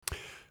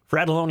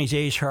Frattallone's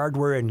Ace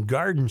Hardware and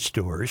Garden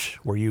Stores,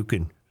 where you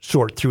can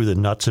sort through the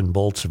nuts and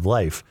bolts of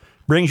life,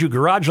 brings you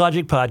Garage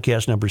Logic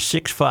Podcast number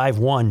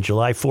 651,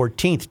 July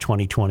 14th,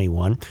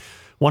 2021.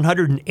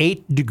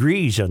 108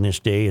 degrees on this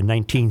day in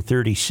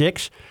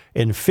 1936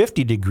 and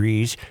 50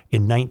 degrees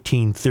in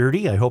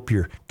 1930. I hope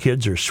your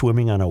kids are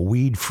swimming on a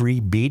weed-free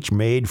beach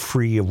made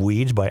free of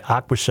weeds by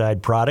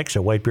Aquacide Products,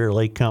 a White Bear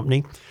Lake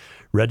company.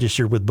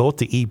 Registered with both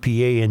the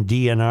EPA and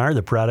DNR.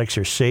 The products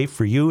are safe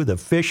for you, the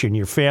fish, and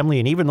your family,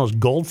 and even those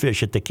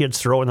goldfish that the kids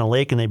throw in the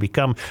lake and they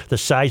become the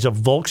size of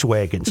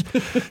Volkswagens.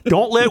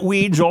 Don't let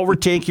weeds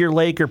overtake your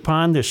lake or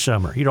pond this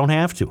summer. You don't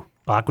have to.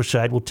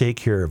 Aquacide will take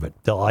care of it.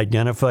 They'll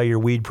identify your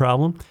weed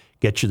problem,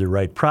 get you the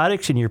right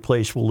products, and your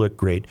place will look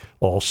great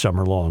all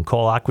summer long.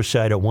 Call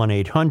Aquacide at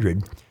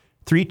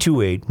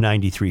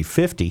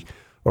 1-800-328-9350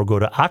 or go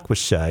to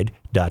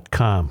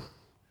aquacide.com.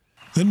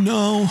 And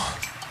now,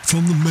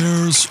 from the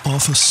mayor's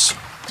office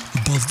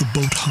above the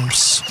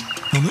boathouse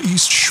on the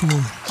east shore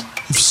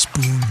of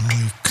Spoon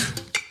Lake,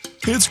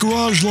 it's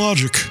Garage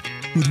Logic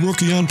with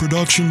Rookie on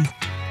production,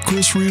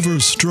 Chris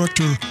Reavers,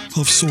 director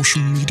of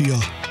social media,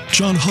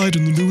 John Hyde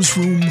in the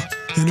newsroom,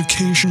 and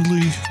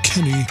occasionally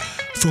Kenny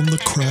from the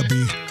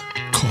Krabby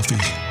Coffee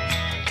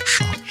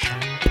Shop.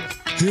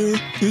 Here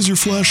is your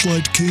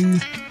flashlight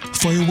king,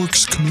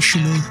 fireworks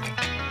commissioner,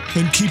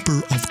 and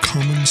keeper of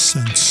common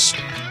sense,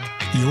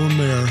 your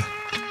mayor,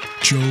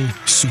 Joe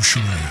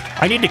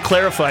Soucheray. I need to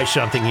clarify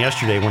something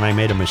yesterday when I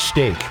made a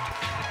mistake.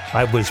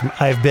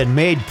 I've been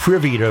made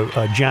privy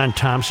to John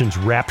Thompson's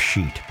rap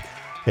sheet,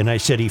 and I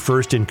said he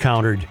first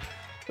encountered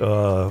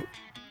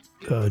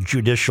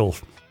judicial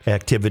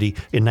activity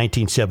in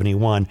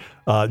 1971.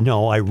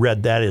 No, I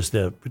read that as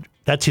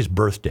that's his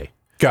birthday.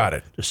 Got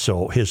it.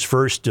 So his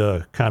first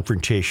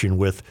confrontation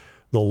with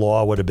the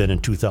law would have been in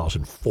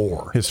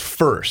 2004. His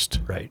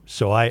first. Right.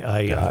 So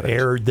I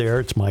erred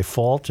there. It's my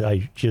fault.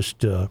 I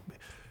just... the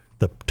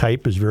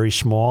type is very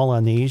small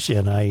on these,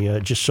 and I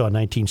just saw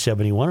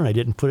 1971, and I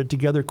didn't put it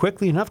together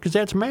quickly enough because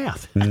that's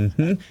math.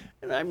 Mm-hmm.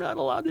 And I'm not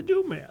allowed to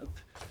do math.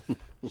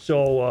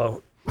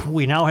 So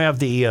we now have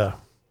the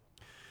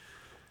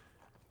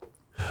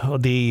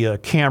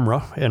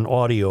camera and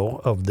audio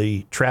of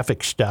the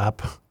traffic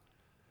stop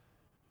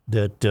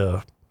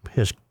that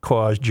has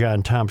caused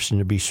John Thompson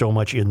to be so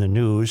much in the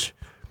news.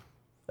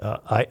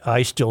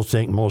 I still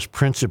think most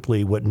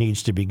principally what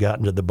needs to be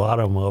gotten to the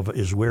bottom of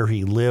is where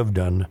he lived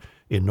in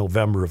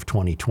November of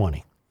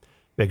 2020.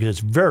 Because it's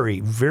very,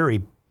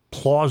 very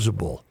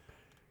plausible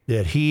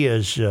that he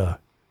is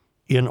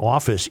in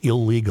office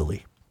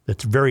illegally.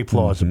 That's very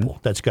plausible.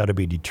 Mm-hmm. That's got to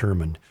be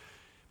determined.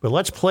 But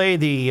let's play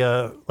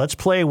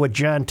what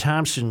John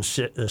Thompson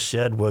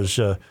said was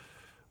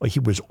he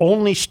was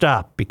only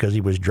stopped because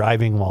he was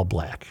driving while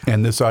black.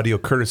 And this audio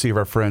courtesy of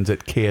our friends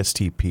at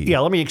KSTP. Yeah,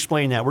 let me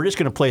explain that. We're just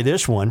going to play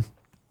this one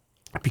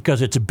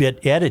because it's a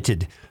bit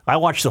edited. I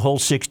watched the whole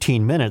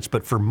 16 minutes,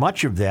 but for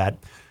much of that,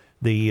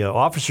 the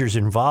officers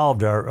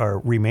involved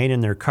remain in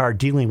their car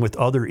dealing with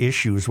other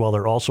issues while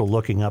they're also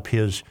looking up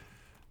his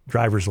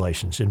driver's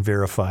license and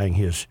verifying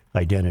his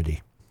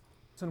identity.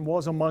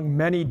 Was among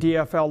many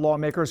DFL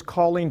lawmakers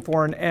calling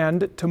for an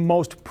end to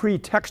most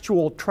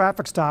pretextual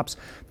traffic stops,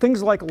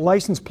 things like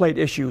license plate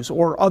issues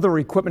or other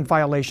equipment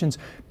violations,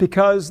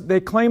 because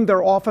they claim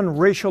they're often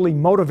racially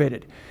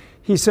motivated.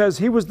 He says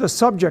he was the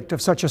subject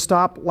of such a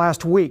stop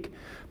last week,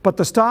 but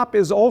the stop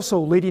is also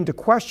leading to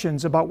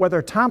questions about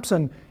whether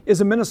Thompson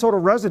is a Minnesota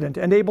resident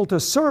and able to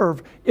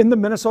serve in the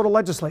Minnesota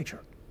legislature.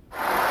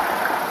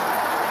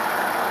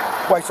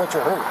 Why such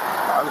a hurry?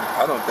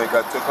 I don't think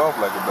I took off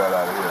like a bat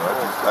out of here.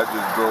 I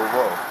just drove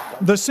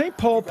off. The St.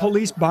 Paul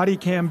police body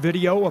cam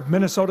video of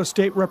Minnesota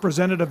State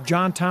Representative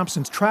John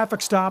Thompson's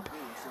traffic stop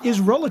is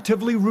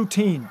relatively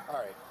routine,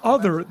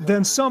 other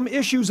than some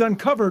issues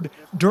uncovered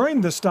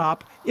during the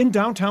stop in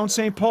downtown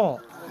St.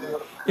 Paul,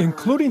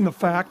 including the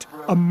fact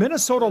a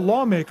Minnesota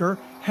lawmaker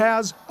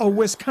has a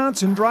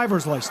Wisconsin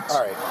driver's license.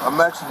 All right.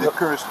 I'm actually the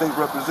current state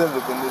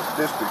representative in this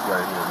district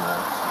right here, man.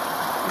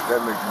 If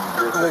that makes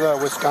you different. With a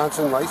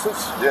Wisconsin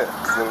license? Yeah,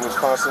 with a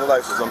Wisconsin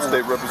license. I'm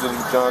State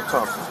Representative John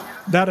Thompson.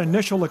 That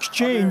initial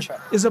exchange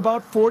is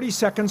about 40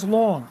 seconds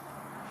long.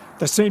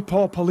 The St.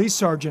 Paul police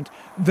sergeant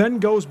then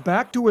goes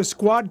back to his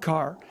squad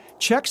car,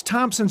 checks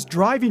Thompson's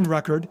driving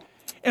record,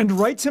 and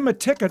writes him a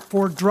ticket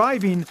for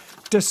driving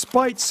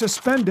despite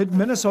suspended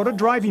Minnesota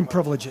driving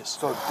privileges.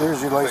 So there's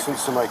your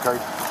license to my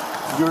card.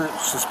 You're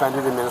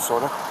suspended in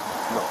Minnesota?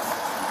 No.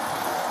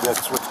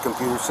 That's what the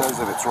computer says.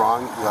 If it's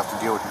wrong, you have to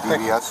deal with the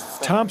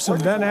DVS. Thompson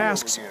then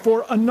asks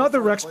for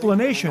another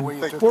explanation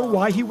for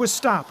why he was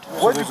stopped.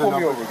 Why'd you pull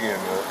me over again,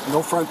 man?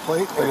 No front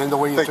plate, and then the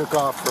way you took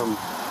off from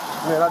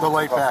the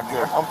light back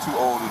there. I'm too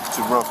old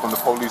to run from the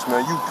police,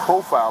 man. You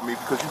profiled me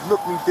because you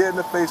looked me dead in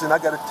the face and I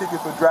got a ticket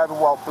for driving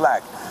while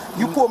black.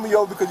 You pulled me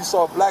over because you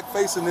saw a black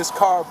face in this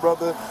car,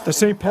 brother. The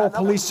St. Paul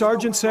police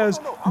sergeant says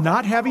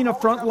not having a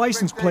front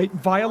license plate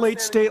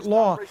violates state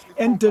law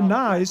and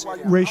denies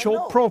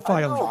racial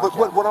profiling.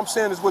 But what I'm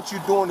saying is what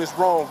you're doing is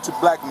wrong to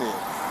black men.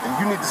 And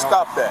you need to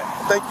stop that.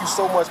 Thank you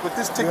so much. But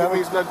this ticket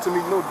means nothing to me.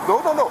 No.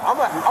 I'm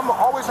gonna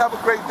always have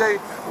a great day.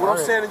 What I'm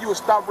saying to you is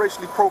stop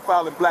racially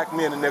profiling black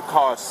men in their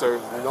cars, sir.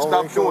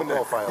 Stop doing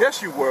that.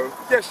 Yes, you were.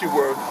 Yes, you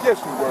were. Yes,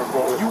 you were,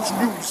 bro. You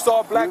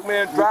saw a black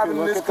man driving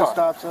in this car.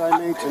 Stops that I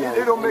made tonight.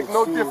 It don't make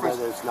no difference.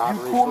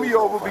 You pull me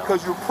over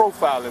because you're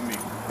profiling me.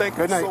 Thank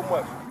you so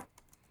much.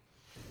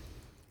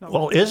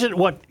 Well,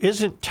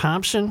 isn't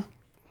Thompson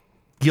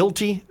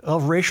guilty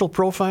of racial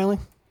profiling?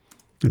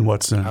 In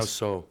what sense? How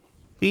so?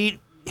 He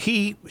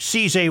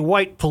sees a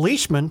white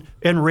policeman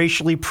and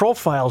racially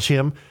profiles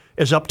him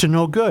as up to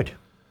no good.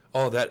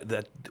 Oh,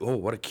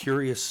 what a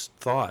curious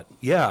thought.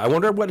 Yeah, I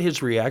wonder what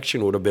his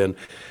reaction would have been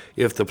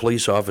if the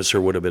police officer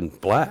would have been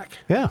black.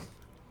 Yeah.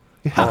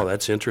 Oh,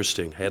 that's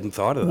interesting. Hadn't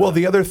thought of that. Well,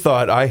 the other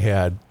thought I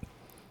had,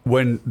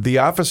 when the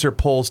officer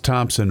pulls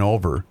Thompson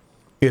over,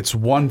 it's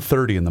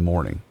 1:30 in the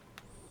morning.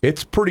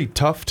 It's pretty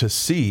tough to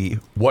see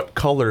what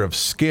color of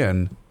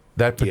skin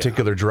that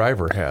particular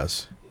driver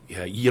has.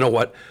 Yeah, you know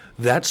what?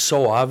 That's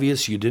so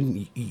obvious. We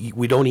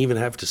don't even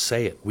have to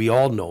say it. We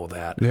all know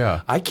that.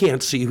 Yeah. I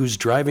can't see who's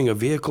driving a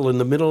vehicle in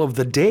the middle of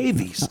the day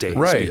these days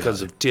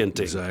because of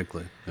tinting.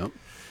 Exactly. Yep.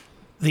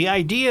 The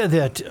idea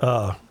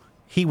that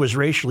he was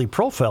racially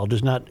profiled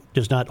does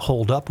not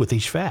hold up with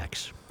these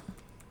facts.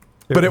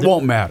 But it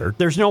won't matter.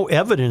 There's no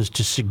evidence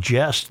to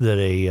suggest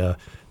that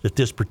that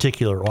this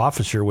particular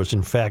officer was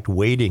in fact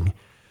waiting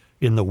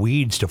in the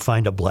weeds to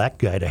find a black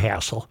guy to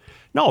hassle.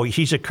 No,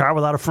 he's a car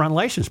without a front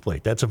license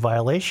plate. That's a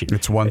violation.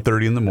 It's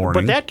 1:30 in the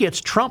morning. But that gets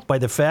trumped by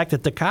the fact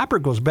that the copper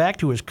goes back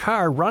to his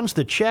car, runs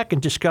the check,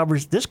 and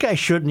discovers this guy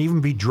shouldn't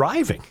even be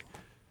driving.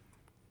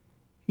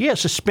 He has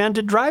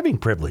suspended driving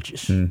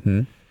privileges.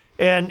 Mm-hmm.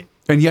 And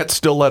yet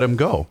still let him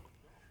go.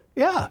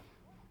 Yeah.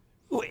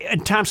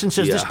 And Thompson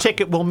says this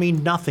ticket will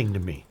mean nothing to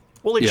me.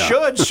 Well, it Yeah.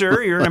 should,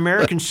 sir. You're an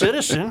American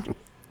citizen.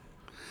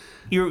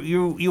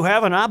 You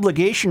have an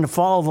obligation to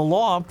follow the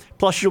law.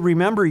 Plus, you'll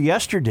remember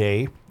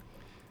yesterday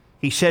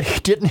he said he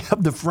didn't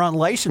have the front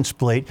license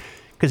plate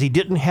because he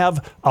didn't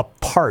have a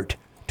part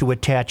to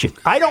attach it.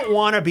 I don't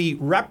want to be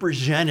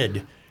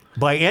represented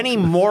by any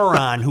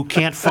moron who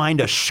can't find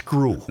a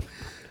screw.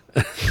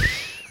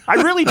 I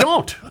really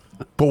don't.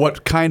 But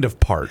what kind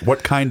of part?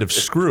 What kind of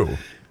screw?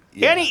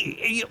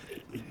 Any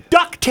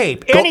duct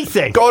tape,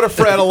 anything. Go to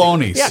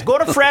Fratelloni's. Yeah, go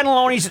to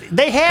Fratelloni's.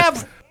 They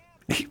have.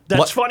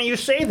 That's funny you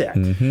say that.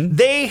 Mm-hmm.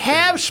 They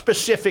have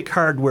specific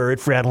hardware at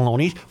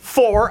Fratelloni's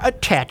for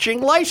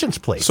attaching license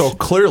plates. So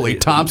clearly,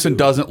 Thompson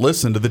doesn't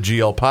listen to the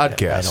GL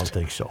podcast. I don't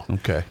think so.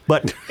 Okay.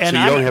 But So you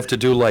don't have to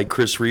do like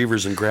Chris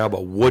Reavers and grab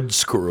a wood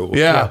screw.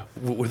 Yeah.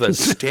 With a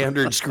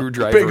standard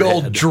screwdriver. Big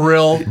old head.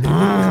 drill.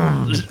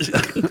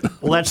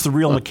 Well, that's the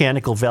real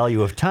mechanical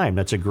value of time.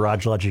 That's a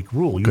Garage Logic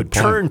rule. You Good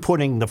point. turn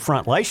putting the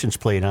front license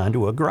plate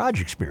onto a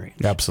garage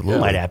experience. Absolutely.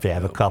 You might have to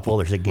have a couple.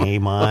 There's a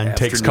game on.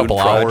 Takes a Afternoon couple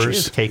project.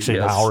 hours. It takes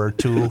an Yes. hour or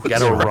two. You got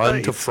to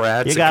run to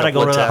frats. You a got to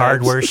couple go to the of times.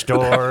 hardware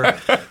store.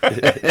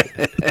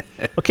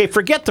 Okay,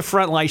 forget the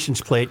front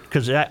license plate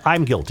because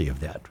I'm guilty of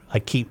that. I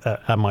keep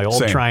on my old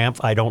Same. Triumph.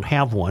 I don't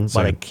have one,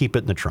 but I Same. keep it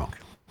in the trunk.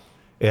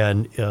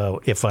 And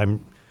if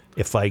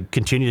I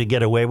continue to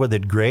get away with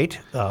it, great.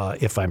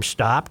 If I'm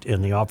stopped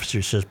and the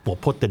officer says, "Well,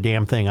 put the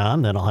damn thing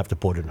on," then I'll have to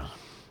put it on.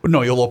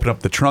 No, you'll open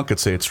up the trunk and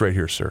say, it's right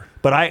here, sir.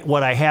 But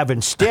what I have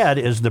instead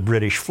is the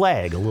British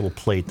flag, a little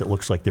plate that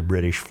looks like the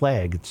British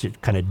flag.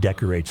 It kind of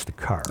decorates the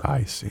car.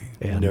 I see.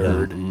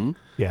 And,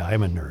 yeah,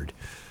 I'm a nerd.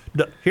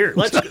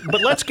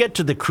 Let's get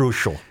to the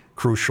crucial.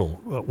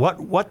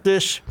 What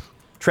this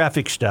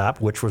traffic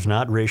stop, which was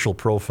not racial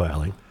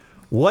profiling,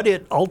 what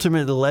it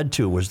ultimately led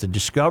to was the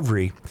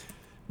discovery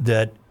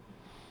that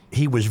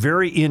he was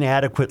very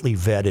inadequately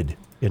vetted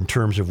in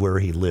terms of where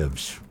he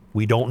lives.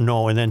 We don't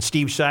know. And then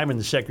Steve Simon,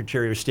 the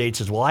Secretary of State,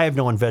 says, well, I have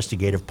no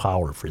investigative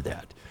power for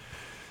that.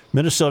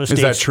 Minnesota State.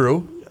 Is that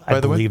true,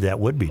 by the way? I believe that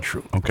would be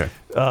true. Okay.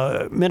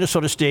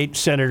 Minnesota State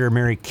Senator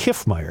Mary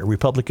Kiffmeyer,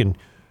 Republican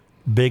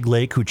Big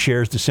Lake, who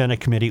chairs the Senate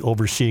committee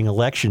overseeing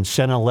elections,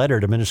 sent a letter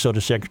to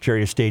Minnesota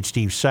Secretary of State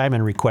Steve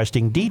Simon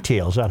requesting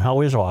details on how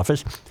his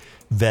office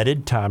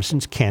vetted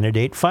Thompson's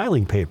candidate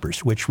filing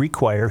papers, which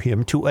require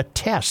him to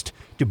attest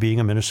to being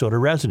a Minnesota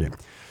resident.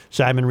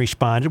 Simon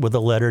responded with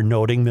a letter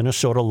noting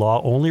Minnesota law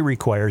only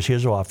requires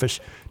his office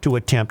to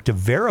attempt to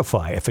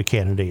verify if a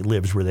candidate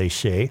lives where they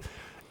say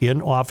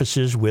in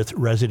offices with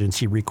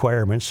residency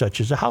requirements such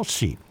as a house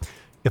seat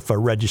if a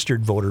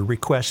registered voter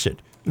requests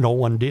it. No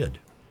one did.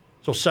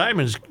 So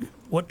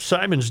what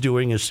Simon's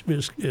doing is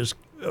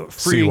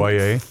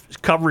CYA.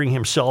 covering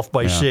himself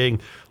by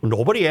saying, well,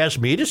 nobody asked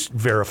me to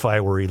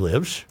verify where he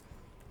lives.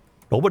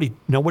 Nobody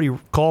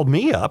called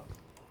me up.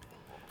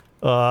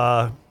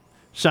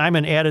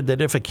 Simon added that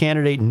if a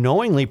candidate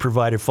knowingly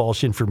provided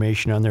false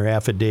information on their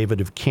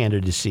affidavit of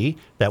candidacy,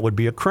 that would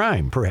be a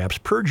crime, perhaps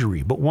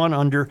perjury, but one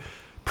under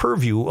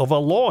purview of a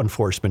law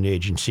enforcement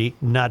agency,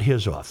 not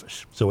his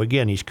office. So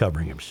again, he's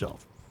covering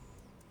himself.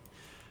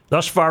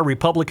 Thus far,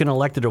 Republican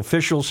elected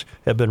officials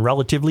have been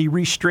relatively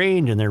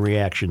restrained in their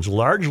reactions,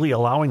 largely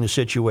allowing the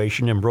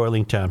situation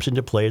embroiling Thompson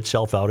to play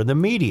itself out in the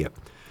media.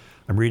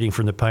 I'm reading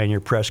from the Pioneer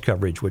Press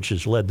coverage, which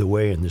has led the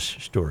way in this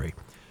story.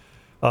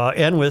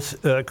 And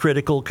with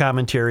critical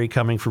commentary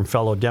coming from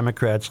fellow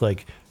Democrats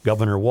like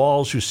Governor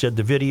Walz, who said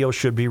the video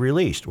should be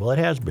released. Well, it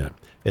has been.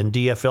 And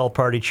DFL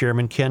party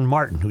chairman Ken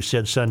Martin, who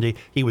said Sunday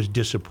he was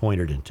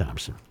disappointed in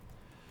Thompson.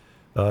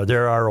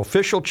 There are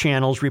official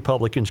channels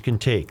Republicans can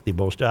take. The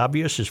most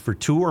obvious is for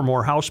 2 or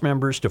more House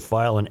members to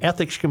file an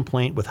ethics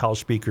complaint with House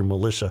Speaker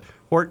Melissa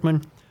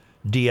Hortman,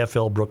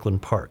 DFL Brooklyn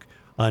Park.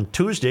 On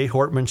Tuesday,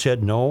 Hortman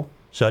said no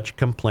such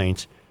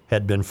complaints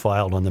had been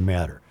filed on the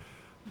matter.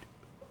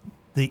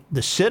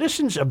 The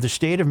citizens of the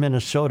state of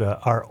Minnesota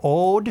are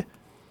owed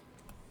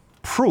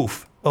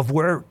proof of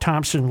where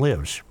Thompson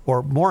lives,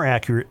 or more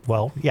accurate,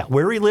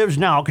 where he lives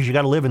now, because you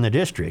got to live in the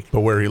district. But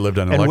where he lived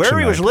on election and where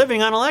he was night.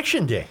 living on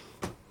election day.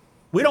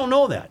 We don't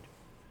know that.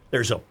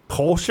 There's a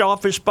post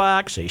office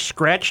box, a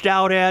scratched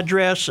out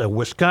address, a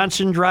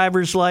Wisconsin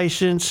driver's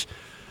license,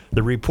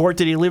 the report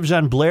that he lives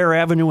on Blair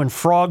Avenue in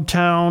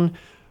Frogtown.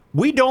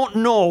 We don't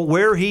know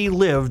where he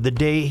lived the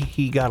day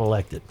he got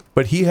elected.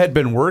 But he had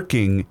been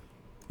working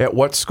at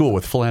what school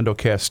with Philando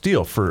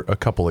Castile for a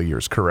couple of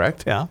years,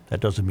 correct? Yeah,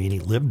 that doesn't mean he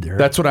lived there.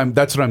 That's what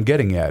I'm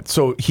getting at.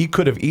 So he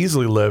could have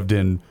easily lived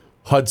in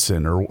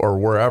Hudson or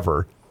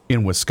wherever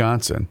in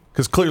Wisconsin,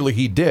 because clearly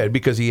he did,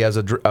 because he has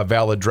a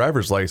valid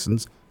driver's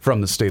license from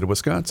the state of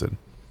Wisconsin.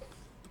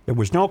 There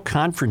was no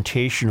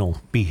confrontational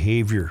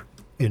behavior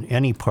in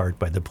any part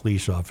by the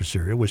police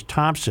officer. It was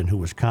Thompson who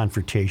was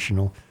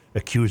confrontational,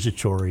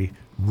 accusatory,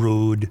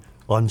 rude,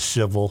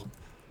 uncivil,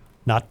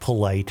 not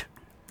polite.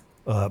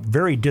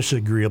 Very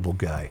disagreeable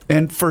guy.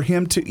 And for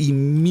him to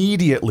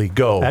immediately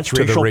go That's to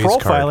the racial race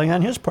profiling card,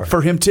 on his part.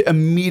 for him to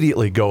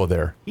immediately go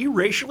there. He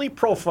racially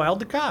profiled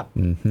the cop,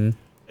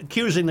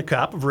 accusing the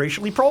cop of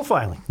racially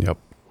profiling. Yep.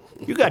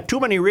 You got too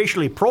many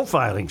racially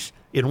profilings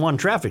in one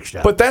traffic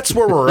stop. But that's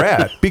where we're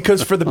at,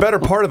 because for the better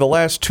part of the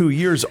last 2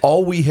 years,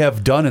 all we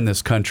have done in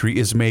this country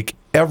is make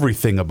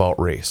everything about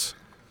race.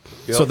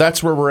 Yep. So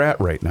that's where we're at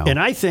right now. And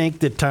I think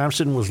that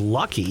Thompson was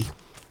lucky.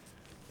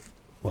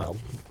 Well,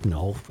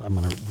 no, I'm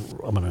gonna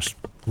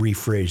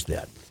rephrase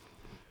that.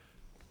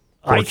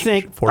 I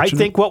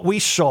think what we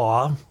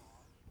saw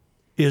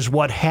is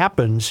what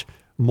happens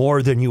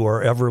more than you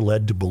are ever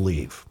led to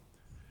believe.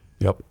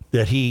 Yep.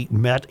 That he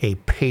met a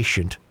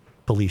patient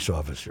police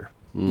officer.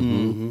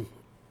 Mm-hmm.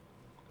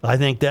 I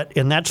think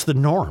that's the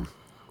norm.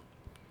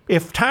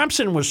 If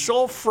Thompson was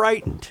so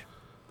frightened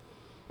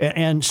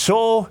and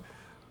so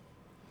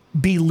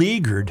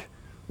beleaguered,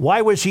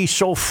 why was he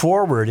so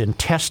forward and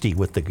testy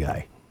with the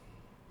guy?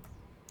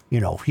 You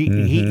know,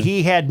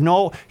 he had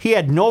no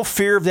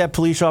fear of that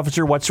police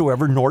officer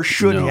whatsoever, nor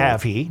should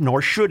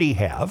he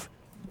have.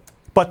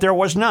 But there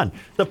was none.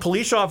 The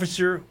police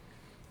officer,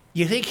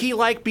 you think he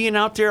liked being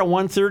out there at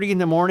 1:30 in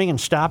the morning and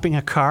stopping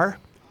a car?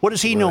 What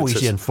does he know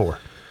he's in for?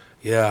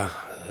 Yeah,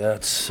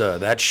 that's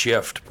that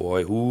shift,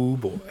 boy. Ooh,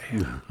 boy.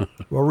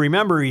 Well,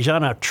 remember, he's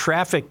on a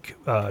traffic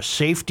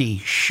safety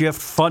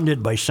shift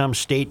funded by some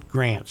state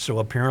grant. So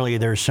apparently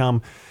there's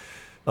some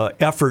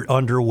effort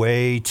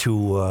underway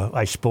to,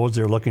 I suppose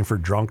they're looking for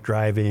drunk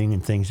driving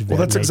and things of that nature.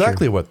 Well, that's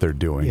exactly what they're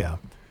doing. Yeah.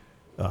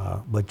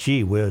 But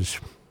gee whiz,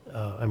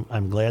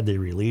 I'm glad they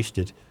released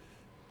it.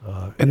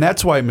 And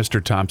that's why,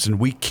 Mr. Thompson,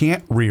 we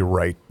can't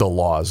rewrite the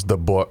laws, the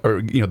book,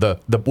 or,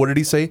 the what did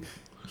he say?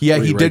 Yeah,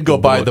 he did go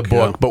by the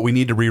book, but we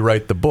need to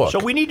rewrite the book. So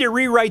we need to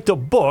rewrite the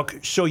book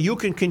so you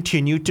can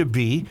continue to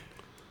be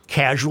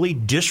casually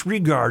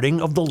disregarding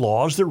of the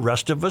laws the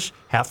rest of us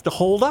have to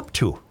hold up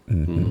to.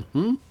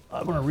 Mm-hmm.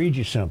 I'm going to read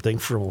you something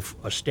from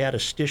a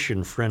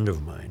statistician friend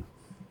of mine.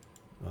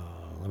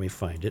 Let me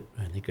find it.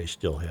 I think I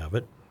still have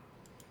it.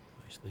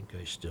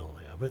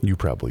 You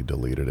probably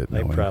deleted it.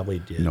 I probably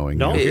did. No,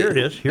 here it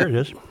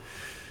is.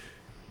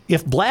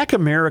 If black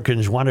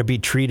Americans want to be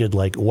treated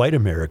like white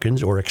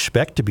Americans or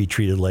expect to be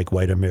treated like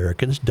white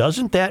Americans,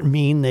 doesn't that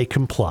mean they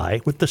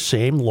comply with the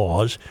same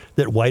laws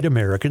that white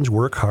Americans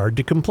work hard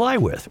to comply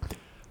with?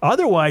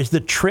 Otherwise, the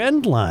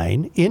trend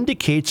line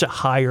indicates a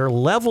higher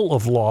level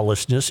of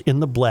lawlessness in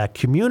the black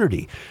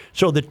community.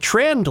 So the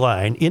trend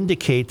line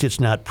indicates it's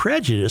not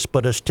prejudice,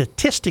 but a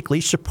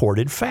statistically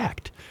supported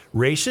fact.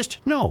 Racist?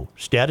 No.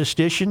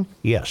 Statistician?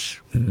 Yes.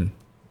 Mm-hmm.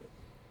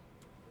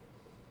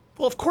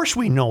 Well, of course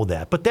we know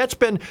that, but that's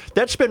been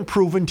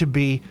proven to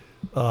be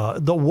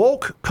the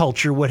woke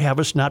culture would have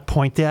us not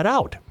point that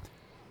out.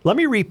 Let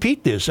me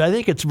repeat this. I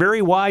think it's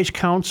very wise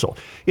counsel.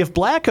 If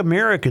black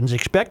Americans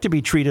expect to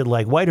be treated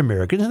like white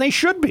Americans, and they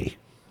should be,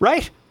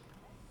 right?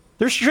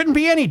 There shouldn't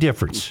be any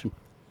difference.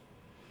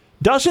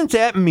 Doesn't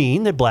that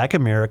mean that black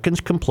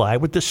Americans comply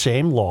with the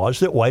same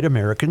laws that white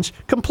Americans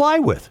comply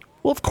with?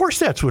 Well, of course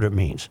that's what it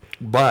means.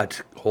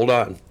 But, hold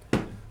on.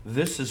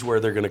 This is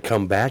where they're going to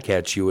come back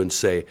at you and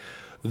say,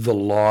 the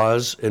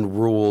laws and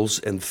rules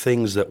and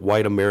things that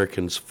white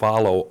Americans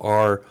follow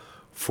are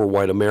for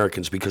white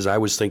Americans, because I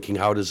was thinking,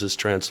 how does this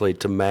translate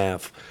to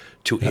math,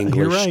 to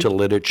English, right. to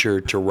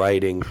literature, to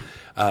writing.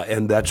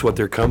 And that's what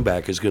their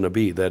comeback is going to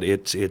be, that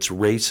it's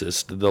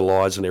racist. The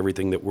laws and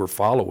everything that we're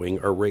following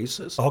are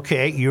racist.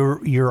 Okay,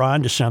 you're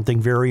on to something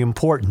very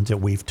important that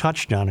we've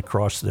touched on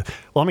across the.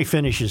 Well, let me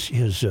finish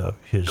his Go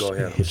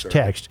ahead, I'm sorry.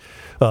 text.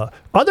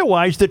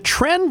 Otherwise, the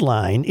trend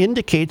line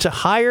indicates a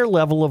higher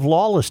level of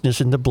lawlessness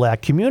in the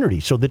black community.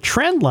 So the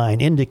trend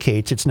line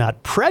indicates it's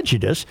not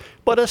prejudice,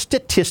 but a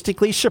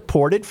statistically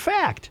supported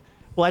fact.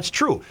 Well, that's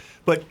true.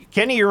 But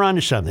Kenny, you're on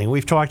to something.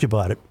 We've talked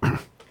about it.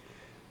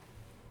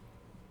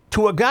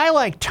 To a guy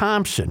like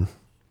Thompson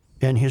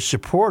and his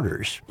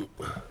supporters,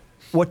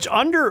 what's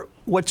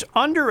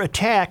under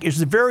attack is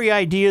the very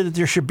idea that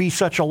there should be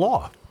such a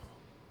law.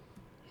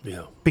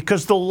 Yeah.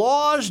 Because the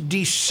laws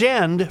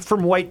descend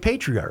from white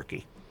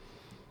patriarchy.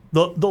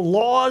 The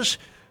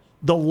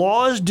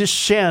laws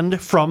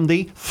descend from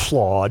the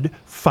flawed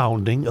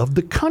founding of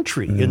the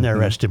country in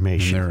their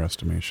estimation. In their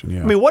estimation,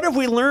 yeah. I mean, what have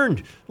we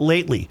learned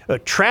lately?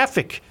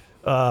 Traffic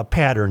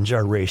patterns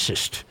are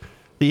racist.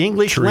 The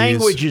English Trees.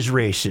 language is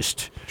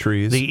racist.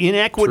 Trees. The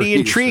inequity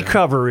in Trees, tree yeah.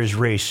 cover is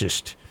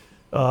racist.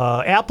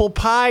 Apple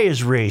pie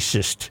is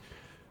racist.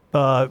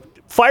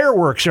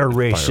 Fireworks are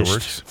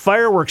racist.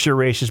 Fireworks are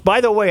racist.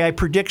 By the way, I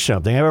predict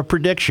something. I have a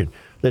prediction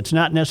that's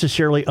not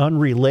necessarily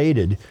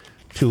unrelated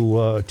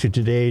to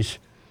today's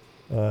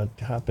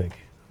topic.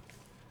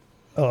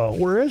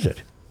 Where is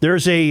it?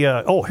 There's a,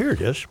 here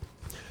it is.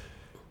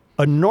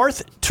 A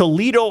North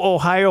Toledo,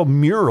 Ohio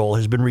mural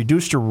has been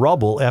reduced to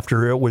rubble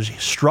after it was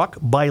struck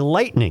by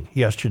lightning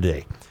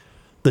yesterday.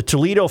 The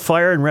Toledo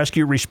Fire and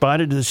Rescue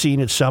responded to the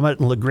scene at Summit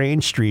and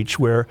LaGrange Streets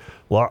where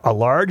a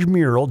large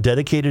mural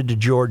dedicated to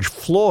George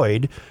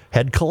Floyd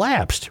had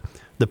collapsed.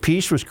 The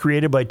piece was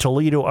created by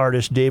Toledo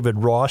artist David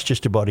Ross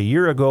just about a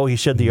year ago. He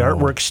said the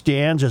artwork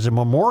stands as a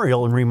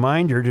memorial and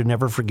reminder to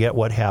never forget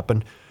what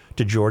happened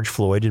to George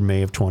Floyd in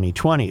May of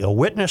 2020. A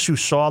witness who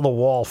saw the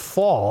wall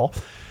fall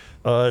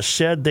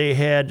said they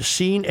had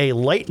seen a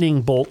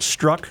lightning bolt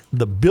struck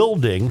the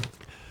building,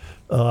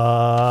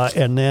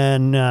 and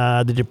then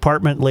the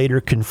department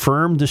later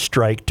confirmed the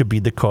strike to be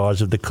the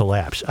cause of the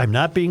collapse. I'm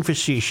not being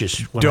facetious.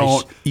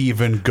 Don't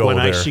even go when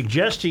there. I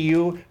suggest to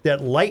you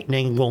that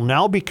lightning will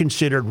now be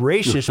considered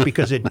racist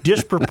because it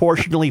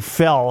disproportionately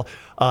fell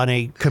on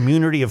a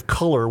community of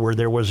color where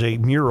there was a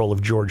mural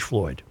of George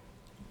Floyd.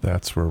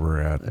 That's where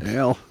we're at.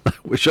 Well,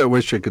 I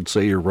wish I could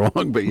say you're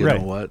wrong, but you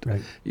Right, know what?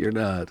 right. You're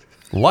not.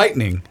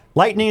 Lightning.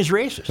 Lightning is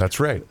racist. That's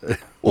right.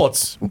 Well,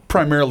 it's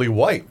primarily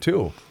white,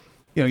 too.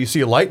 You know, you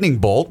see a lightning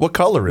bolt, what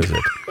color is it?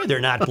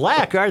 They're not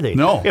black, are they?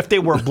 No. If they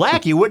were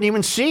black, you wouldn't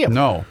even see them.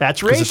 No,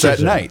 That's 'cause racism. it's at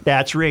night.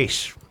 That's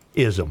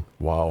racism.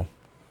 Wow.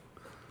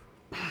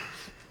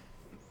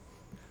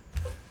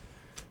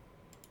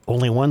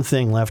 Only one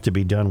thing left to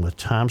be done with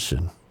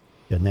Thompson,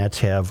 and that's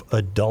have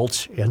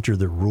adults enter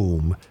the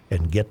room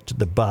and get to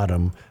the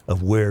bottom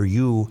of where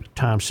you,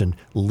 Thompson,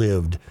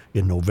 lived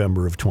in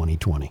November of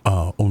 2020.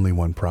 Only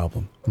one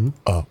problem.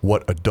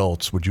 What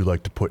adults would you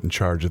like to put in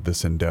charge of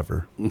this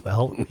endeavor?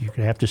 Well, you're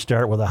going to have to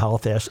start with a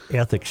health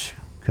ethics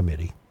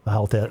committee, a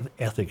health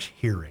ethics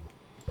hearing.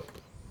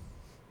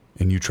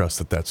 And you trust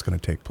that that's going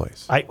to take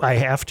place? I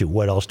have to.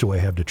 What else do I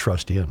have to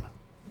trust in?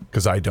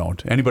 Because I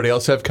don't. Anybody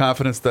else have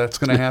confidence that's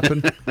going to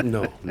happen?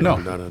 No, No.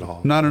 not at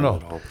all. Not at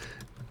all.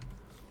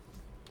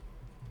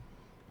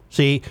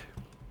 See,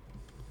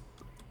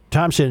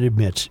 Thompson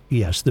admits,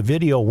 yes, the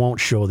video won't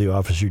show the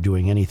officer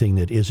doing anything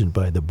that isn't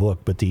by the book,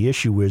 but the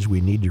issue is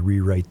we need to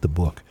rewrite the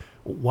book.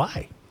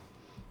 Why?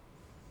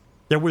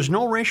 There was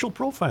no racial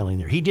profiling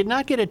there. He did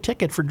not get a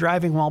ticket for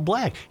driving while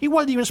black. He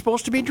wasn't even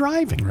supposed to be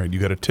driving. Right, you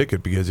got a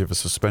ticket because you have a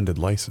suspended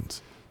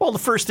license. Well, the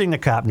first thing the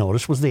cop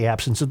noticed was the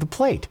absence of the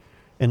plate.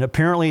 And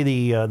apparently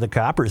the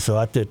copper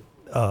thought that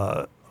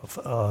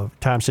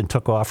Thompson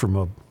took off from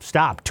a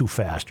stop too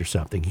fast or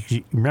something.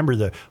 Remember,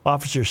 the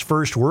officer's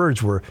first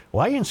words were,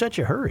 "Why are you in such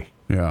a hurry?"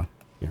 Yeah.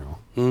 You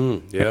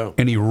know. Yeah.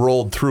 And he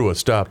rolled through a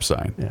stop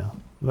sign. Yeah.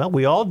 Well,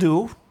 we all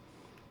do.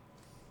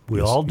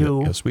 We all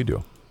do. Yes, we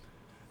do.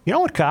 You know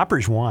what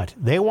coppers want?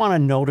 They want to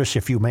notice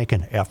if you make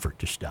an effort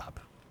to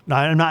stop. No,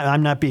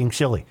 I'm not being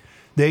silly.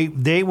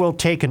 They will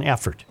take an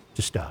effort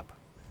to stop.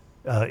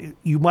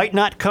 You might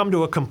not come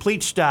to a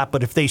complete stop,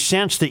 but if they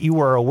sense that you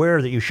are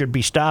aware that you should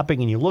be stopping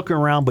and you look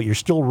around but you're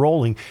still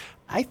rolling,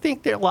 I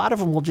think that a lot of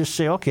them will just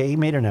say, okay, he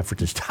made an effort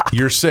to stop.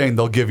 You're saying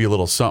they'll give you a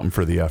little something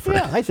for the effort.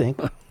 Yeah, I think.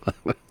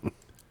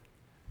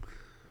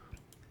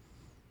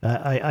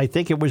 I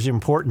think it was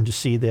important to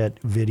see that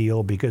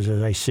video because,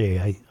 as I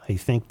say, I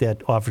think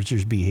that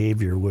officer's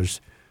behavior was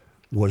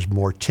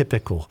more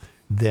typical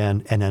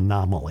than an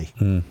anomaly.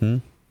 Mm-hmm.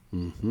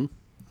 Mm-hmm.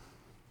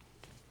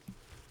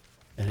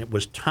 And it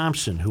was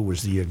Thompson who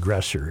was the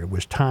aggressor. It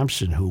was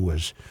Thompson who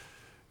was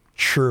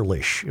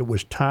churlish. It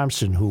was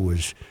Thompson who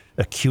was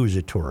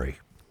accusatory.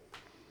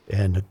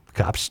 And the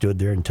cop stood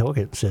there and took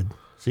it and said,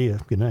 "See ya,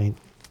 good night."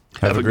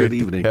 Have a good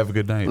evening. Have a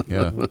good night,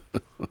 yeah.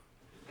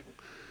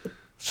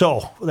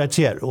 So that's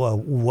it. Well,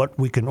 what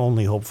we can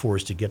only hope for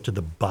is to get to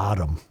the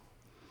bottom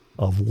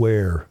of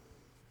where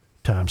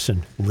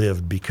Thompson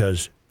lived,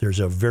 because there's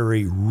a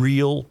very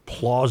real,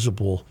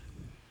 plausible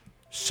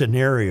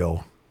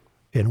scenario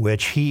in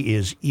which he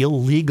is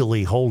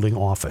illegally holding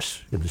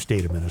office in the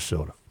state of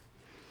Minnesota.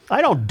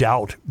 I don't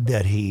doubt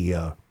that he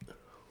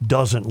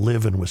doesn't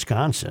live in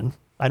Wisconsin.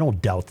 I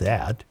don't doubt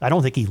that. I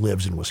don't think he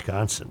lives in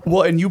Wisconsin.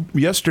 Well, and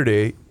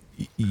yesterday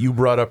you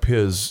brought up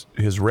his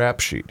rap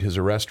sheet, his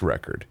arrest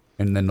record,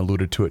 and then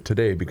alluded to it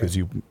today because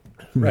you.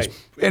 Right.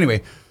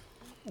 Anyway,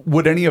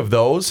 would any of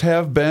those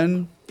have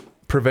been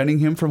preventing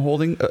him from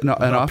holding an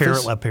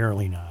office?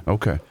 Apparently not.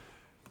 Okay.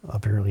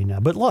 Apparently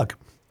not. But look,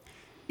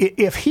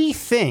 if he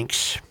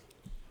thinks,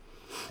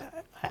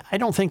 I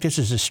don't think this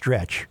is a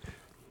stretch.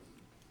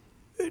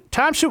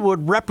 Thompson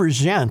would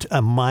represent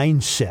a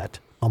mindset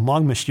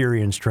among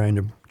Mysterians trying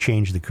to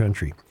change the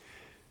country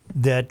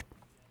that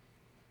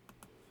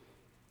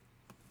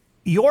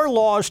your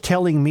laws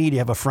telling me to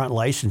have a front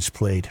license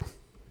plate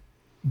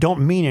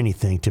don't mean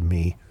anything to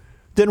me,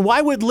 then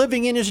why would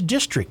living in his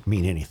district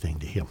mean anything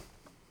to him?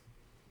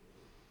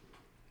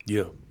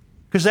 Yeah.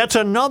 Because that's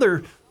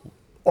another,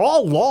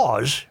 all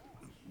laws,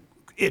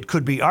 it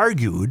could be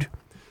argued,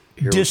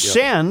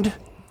 descend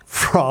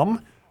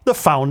from the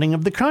founding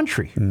of the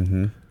country.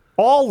 Mm-hmm.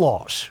 All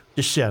laws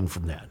descend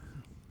from that.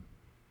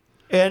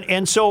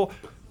 And so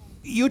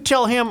you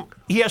tell him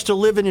he has to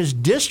live in his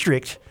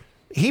district,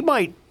 he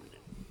might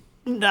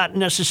not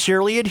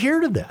necessarily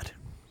adhere to that,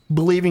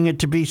 believing it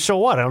to be, so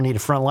what? I don't need a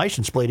front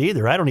license plate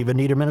either. I don't even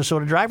need a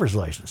Minnesota driver's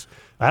license.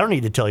 I don't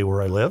need to tell you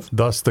where I live.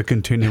 Thus the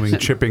continuing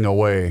chipping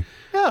away.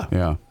 Yeah.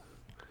 Yeah.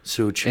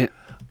 Such,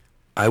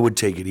 I would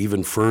take it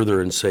even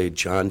further and say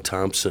John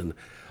Thompson,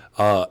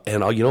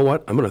 and you know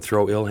what? I'm going to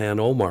throw Ilhan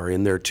Omar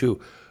in there too.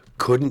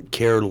 Couldn't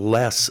care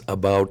less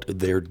about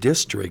their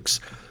districts.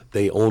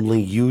 They only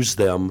use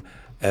them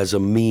as a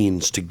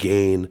means to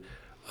gain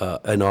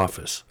an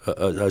office,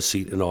 a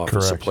seat in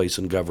office, Correct. a place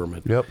in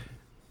government. Yep.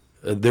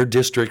 Their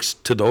districts,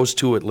 to those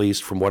two at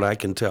least, from what I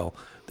can tell,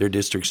 their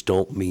districts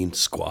don't mean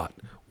squat.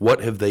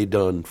 What have they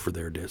done for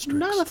their districts?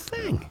 Not a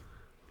thing.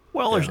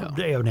 Well,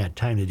 they haven't had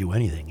time to do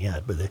anything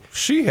yet, but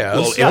She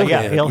has. Well,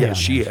 Ilhan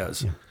she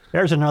has. Yeah.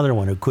 There's another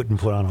one who couldn't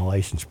put on a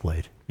license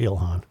plate,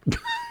 Ilhan.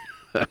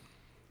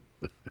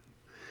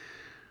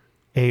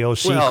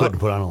 AOC couldn't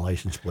put on a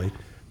license plate.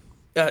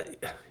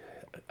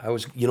 I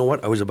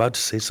was about to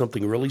say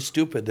something really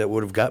stupid that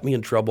would have got me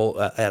in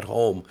trouble at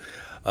home,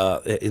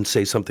 and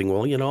say something.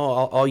 Well,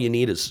 all you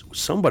need is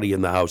somebody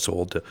in the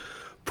household to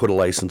put a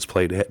license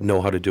plate,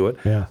 know how to do it.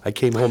 Yeah. I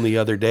came home the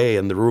other day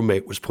and the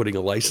roommate was putting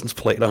a license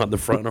plate on the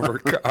front of her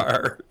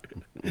car.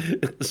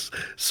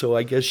 So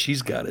I guess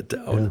she's got it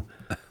down.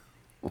 Yeah.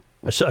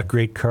 I saw a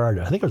great card.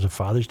 I think it was a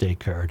Father's Day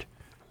card.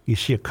 You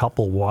see a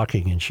couple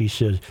walking, and she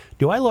says,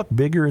 "Do I look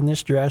bigger in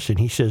this dress?" And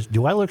he says,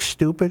 "Do I look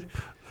stupid?"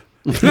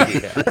 I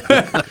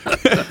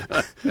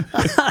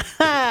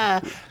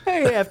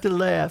have to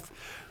laugh.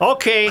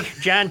 Okay,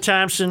 John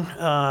Thompson,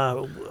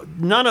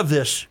 none of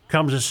this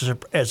comes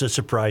as a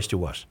surprise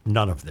to us.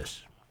 None of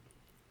this.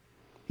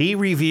 He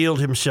revealed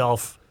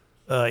himself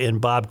in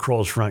Bob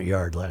Kroll's front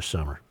yard last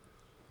summer.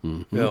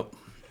 Mm-hmm. Yep.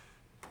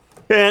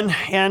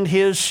 And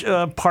his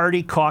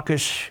party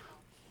caucus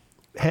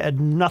had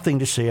nothing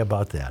to say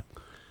about that.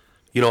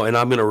 And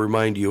I'm going to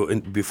remind you,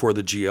 and before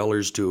the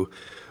GLers do,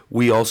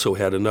 we also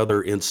had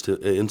another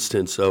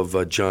instance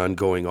of John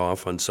going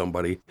off on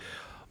somebody,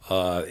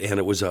 and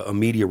it was a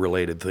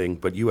media-related thing,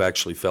 but you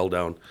actually fell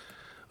down.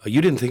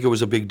 You didn't think it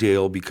was a big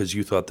deal because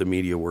you thought the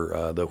media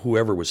were,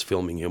 whoever was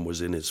filming him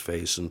was in his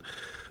face and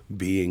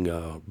being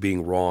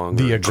wrong.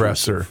 The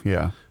aggressor,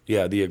 yeah.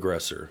 Yeah, the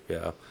aggressor,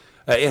 yeah.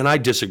 And I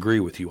disagree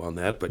with you on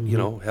that, but,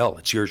 hell,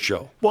 it's your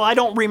show. Well, I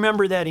don't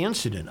remember that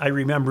incident. I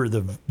remember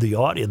the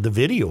audio, the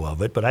video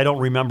of it, but I don't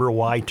remember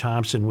why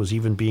Thompson was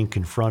even being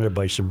confronted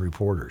by some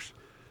reporters.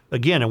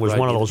 Again, it was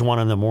one of those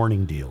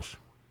one-in-the-morning deals.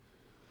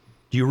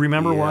 Do you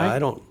remember why? I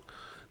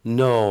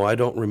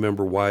don't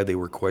remember why they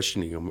were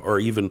questioning him or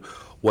even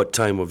what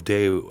time of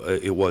day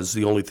it was.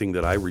 The only thing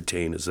that I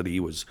retain is that he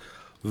was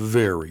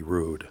very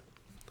rude.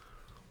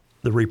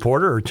 The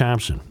reporter or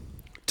Thompson?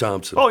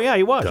 Thompson. Oh yeah,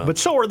 he was. But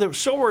so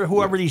were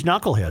whoever these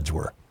knuckleheads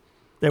were.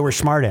 They were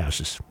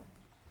smartasses.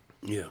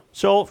 Yeah.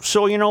 So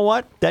you know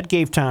what? That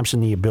gave Thompson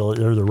the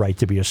ability or the right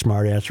to be a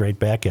smartass right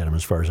back at him,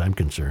 as far as I'm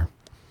concerned.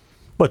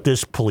 But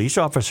this police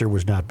officer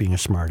was not being a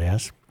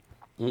smartass.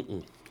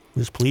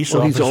 This police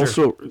officer. He's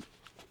also.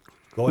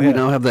 Go ahead. We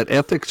now have that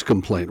ethics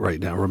complaint right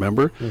now,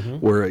 remember?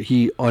 Where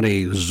he, on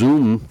a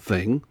Zoom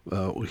thing,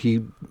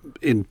 he,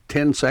 in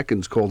 10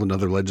 seconds, called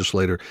another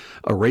legislator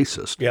a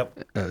racist.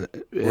 Yep.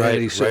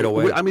 Right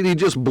away. I mean, he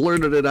just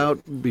blurted it out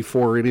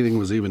before anything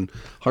was even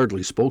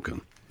hardly spoken.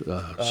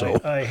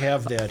 I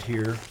have that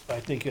here.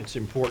 I think it's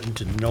important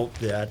to note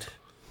that.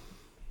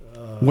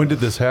 When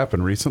did this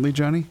happen? Recently,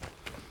 Johnny?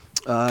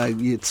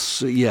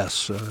 It's,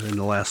 yes, in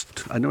the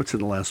last, I know it's in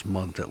the last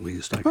month at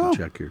least. I can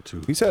check here,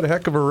 too. He's had a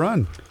heck of a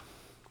run.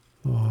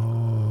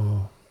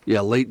 Oh.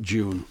 Yeah, late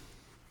June.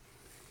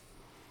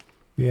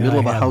 Yeah, Middle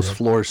of I a have House that.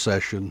 floor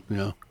session,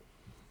 yeah.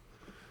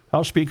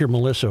 House Speaker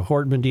Melissa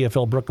Hortman,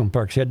 DFL Brooklyn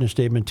Park, said in a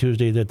statement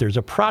Tuesday that there's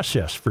a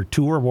process for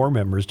 2 or more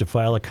members to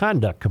file a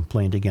conduct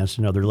complaint against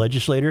another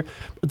legislator,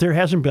 but there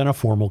hasn't been a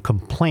formal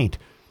complaint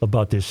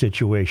about this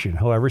situation.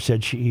 However,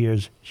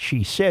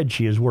 she said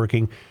she is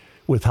working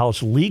with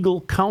House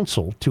legal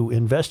counsel to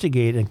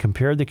investigate and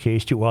compare the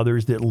case to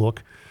others that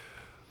look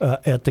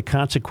at the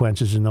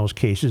consequences in those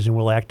cases and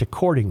will act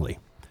accordingly.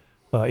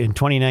 In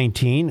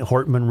 2019,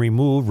 Hortman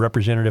removed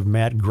Representative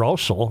Matt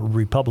Grousel,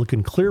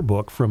 Republican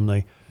Clearbook, from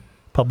the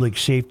Public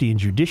Safety and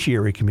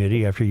Judiciary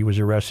Committee after he was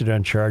arrested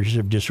on charges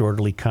of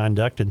disorderly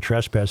conduct and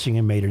trespassing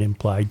and made an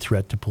implied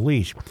threat to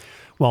police.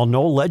 While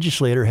no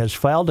legislator has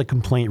filed a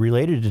complaint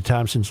related to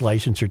Thompson's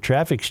license or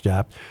traffic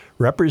stop,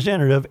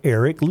 Representative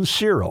Eric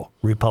Lucero,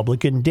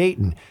 Republican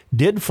Dayton,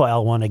 did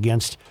file one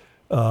against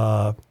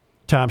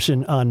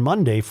Thompson on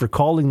Monday for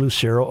calling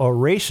Lucero a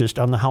racist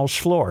on the House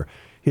floor.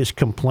 His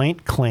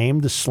complaint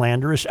claimed the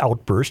slanderous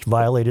outburst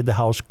violated the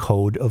House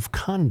Code of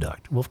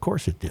Conduct. Well, of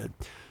course it did.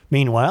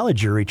 Meanwhile, a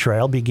jury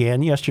trial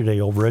began yesterday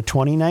over a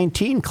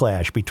 2019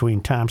 clash between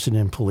Thompson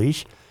and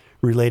police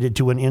related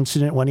to an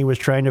incident when he was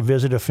trying to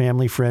visit a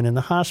family friend in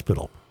the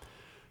hospital.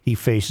 He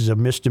faces a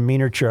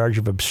misdemeanor charge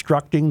of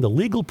obstructing the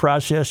legal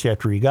process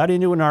after he got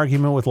into an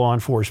argument with law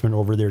enforcement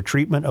over their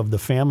treatment of the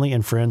family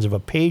and friends of a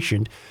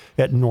patient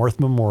at North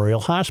Memorial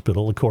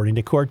Hospital, according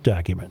to court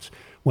documents.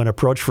 When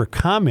approached for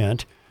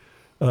comment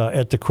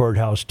at the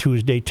courthouse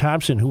Tuesday,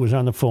 Thompson, who was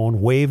on the phone,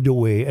 waved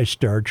away a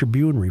Star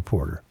Tribune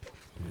reporter.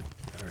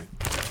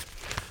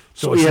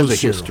 So he has a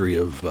history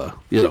of,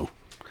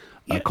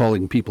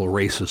 calling people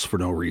racist for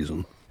no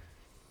reason.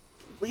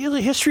 Well, he has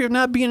a history of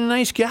not being a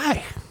nice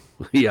guy.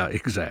 Yeah,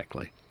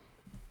 exactly.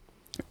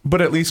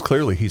 But at least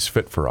clearly he's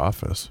fit for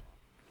office.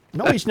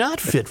 No, he's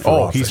not fit for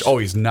office.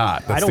 He's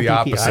not. That's the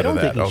opposite of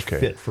that. I don't think he's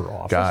fit for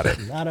office. Got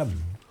it. Not a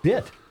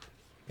bit.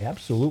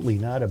 Absolutely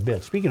not a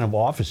bit. Speaking of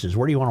offices,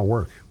 where do you want to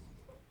work?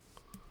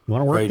 You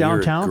want to work right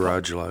downtown? Here at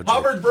Garage Logic.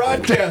 Hubbard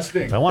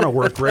Broadcasting. I want to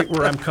work right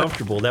where I'm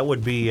comfortable. That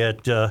would be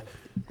at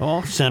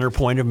center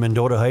point of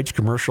Mendota Heights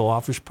Commercial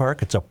Office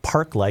Park. It's a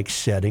park-like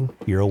setting.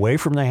 You're away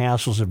from the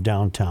hassles of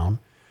downtown.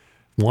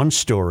 One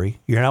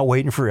story. You're not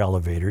waiting for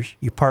elevators.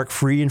 You park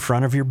free in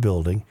front of your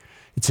building.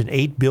 It's an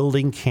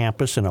 8-building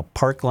campus and a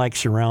park-like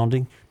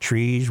surrounding.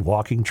 Trees,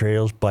 walking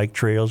trails, bike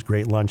trails,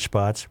 great lunch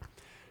spots.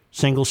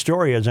 Single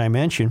story, as I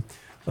mentioned.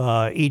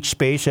 Each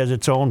space has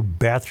its own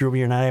bathroom.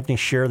 You're not having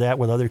to share that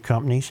with other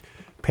companies.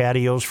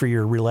 Patios for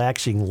your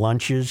relaxing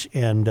lunches,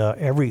 and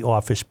every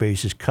office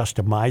space is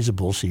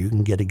customizable so you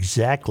can get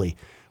exactly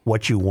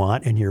what you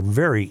want, and you're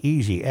very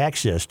easy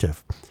access to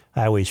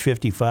highways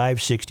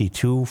 55,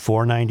 62,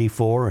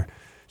 494,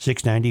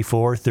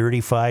 694,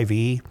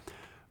 35E.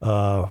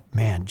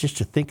 Man, just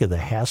to think of the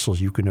hassles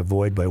you can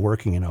avoid by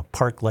working in a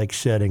park-like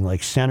setting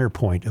like Center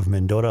Point of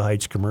Mendota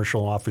Heights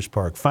Commercial Office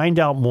Park. Find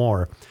out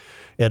more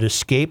at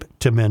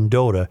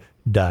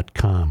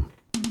escapetomendota.com.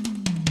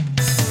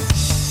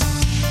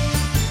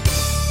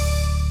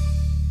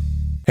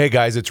 Hey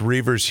guys, it's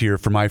Reavers here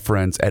for my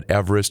friends at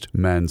Everest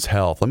Men's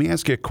Health. Let me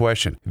ask you a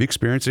question. Have you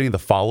experienced any of the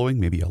following?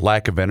 Maybe a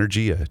lack of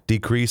energy, a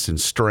decrease in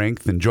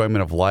strength,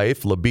 enjoyment of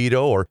life,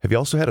 libido, or have you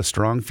also had a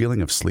strong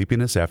feeling of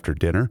sleepiness after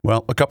dinner?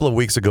 Well, a couple of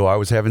weeks ago, I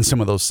was having some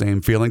of those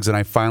same feelings, and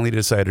I finally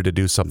decided to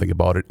do something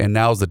about it, and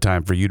now's the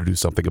time for you to do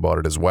something about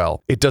it as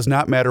well. It does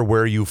not matter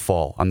where you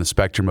fall on the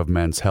spectrum of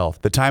men's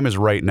health. The time is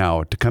right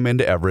now to come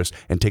into Everest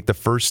and take the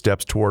first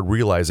steps toward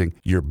realizing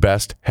your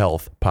best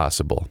health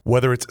possible.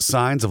 Whether it's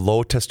signs of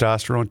low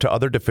testosterone to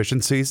other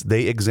deficiencies,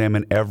 they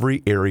examine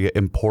every area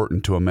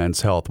important to a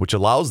men's health, which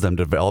allows them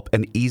to develop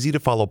an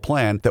easy-to-follow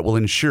plan that will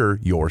ensure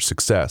your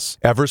success.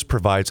 Everest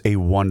provides a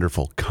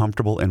wonderful,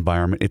 comfortable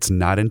environment. It's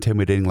not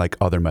intimidating like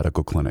other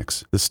medical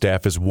clinics. The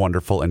staff is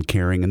wonderful and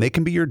caring, and they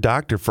can be your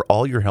doctor for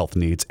all your health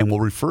needs and will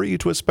refer you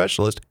to a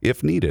specialist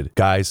if needed.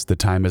 Guys, the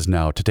time is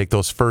now to take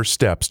those first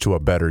steps to a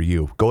better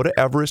you. Go to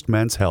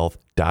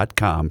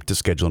everestmenshealth.com to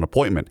schedule an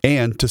appointment.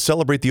 And to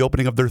celebrate the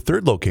opening of their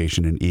 3rd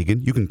location in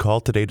Eagan, you can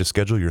call today to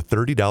schedule your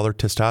 $30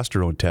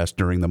 testosterone test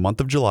during the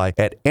month of July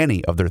at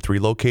any of their 3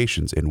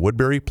 locations in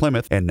Woodbury,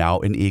 Plymouth, and now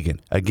in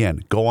Eagan.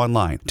 Again, go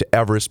online to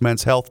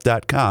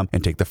everestmenshealth.com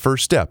and take the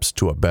first steps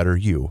to a better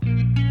you.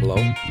 Hello?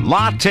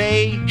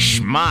 Latte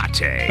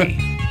schmate.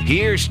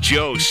 Here's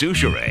Joe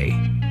Souchere.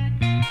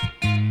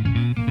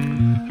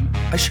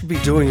 I should be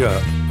doing a...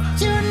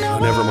 Oh,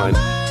 never mind.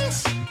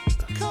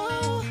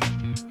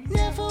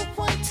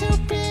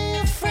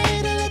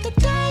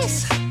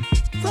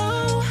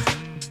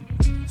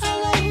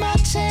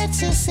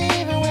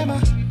 Even when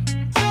my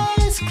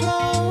eyes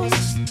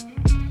closed,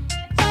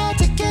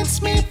 odds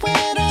against me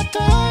when I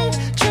dive.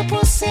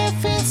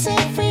 777's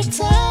every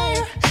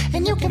time,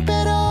 and you can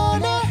bet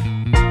on it.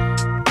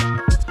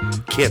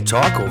 Can't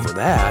talk over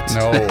that.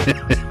 No.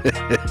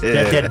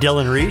 that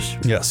Dylan Reese?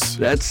 Yes.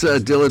 That's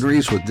Dylan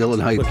Reese with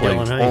Dylan Height With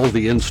playing Dylan Height. all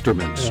the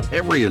instruments,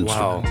 every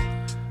instrument. Wow.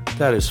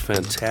 That is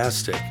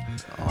fantastic.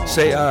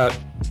 Say,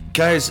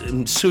 guys,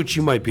 and Such,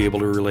 you might be able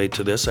to relate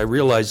to this. I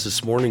realized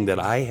this morning that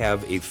I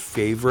have a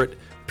favorite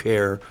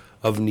pair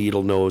of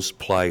needle nose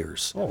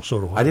pliers. Oh,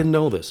 so do I. I didn't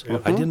know this.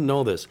 I didn't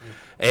know this.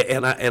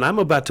 And I'm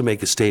about to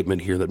make a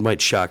statement here that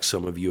might shock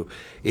some of you.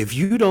 If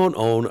you don't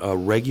own a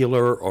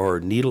regular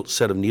or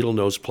set of needle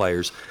nose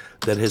pliers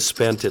that has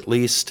spent at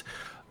least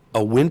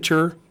a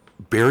winter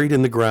buried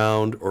in the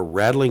ground or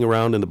rattling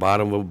around in the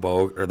bottom of a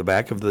boat or the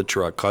back of the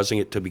truck, causing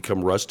it to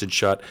become rusted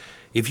shut,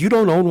 if you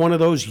don't own one of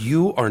those,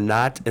 you are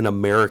not an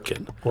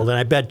American. Well, then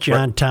I bet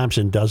John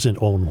Thompson doesn't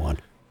own one.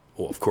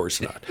 Well, of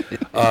course not.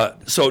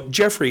 So,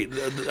 Jeffrey,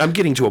 I'm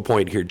getting to a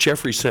point here.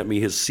 Jeffrey sent me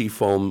his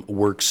Seafoam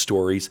work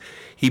stories.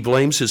 He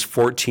blames his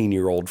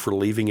 14-year-old for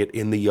leaving it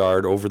in the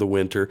yard over the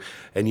winter.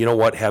 And you know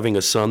what? Having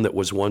a son that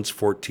was once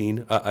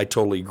 14, I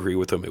totally agree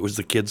with him. It was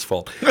the kid's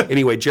fault.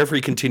 Anyway,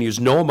 Jeffrey continues,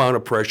 no amount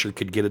of pressure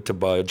could get it to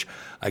budge.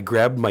 I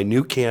grabbed my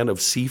new can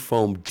of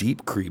Seafoam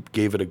Deep Creep,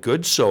 gave it a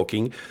good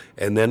soaking,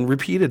 and then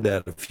repeated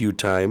that a few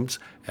times.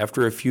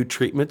 After a few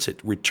treatments, it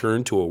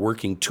returned to a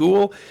working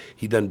tool.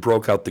 He then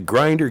broke out the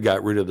grinder,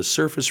 got rid of the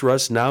surface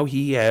rust. Now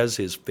he has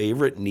his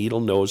favorite needle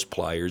nose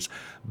pliers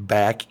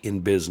back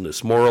in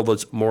business.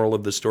 Moral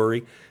of the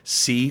story,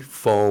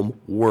 Seafoam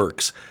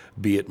works.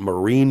 Be it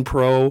Marine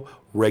Pro,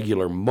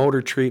 regular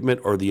motor treatment,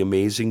 or the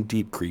amazing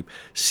Deep Creep,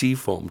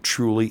 Seafoam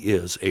truly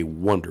is a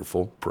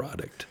wonderful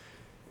product.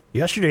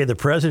 Yesterday, the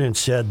president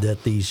said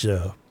that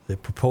the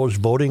proposed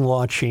voting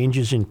law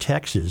changes in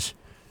Texas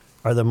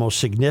are the most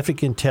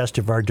significant test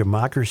of our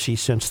democracy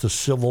since the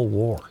Civil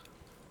War.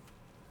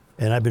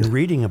 And I've been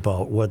reading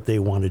about what they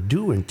want to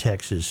do in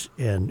Texas,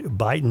 and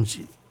Biden's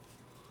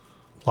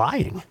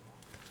lying.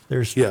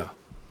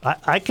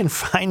 I can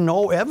find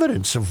no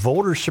evidence of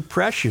voter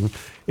suppression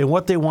in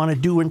what they want to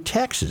do in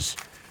Texas.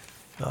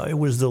 It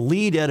was the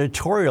lead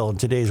editorial in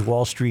today's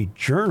Wall Street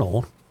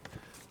Journal.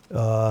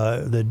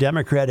 The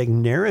Democratic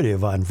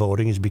narrative on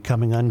voting is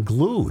becoming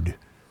unglued.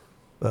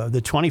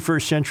 The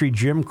 21st century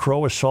Jim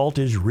Crow assault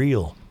is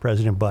real,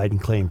 President Biden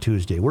claimed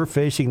Tuesday. We're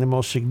facing the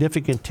most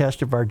significant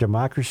test of our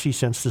democracy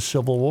since the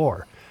Civil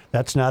War.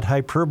 That's not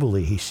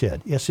hyperbole, he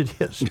said. Yes, it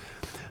is.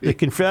 The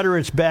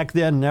Confederates back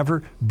then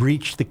never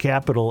breached the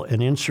Capitol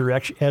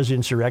as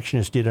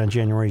insurrectionists did on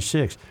January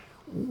 6th.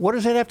 What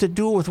does that have to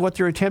do with what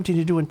they're attempting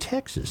to do in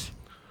Texas?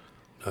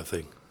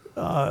 Nothing.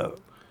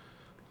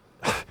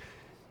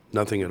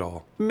 Nothing at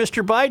all.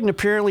 Mr. Biden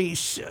apparently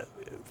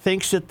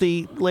thinks that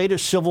the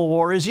latest civil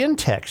war is in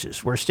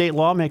Texas, where state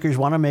lawmakers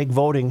want to make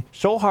voting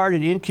so hard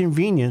and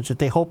inconvenient that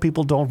they hope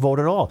people don't vote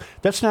at all.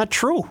 That's not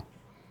true.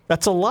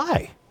 That's a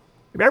lie.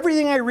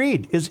 Everything I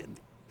read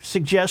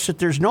suggests that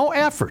there's no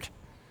effort.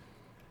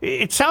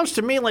 It sounds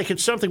to me like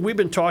it's something we've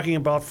been talking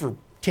about for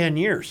 10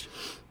 years.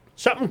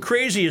 Something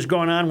crazy has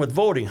gone on with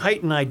voting.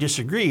 Height and I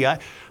disagree.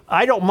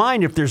 I don't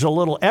mind if there's a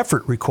little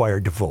effort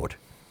required to vote.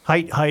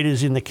 Height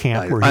is in the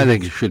camp where I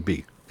think it should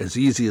be as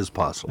easy as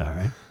possible. All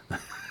right.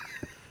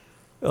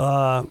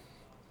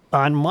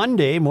 On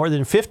Monday, more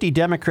than 50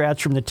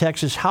 Democrats from the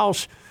Texas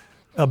House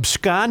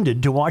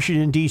absconded to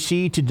Washington,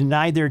 D.C. to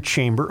deny their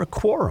chamber a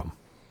quorum.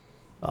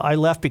 I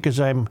left because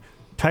I'm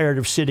tired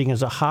of sitting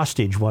as a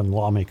hostage, one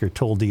lawmaker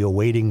told the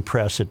awaiting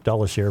press at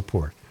Dulles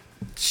Airport.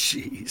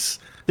 Jeez.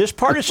 This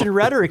partisan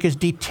rhetoric is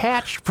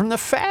detached from the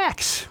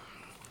facts.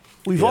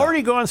 We've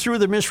already gone through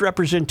the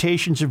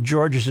misrepresentations of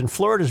Georgia's and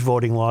Florida's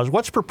voting laws.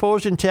 What's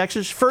proposed in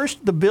Texas?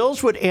 First, the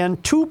bills would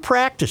end two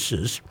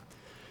practices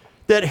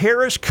that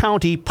Harris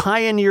County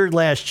pioneered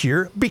last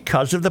year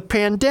because of the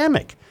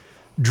pandemic: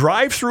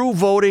 drive-through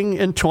voting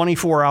and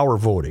 24-hour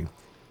voting.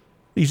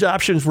 These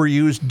options were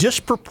used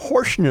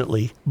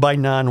disproportionately by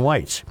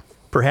non-whites.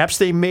 Perhaps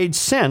they made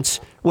sense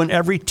when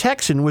every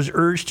Texan was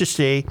urged to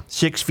stay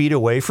 6 feet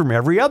away from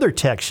every other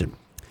Texan.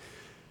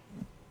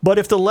 But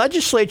if the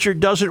legislature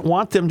doesn't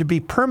want them to be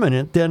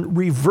permanent, then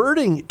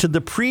reverting to the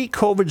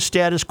pre-COVID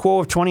status quo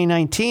of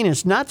 2019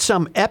 is not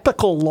some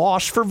epical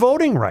loss for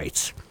voting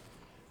rights.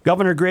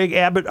 Governor Greg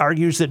Abbott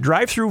argues that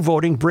drive-through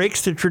voting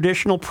breaks the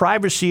traditional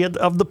privacy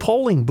of the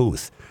polling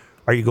booth.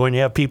 Are you going to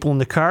have people in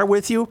the car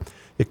with you?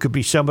 It could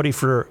be somebody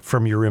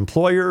from your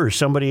employer or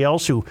somebody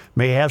else who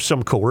may have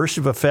some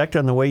coercive effect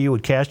on the way you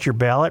would cast your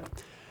ballot.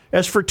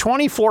 As for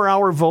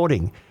 24-hour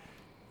voting,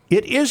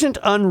 it isn't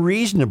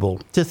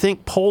unreasonable to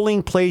think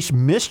polling place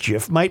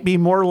mischief might be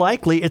more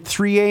likely at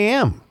 3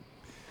 a.m.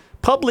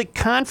 Public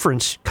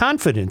confidence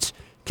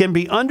can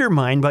be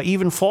undermined by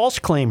even false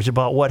claims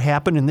about what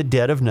happened in the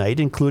dead of night,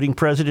 including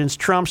President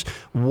Trump's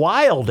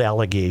wild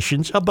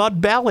allegations about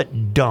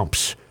ballot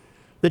dumps.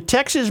 The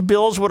Texas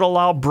bills would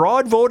allow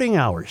broad voting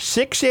hours,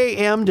 6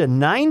 a.m. to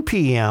 9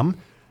 p.m.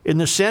 in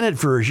the Senate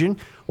version,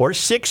 or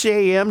 6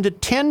 a.m. to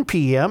 10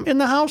 p.m. in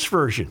the House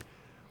version.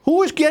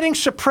 Who is getting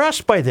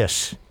suppressed by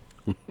this?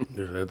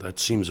 That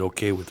seems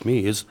okay with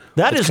me.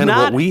 That is is kind not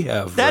of what we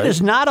have. That right?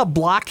 is not a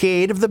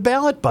blockade of the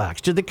ballot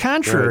box. To the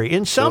contrary, Right.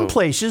 in some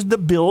places, the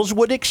bills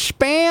would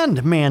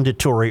expand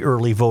mandatory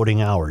early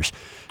voting hours.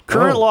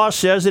 Current law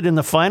says that in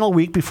the final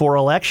week before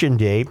Election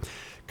Day,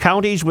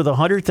 counties with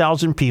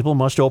 100,000 people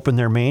must open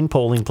their main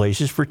polling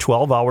places for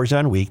 12 hours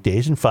on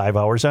weekdays and 5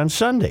 hours on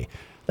Sunday.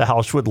 The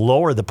House would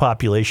lower the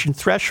population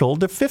threshold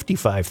to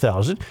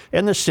 55,000,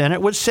 and the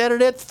Senate would set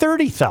it at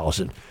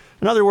 30,000.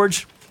 In other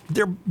words,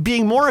 they're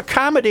being more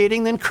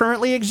accommodating than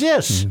currently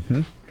exists.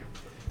 Mm-hmm.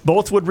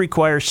 Both would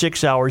require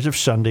 6 hours of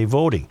Sunday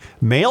voting.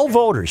 Male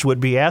voters would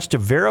be asked to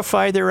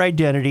verify their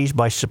identities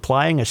by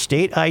supplying a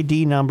state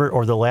ID number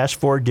or the last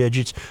 4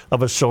 digits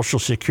of a Social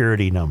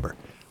Security number.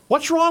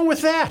 What's wrong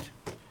with that?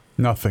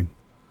 Nothing.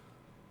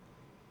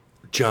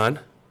 John?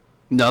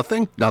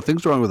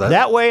 Nothing's wrong with that.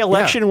 That way,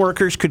 election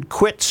workers could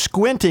quit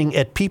squinting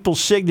at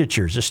people's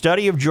signatures. A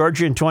study of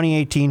Georgia in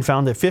 2018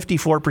 found that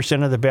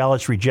 54% of the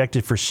ballots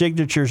rejected for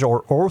signatures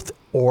or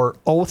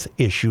oath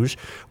issues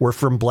were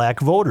from black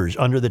voters.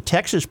 Under the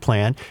Texas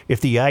plan, if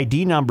the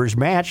ID numbers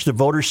match, the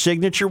voter's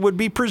signature would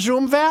be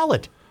presumed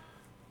valid.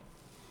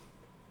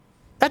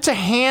 That's a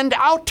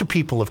handout to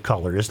people of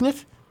color, isn't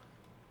it?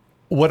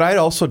 What I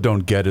also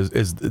don't get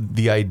is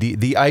the ID.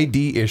 The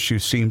ID issue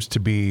seems to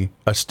be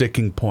a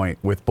sticking point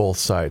with both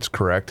sides,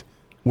 correct?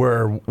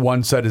 Where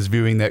one side is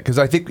viewing that, because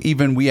I think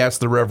even we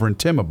asked the Reverend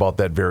Tim about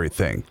that very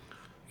thing.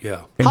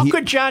 Yeah. And How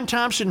could John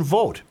Thompson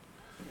vote?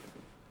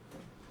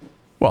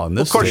 Well, in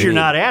this Of course, state, you're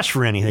not asked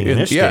for anything in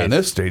this state. Yeah, in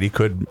this state, he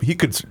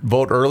could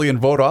vote early and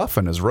vote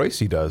often, as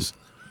Royce does.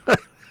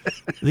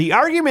 The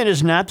argument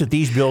is not that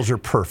these bills are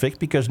perfect,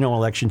 because no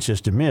election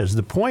system is.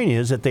 The point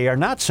is that they are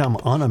not some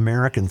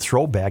un-American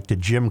throwback to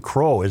Jim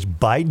Crow, as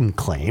Biden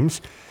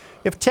claims.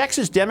 If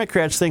Texas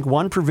Democrats think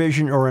one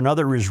provision or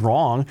another is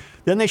wrong,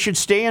 then they should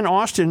stay in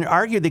Austin and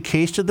argue the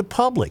case to the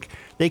public.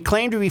 They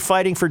claim to be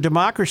fighting for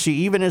democracy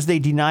even as they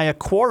deny a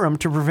quorum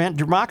to prevent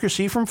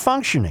democracy from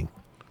functioning.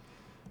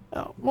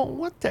 Well,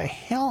 what the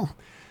hell?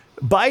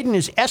 Biden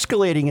is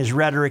escalating his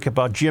rhetoric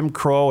about Jim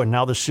Crow and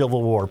now the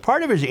Civil War.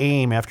 Part of his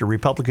aim, after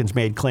Republicans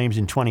made claims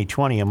in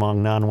 2020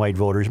 among non-white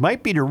voters,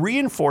 might be to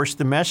reinforce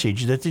the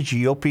message that the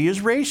GOP is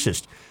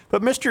racist.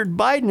 But Mr.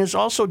 Biden is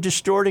also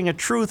distorting a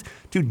truth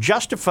to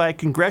justify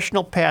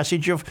congressional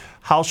passage of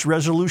House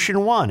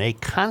Resolution 1, a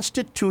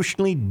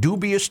constitutionally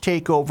dubious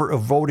takeover of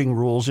voting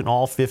rules in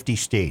all 50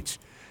 states.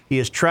 He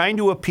is trying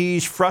to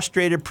appease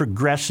frustrated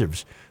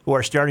progressives who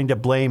are starting to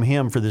blame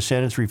him for the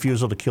Senate's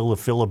refusal to kill the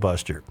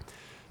filibuster.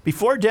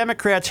 Before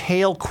Democrats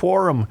hail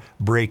quorum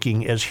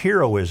breaking as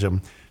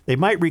heroism, they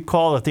might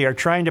recall that they are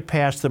trying to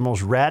pass the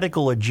most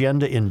radical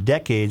agenda in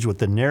decades with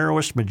the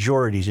narrowest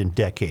majorities in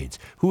decades.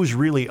 Who's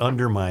really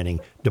undermining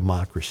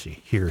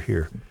democracy?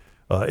 Here.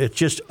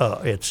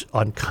 It's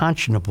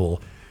unconscionable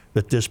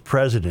that this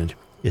president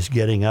is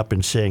getting up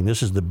and saying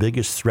this is the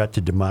biggest threat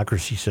to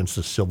democracy since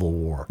the Civil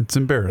War. It's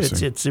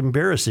embarrassing. It's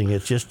embarrassing.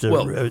 It's just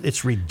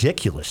it's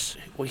ridiculous.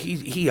 Well,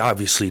 he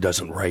obviously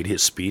doesn't write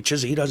his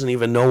speeches. He doesn't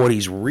even know what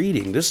he's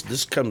reading.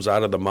 This comes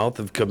out of the mouth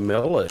of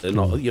Camilla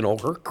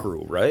and her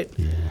crew, right?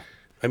 Yeah.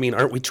 I mean,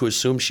 aren't we to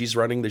assume she's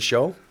running the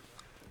show?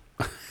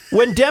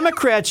 When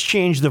Democrats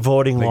change the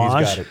voting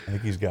laws, I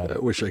think he's got it. I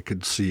wish I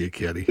could see you,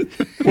 Kenny.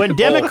 When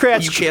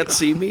Democrats, you can't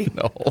see me.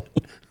 No.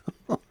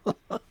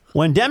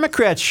 When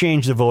Democrats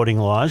change the voting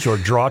laws or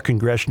draw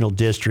congressional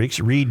districts,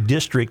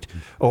 redistrict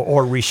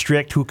or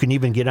restrict who can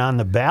even get on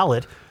the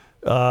ballot,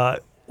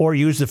 or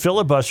use the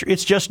filibuster,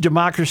 it's just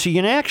democracy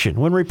in action.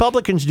 When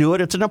Republicans do it,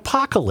 it's an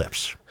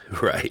apocalypse.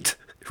 Right.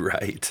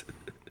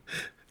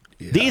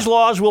 Yeah. These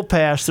laws will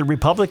pass, the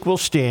Republic will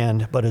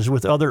stand, but as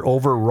with other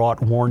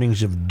overwrought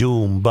warnings of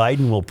doom,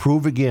 Biden will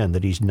prove again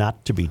that he's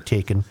not to be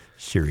taken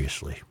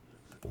seriously.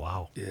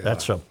 Wow. Yeah.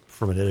 That's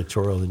from an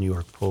editorial in the New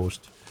York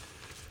Post.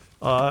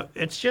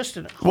 It's just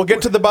We'll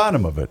get to the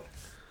bottom of it.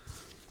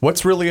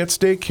 What's really at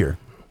stake here?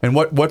 And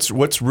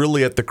what's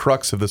really at the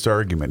crux of this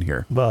argument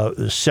here?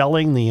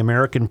 Selling the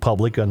American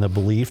public on the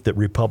belief that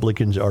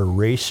Republicans are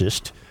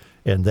racist,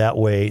 and that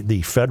way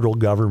the federal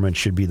government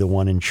should be the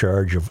one in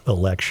charge of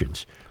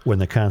elections, when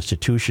the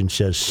Constitution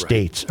says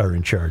states are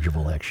in charge of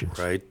elections.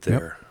 Right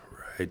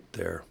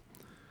there.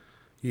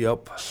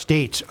 Yep.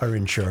 States are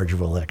in charge of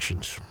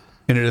elections.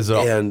 And it is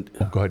go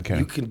ahead,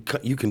 Kenny.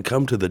 You can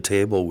come to the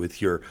table with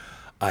your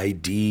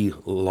ID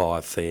law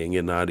thing,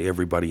 and not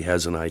everybody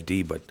has an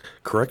ID, but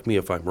correct me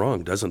if I'm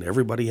wrong, doesn't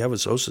everybody have a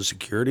Social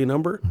Security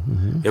number?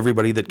 Mm-hmm.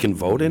 Everybody that can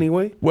vote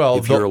anyway? Well,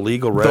 if you're a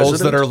legal resident? Those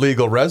that are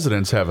legal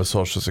residents have a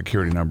Social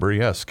Security number,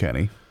 yes,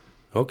 Kenny.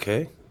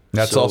 Okay.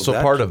 That's also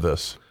part of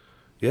this.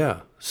 Yeah,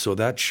 so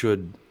that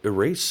should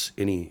erase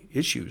any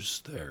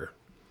issues there,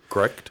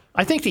 correct?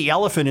 I think the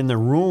elephant in the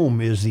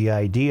room is the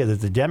idea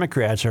that the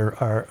Democrats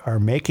are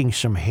making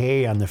some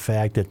hay on the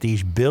fact that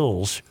these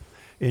bills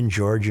in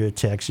Georgia,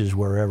 Texas,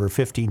 wherever,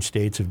 15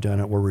 states have done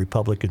it where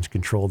Republicans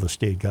control the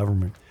state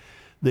government.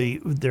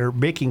 They're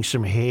making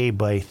some hay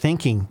by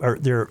thinking, or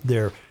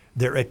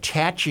they're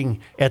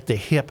attaching at the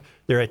hip,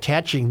 they're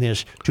attaching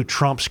this to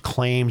Trump's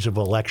claims of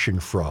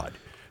election fraud.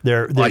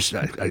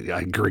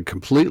 I agree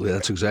completely.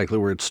 That's exactly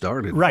where it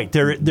started. Right.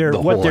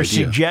 What they're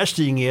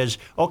suggesting is,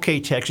 okay,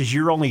 Texas,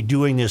 you're only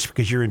doing this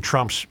because you're in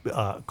Trump's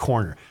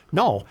corner.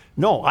 No.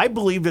 I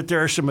believe that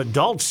there are some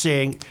adults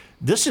saying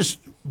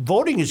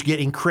voting is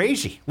getting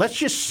crazy. Let's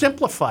just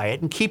simplify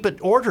it and keep it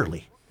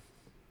orderly.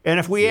 And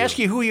if we ask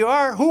you who you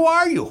are, who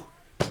are you?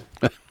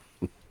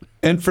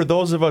 And for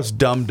those of us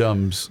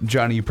dum-dums,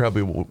 Johnny, you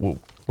probably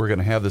we're going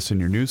to have this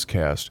in your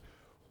newscast.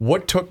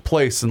 what took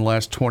place in the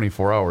last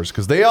 24 hours?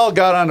 Because they all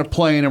got on a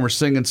plane and were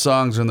singing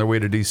songs on their way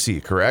to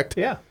D.C., correct?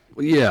 Yeah.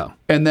 Yeah.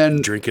 And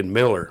then Drinking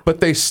Miller. But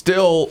they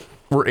still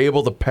were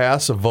able to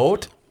pass a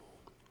vote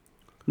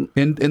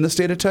in the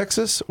state of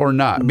Texas or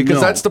not? Because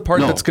No, that's the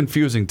part no. that's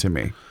confusing to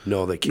me.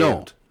 No, they No,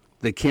 can't.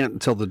 they can't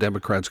until the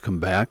Democrats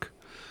come back.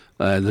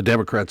 The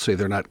Democrats say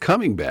they're not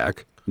coming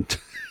back.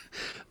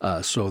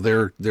 So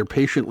they're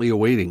patiently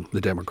awaiting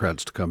the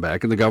Democrats to come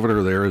back. And the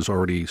governor there has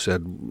already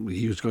said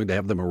he was going to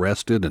have them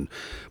arrested and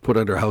put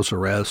under house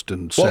arrest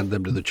and send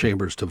them to the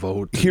chambers to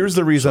vote. Here's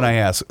the reason I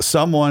ask.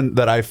 Someone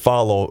that I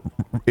follow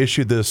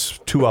issued this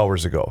 2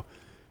 hours ago.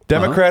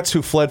 Democrats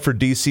who fled for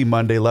D.C.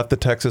 Monday left the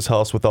Texas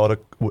House without a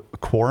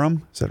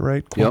quorum. Is that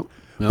right? Yep.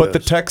 But the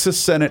Texas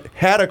Senate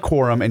had a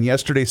quorum, and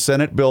yesterday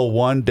Senate Bill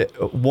 1,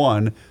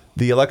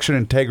 the election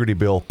integrity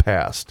bill,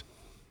 passed.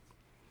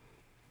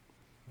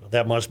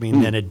 That must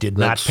mean then it did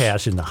not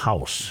pass in the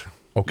House.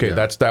 Okay,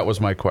 Yeah. that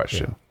was my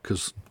question.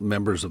 Because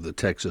members of the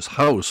Texas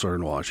House are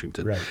in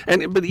Washington.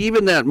 Right. But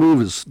even that move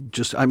is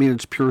just, I mean,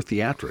 it's pure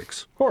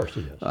theatrics. Of course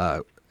it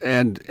is.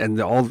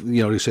 And all,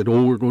 they said,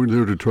 we're going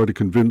there to try to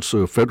convince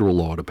a federal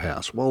law to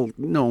pass. Well,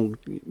 no,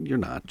 you're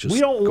not. Just we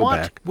don't go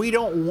want. back. We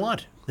don't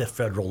want the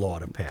federal law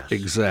to pass.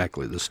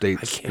 Exactly. The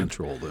states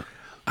control the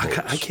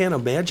I can't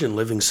imagine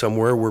living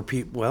somewhere where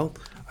people, well,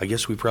 I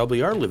guess we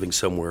probably are living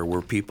somewhere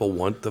where people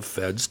want the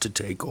feds to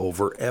take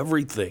over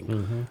everything.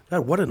 Mm-hmm. God,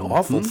 what an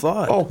awful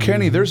thought. Oh,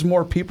 Kenny, there's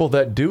more people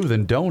that do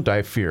than don't,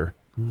 I fear,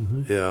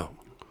 Yeah.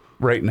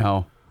 right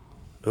now.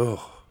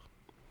 Oh,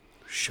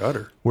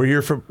 shudder. We're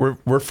here from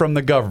we're from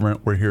the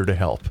government. We're here to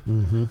help.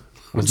 Wasn't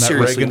that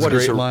Seriously, Reagan's what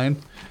is great a- line?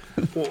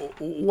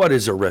 What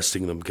is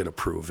arresting them going to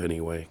prove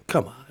anyway?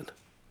 Come on.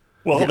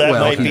 Well, Yeah, that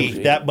well,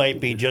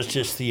 might be just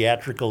as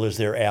theatrical as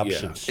their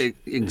absence.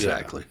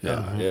 Exactly.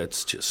 Yeah,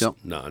 it's just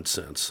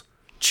nonsense.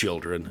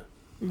 Children.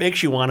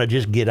 Makes you want to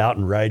just get out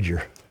and ride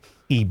your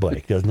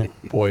e-bike, doesn't it?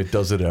 Boy,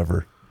 does it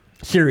ever.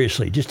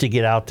 Seriously, just to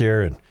get out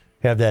there and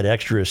have that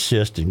extra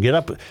assist and get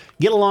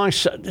along.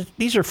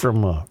 These are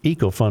from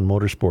EcoFun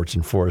Motorsports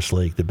in Forest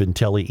Lake, the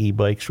Bentelli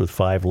e-bikes with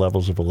 5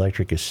 levels of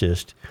electric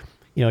assist.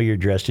 You're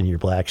dressed in your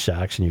black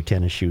socks and your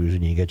tennis shoes,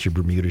 and you got your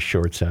Bermuda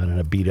shorts on and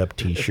a beat-up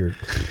T-shirt,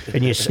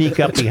 and you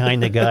sneak up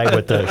behind the guy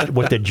with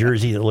the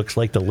jersey that looks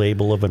like the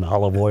label of an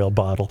olive oil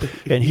bottle,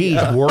 and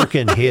he's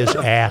working his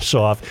ass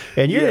off,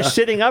 and you're just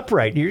sitting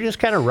upright, and you're just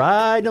kind of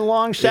riding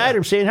alongside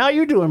him, saying, "How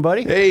you doing,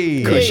 buddy?"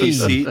 Hey. Cushy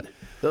seat.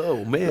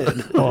 Oh,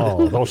 man.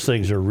 Oh, those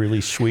things are really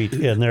sweet,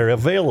 and they're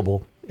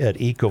available at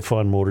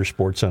EcoFun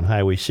Motorsports on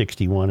Highway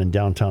 61 in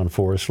downtown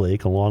Forest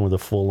Lake, along with a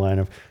full line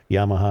of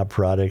Yamaha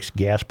products,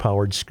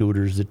 gas-powered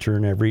scooters that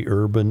turn every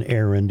urban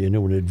errand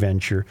into an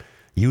adventure,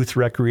 youth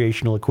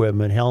recreational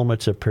equipment,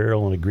 helmets,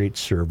 apparel, and a great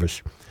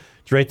service.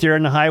 It's right there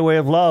on the Highway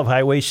of Love,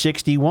 Highway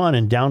 61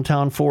 in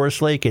downtown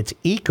Forest Lake. It's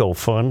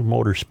EcoFun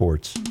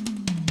Motorsports.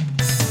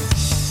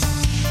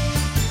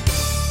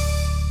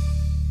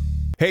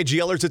 Hey,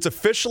 GLers, it's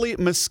officially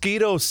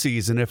mosquito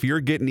season. If you're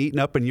getting eaten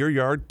up in your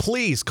yard,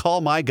 please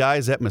call my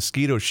guys at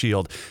Mosquito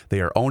Shield.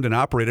 They are owned and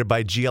operated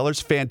by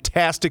GLers,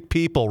 fantastic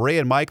people. Ray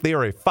and Mike, they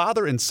are a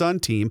father and son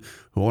team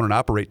who own and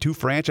operate 2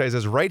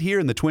 franchises right here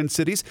in the Twin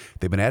Cities.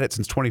 They've been at it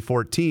since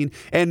 2014.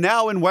 And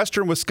now in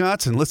Western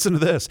Wisconsin, listen to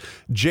this.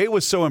 Jay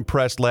was so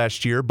impressed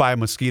last year by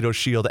Mosquito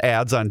Shield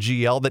ads on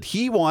GL that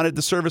he wanted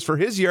the service for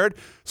his yard.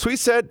 So he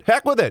said,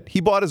 heck with it.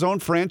 He bought his own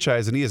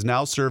franchise, and he is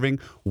now serving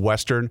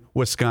Western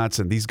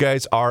Wisconsin. These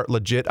guys are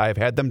legit. I've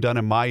had them done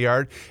in my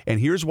yard, and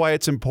here's why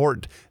it's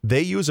important.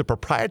 They use a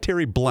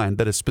proprietary blend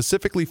that is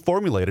specifically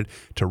formulated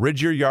to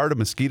rid your yard of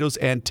mosquitoes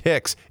and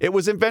ticks. It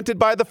was invented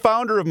by the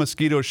founder of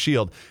Mosquito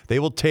Shield.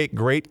 They will take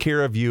great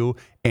care of you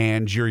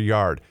and your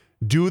yard.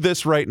 Do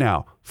this right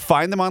now.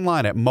 Find them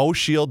online at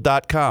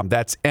moshield.com.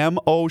 That's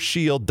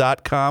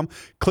moshield.com.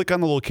 Click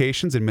on the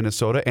locations in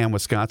Minnesota and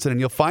Wisconsin, and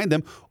you'll find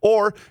them.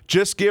 Or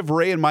just give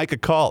Ray and Mike a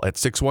call at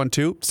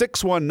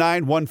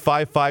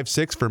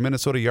 612-619-1556 for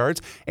Minnesota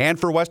yards. And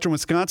for Western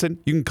Wisconsin,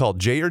 you can call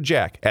Jay or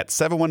Jack at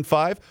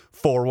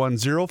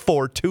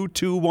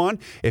 715-410-4221.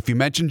 If you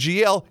mention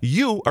GL,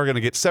 you are going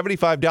to get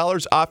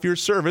 $75 off your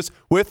service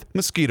with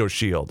Mosquito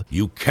Shield.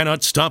 You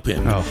cannot stop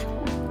him. Oh.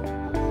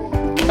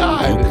 You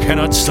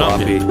cannot stop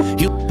him.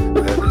 You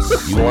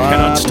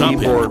cannot stop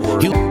him.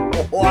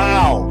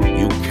 Wow.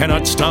 You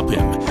cannot stop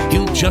him.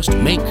 He'll just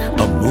make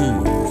a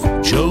move.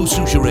 Joe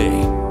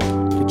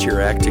Souchere. Get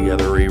your act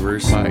together,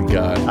 Reavers. My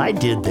God. I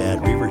did that.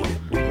 Reavers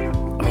did.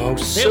 Oh, Hey,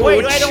 so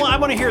wait, I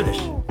want to hear this.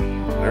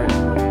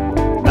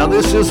 Now,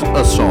 this is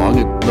a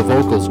song. The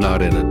vocal's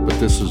not in it, but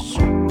this is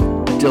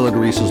Dylan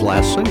Reese's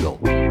last single.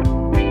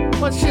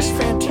 Well, it's just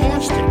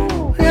fantastic.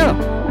 Yeah,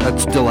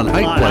 that's Dylan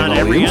Height On playing all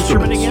every the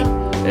instrument instruments.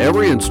 again?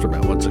 Every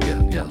instrument, once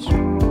again, yes.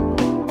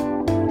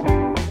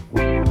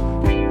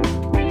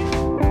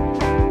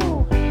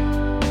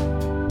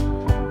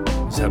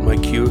 Is that my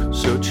cue,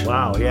 Such?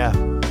 Wow, yeah.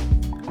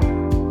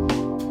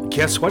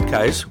 Guess what,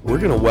 guys? We're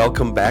going to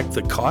welcome back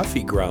the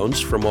Coffee Grounds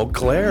from Eau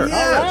Claire. All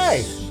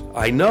right.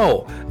 I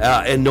know.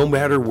 And no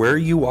matter where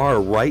you are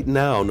right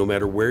now, no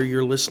matter where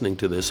you're listening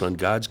to this on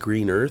God's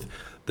green earth,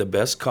 The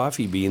best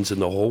coffee beans in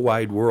the whole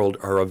wide world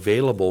are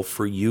available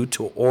for you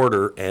to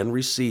order and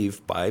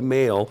receive by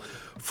mail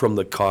from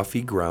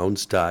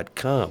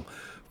thecoffeegrounds.com.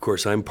 Of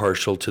course, I'm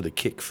partial to the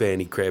Kick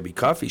Fanny Krabby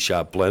Coffee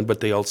Shop blend, but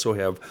they also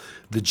have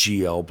the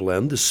GL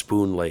blend, the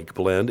Spoon Lake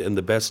blend, and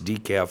the best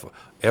decaf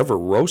ever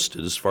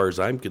roasted, as far as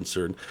I'm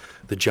concerned,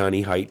 the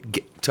Johnny Height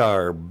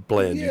Guitar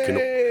blend.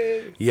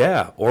 Yay! You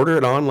can, order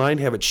it online,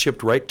 have it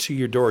shipped right to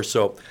your door.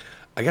 So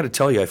I got to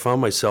tell you, I found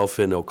myself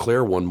in Eau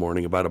Claire one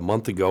morning about a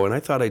month ago, and I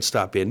thought I'd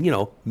stop in,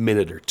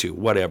 minute or two,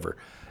 whatever.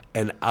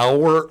 An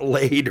hour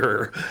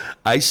later,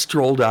 I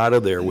strolled out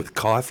of there with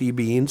coffee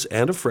beans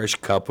and a fresh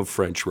cup of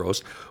French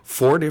roast,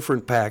 4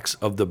 different packs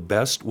of the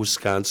best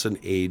Wisconsin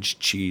aged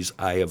cheese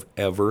I have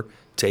ever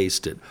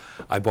tasted.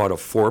 I bought a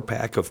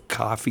 4-pack of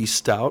coffee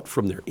stout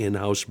from their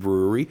in-house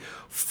brewery,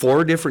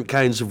 4 different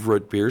kinds of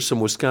root beer, some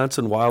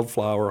Wisconsin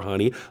wildflower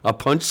honey, a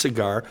punch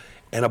cigar,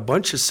 and a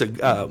bunch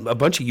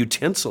of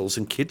utensils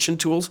and kitchen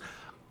tools.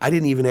 I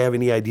didn't even have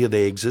any idea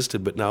they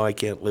existed, but now I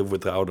can't live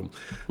without them.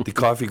 The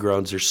Coffee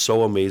Grounds are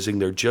so amazing.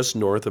 They're just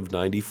north of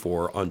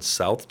 94 on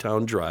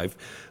Southtown Drive.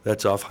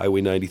 That's off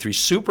Highway 93.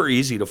 Super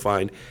easy to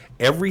find.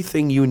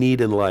 Everything you need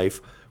in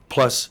life,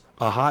 plus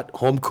a hot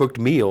home-cooked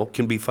meal,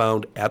 can be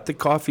found at the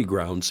Coffee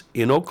Grounds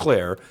in Eau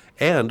Claire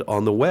and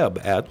on the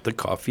web at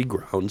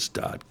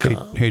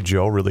thecoffeegrounds.com. Hey,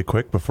 Joe, really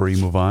quick before you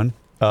move on.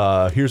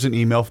 Here's an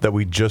email that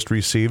we just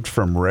received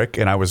from Rick,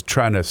 and I was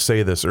trying to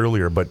say this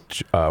earlier,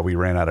 but we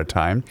ran out of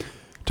time.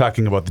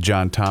 Talking about the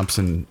John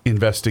Thompson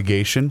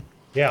investigation.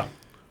 Yeah.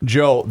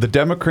 Joe, the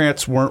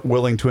Democrats weren't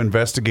willing to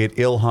investigate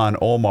Ilhan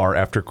Omar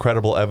after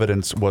credible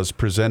evidence was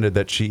presented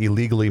that she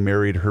illegally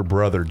married her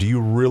brother. Do you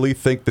really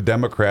think the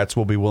Democrats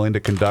will be willing to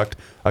conduct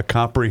a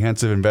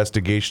comprehensive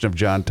investigation of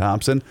John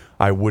Thompson?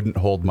 I wouldn't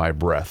hold my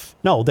breath.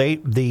 No, the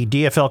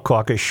DFL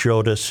caucus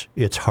showed us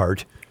its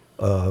heart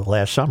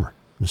last summer,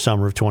 the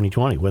summer of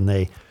 2020, when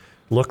they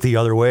looked the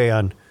other way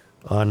on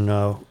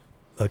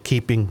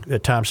keeping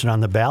Thompson on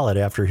the ballot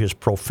after his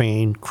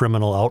profane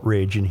criminal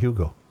outrage in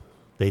Hugo.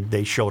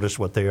 They showed us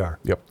what they are.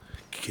 Yep.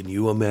 Can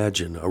you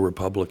imagine a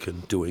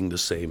Republican doing the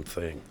same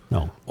thing?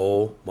 No.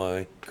 Oh,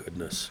 my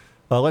goodness.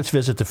 Let's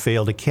visit the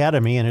failed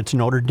academy, and it's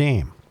Notre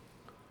Dame.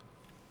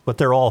 But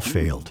they're all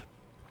failed.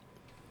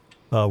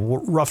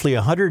 Roughly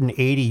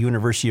 180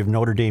 University of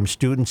Notre Dame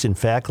students and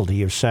faculty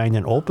have signed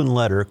an open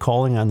letter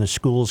calling on the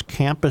school's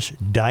campus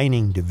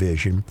dining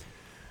division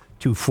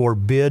to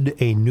forbid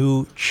a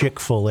new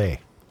Chick-fil-A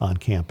on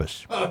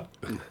campus. Oh,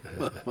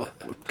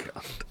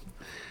 God.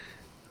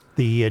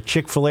 The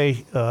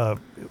Chick-fil-A,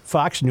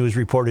 Fox News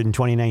reported in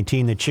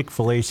 2019 that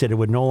Chick-fil-A said it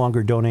would no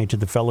longer donate to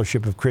the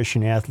Fellowship of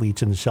Christian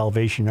Athletes and the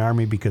Salvation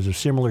Army because of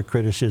similar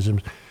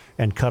criticisms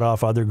and cut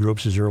off other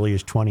groups as early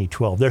as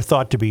 2012. They're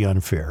thought to be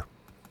unfair.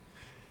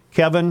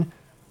 Kevin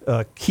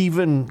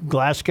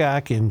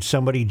Glasscock and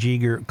somebody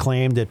Jeager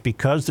claimed that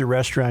because the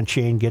restaurant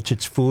chain gets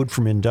its food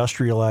from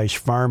industrialized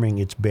farming,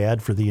 it's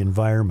bad for the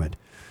environment,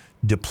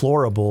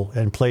 deplorable,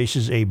 and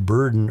places a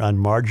burden on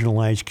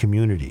marginalized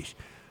communities.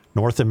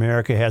 North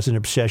America has an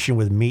obsession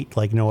with meat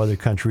like no other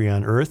country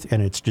on earth,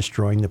 and it's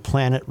destroying the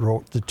planet,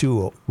 wrote the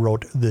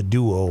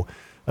duo,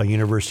 a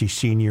university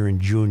senior and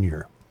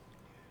junior.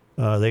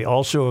 They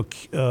also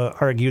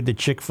argued that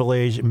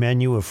Chick-fil-A's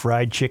menu of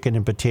fried chicken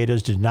and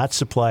potatoes did not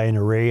supply an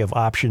array of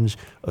options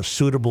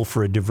suitable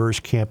for a diverse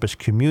campus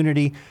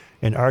community,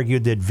 and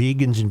argued that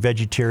vegans and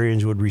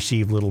vegetarians would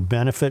receive little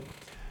benefit.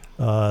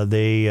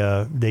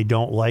 They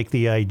don't like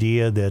the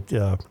idea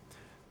that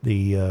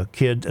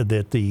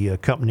the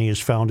company is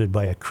founded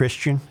by a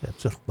Christian.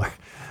 That's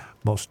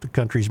the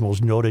country's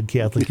most noted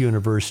Catholic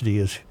university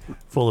is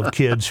full of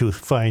kids who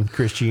find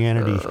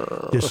Christianity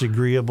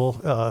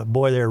disagreeable.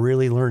 Boy, they're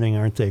really learning,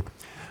 aren't they?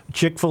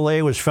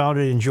 Chick-fil-A was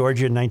founded in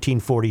Georgia in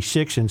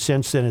 1946 and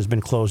since then has been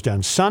closed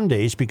on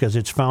Sundays because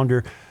its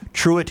founder,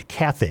 Truett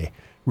Cathay,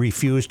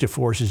 refused to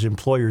force his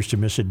employers to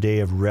miss a day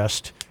of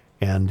rest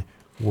and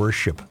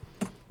worship.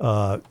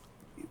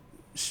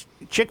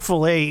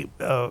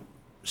 Chick-fil-A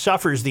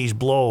suffers these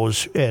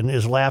blows and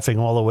is laughing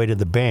all the way to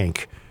the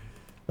bank.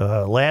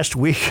 Last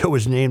week, it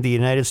was named the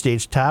United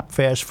States top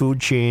fast food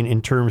chain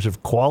in terms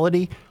of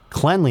quality,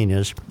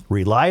 cleanliness,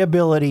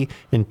 reliability,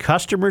 and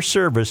customer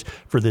service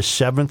for the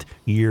 7th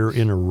year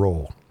in a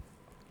row.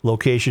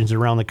 Locations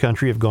around the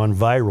country have gone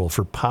viral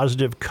for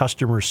positive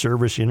customer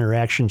service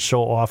interaction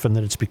so often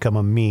that it's become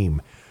a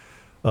meme.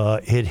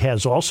 It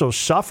has also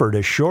suffered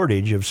a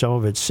shortage of some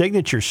of its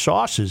signature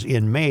sauces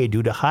in May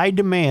due to high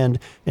demand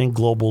and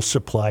global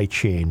supply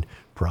chain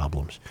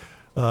problems.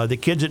 The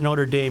kids at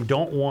Notre Dame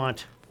don't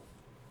want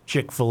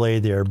Chick-fil-A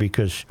there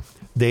because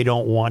they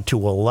don't want to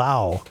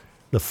allow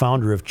the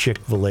founder of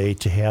Chick-fil-A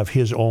to have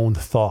his own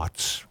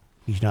thoughts.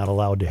 He's not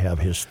allowed to have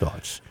his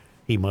thoughts.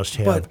 He must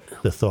have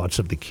the thoughts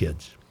of the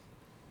kids.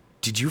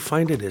 Did you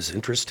find it as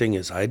interesting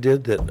as I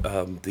did that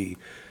the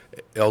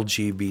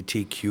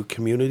LGBTQ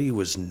community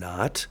was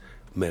not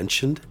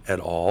mentioned at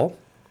all?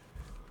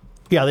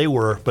 Yeah, they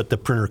were, but the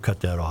printer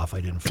cut that off.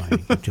 I didn't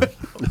find it.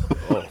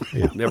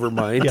 Yeah. Never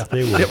mind. Yeah,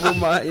 they were. Never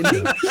mind.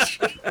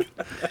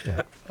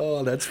 Yeah.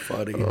 Oh, that's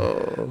funny.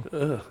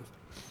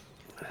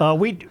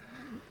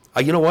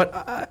 You know what?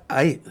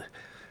 I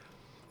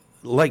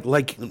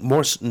like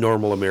most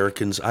normal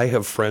Americans, I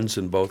have friends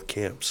in both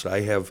camps.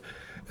 I have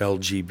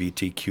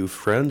LGBTQ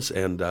friends,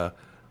 and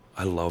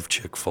I love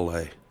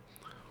Chick-fil-A.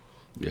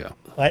 Yeah.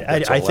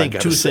 I think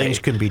two things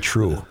can be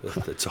true.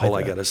 That's all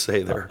I got to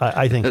say there.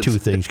 I think two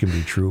things can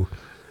be true.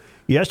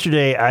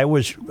 Yesterday, I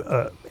was,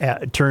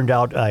 turned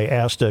out I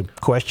asked a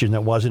question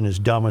that wasn't as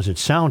dumb as it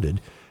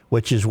sounded,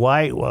 which is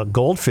why a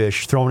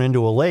goldfish thrown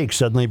into a lake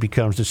suddenly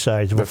becomes the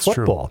size of a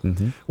football.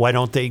 Mm-hmm. Why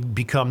don't they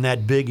become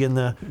that big in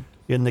the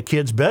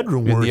kid's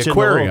bedroom In where the it's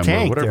aquarium in the little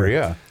tank or whatever,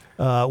 there?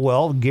 yeah.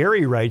 Well,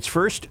 Gary writes,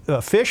 first,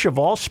 fish of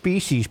all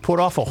species put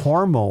off a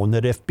hormone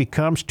that if it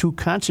becomes too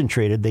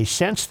concentrated, they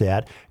sense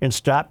that and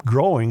stop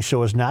growing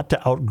so as not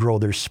to outgrow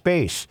their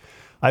space.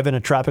 I've been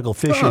a tropical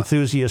fish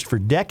enthusiast for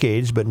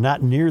decades, but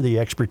not near the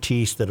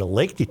expertise that a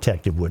lake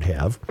detective would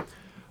have.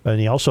 And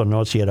he also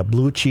notes he had a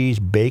blue cheese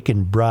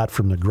bacon brat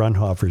from the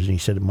Grunhofers, and he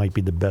said it might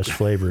be the best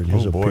flavor in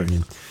his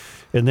opinion.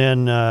 And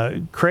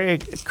then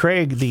Craig,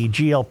 the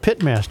GL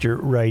Pitmaster,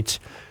 writes,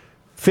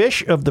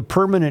 fish of the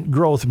permanent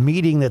growth,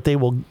 meaning that they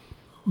will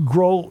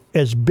grow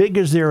as big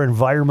as their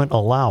environment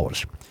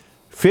allows.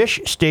 Fish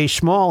stay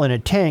small in a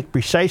tank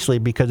precisely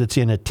because it's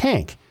in a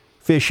tank.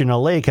 Fish in a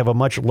lake have a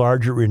much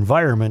larger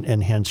environment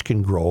and hence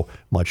can grow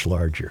much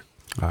larger.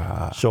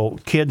 So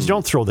kids,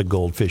 don't throw the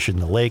goldfish in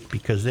the lake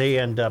because they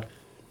end up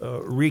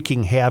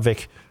wreaking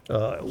havoc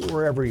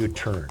wherever you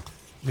turn.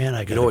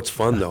 Man, You know what's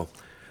fun, though?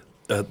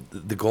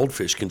 The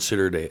goldfish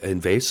considered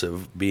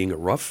invasive, being a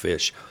rough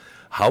fish.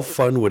 How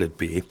fun would it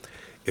be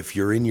if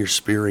you're in your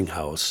spearing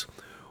house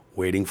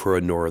waiting for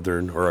a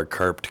northern or a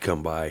carp to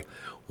come by,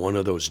 one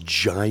of those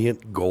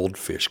giant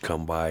goldfish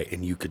come by,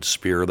 and you could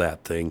spear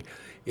that thing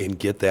and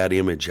get that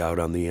image out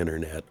on the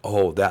internet?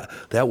 Oh,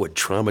 that would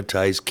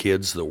traumatize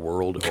kids the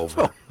world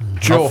over.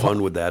 Joe, how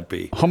fun would that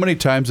be? How many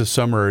times a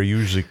summer are you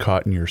usually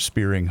caught in your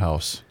spearing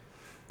house?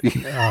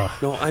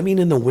 No, I mean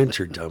in the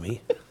winter,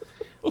 dummy.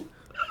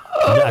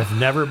 I've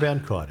never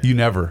been caught. You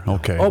never?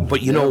 Okay. Oh,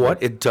 but you know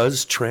what? It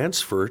does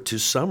transfer to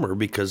summer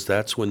because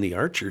that's when the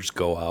archers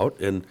go out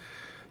and,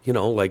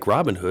 like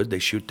Robin Hood, they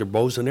shoot their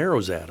bows and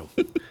arrows at them.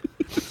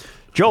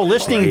 Joe,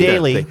 listening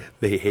daily.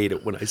 They hate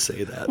it when I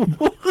say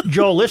that.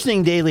 Joe,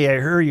 listening daily, I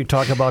heard you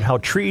talk about how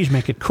trees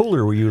make it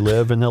cooler where you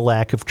live, and the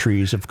lack of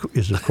trees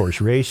is, of course,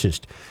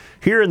 racist.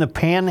 Here in the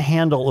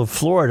panhandle of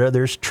Florida,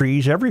 there's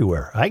trees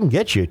everywhere. I can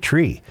get you a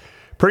tree.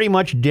 Pretty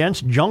much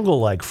dense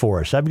jungle-like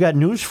forest. I've got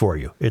news for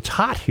you. It's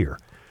hot here.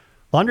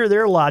 Under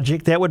their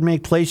logic, that would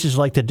make places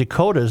like the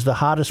Dakotas the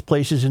hottest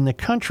places in the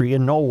country,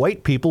 and no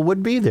white people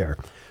would be there.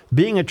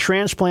 Being a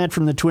transplant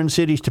from the Twin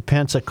Cities to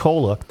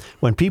Pensacola,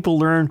 when people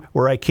learn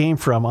where I came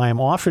from, I am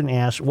often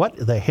asked, what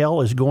the hell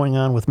is going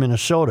on with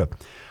Minnesota?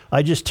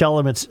 I just tell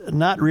them it's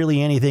not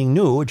really anything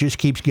new. It just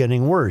keeps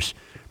getting worse.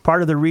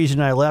 Part of the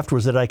reason I left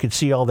was that I could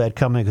see all that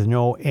coming with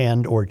no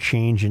end or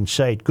change in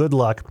sight. Good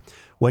luck.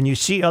 When you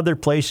see other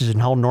places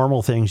and how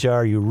normal things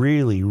are, you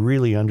really,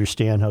 really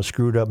understand how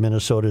screwed up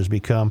Minnesota has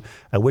become.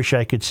 I wish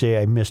I could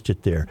say I missed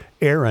it there.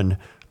 Aaron,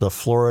 the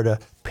Florida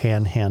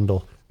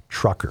Panhandle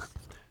trucker.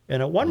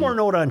 And one more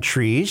note on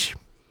trees.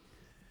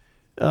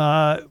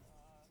 Bob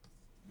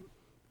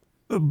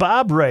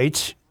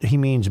writes, he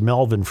means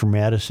Melvin from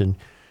Madison,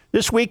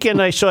 this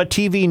weekend I saw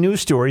TV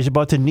news stories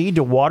about the need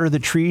to water the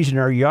trees in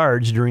our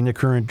yards during the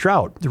current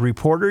drought. The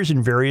reporters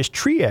and various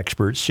tree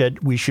experts said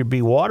we should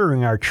be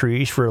watering our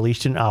trees for at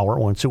least an hour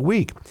once a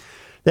week.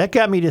 That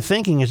got me to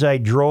thinking as I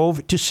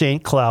drove to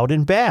St. Cloud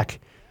and back.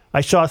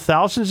 I saw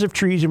thousands of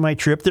trees in my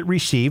trip that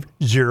receive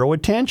zero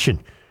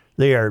attention.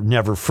 They are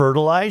never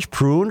fertilized,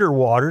 pruned, or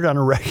watered on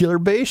a regular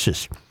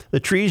basis.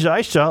 The trees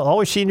I saw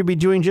always seem to be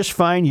doing just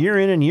fine year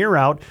in and year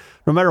out,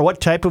 no matter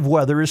what type of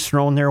weather is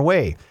thrown their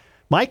way.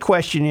 My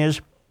question is,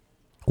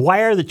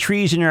 why are the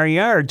trees in our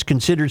yards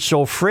considered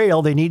so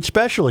frail they need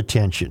special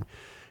attention?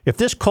 If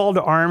this call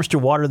to arms to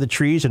water the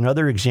trees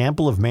another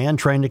example of man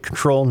trying to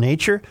control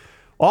nature,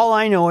 all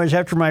I know is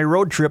after my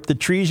road trip, the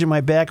trees in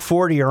my back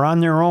 40 are on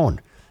their own.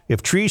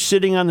 If trees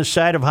sitting on the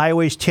side of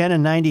highways 10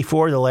 and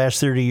 94 the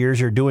last 30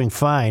 years are doing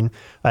fine,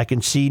 I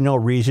can see no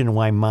reason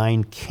why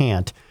mine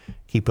can't.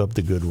 Keep up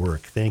the good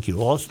work. Thank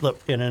you. Also,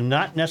 in a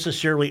not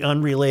necessarily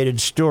unrelated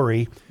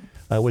story,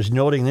 I was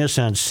noting this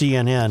on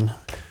CNN,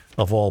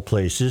 of all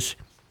places.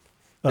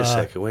 Wait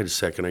a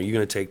second. Are you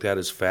going to take that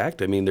as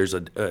fact? I mean,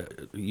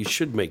 you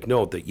should make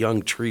note that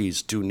young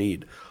trees do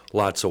need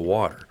lots of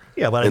water.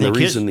 Yeah, but I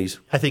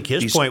think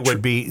his point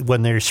would be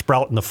when they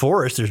sprout in the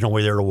forest, there's no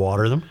way there to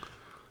water them.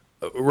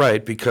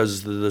 Right,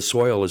 because the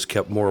soil is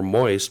kept more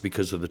moist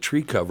because of the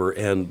tree cover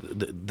and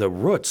the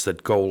roots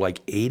that go like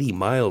 80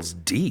 miles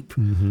deep.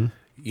 Mm-hmm.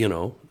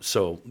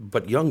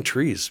 But young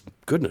trees,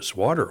 goodness,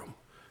 water them.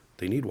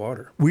 They need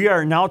water. We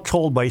are now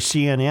told by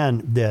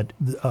CNN that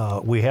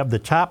we have the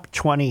top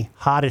 20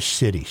 hottest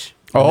cities.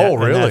 Oh,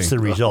 really? And that's the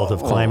result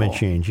of climate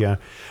change, yeah.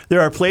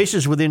 There are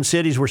places within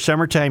cities where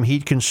summertime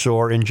heat can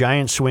soar and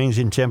giant swings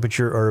in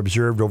temperature are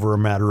observed over a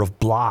matter of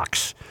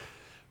blocks.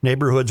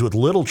 Neighborhoods with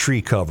little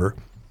tree cover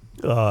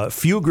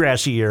Few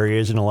grassy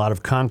areas and a lot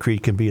of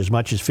concrete can be as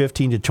much as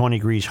 15 to 20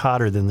 degrees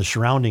hotter than the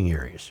surrounding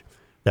areas.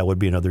 That would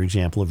be another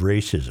example of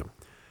racism.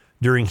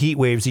 During heat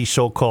waves, these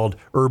so-called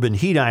urban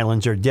heat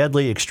islands are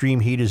deadly.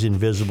 Extreme heat is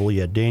invisible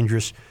yet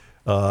dangerous.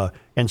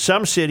 And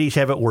some cities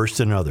have it worse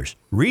than others.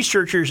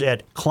 Researchers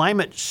at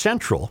Climate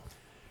Central,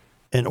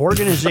 an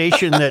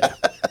organization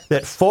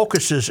that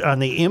focuses on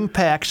the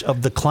impacts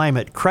of the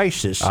climate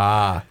crisis,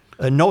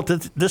 note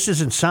that this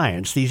isn't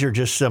science. These are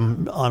just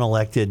some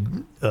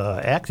unelected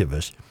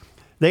activists.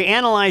 They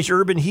analyzed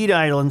urban heat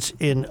islands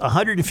in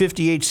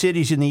 158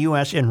 cities in the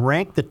U.S. and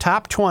ranked the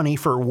top 20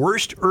 for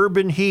worst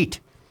urban heat.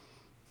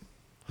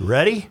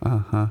 Ready?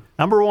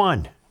 Number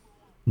 1,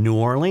 New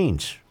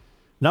Orleans.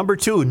 Number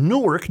 2,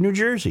 Newark, New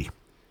Jersey.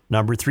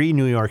 Number 3,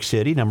 New York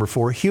City. Number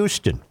 4,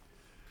 Houston.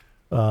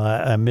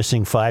 I'm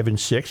missing 5 and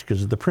 6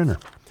 because of the printer.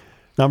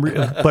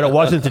 But it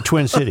wasn't the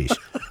Twin Cities.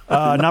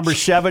 Number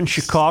 7,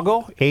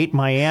 Chicago. 8,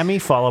 Miami,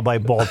 followed by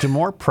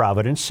Baltimore,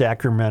 Providence,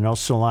 Sacramento,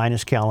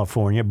 Salinas,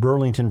 California,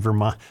 Burlington,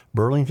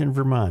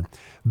 Vermont,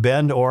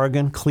 Bend,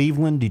 Oregon,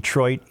 Cleveland,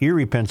 Detroit,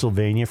 Erie,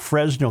 Pennsylvania,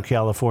 Fresno,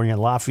 California,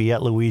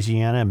 Lafayette,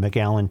 Louisiana, and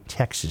McAllen,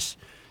 Texas.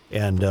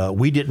 And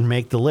we didn't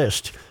make the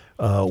list.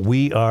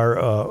 We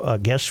are, I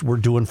guess we're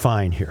doing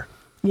fine here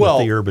with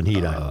the urban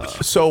heat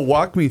islands. So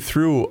walk me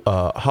through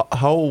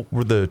how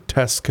were the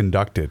tests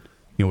conducted?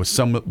 You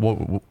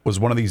know, was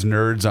one of these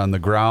nerds on the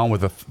ground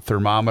with a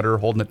thermometer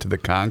holding it to the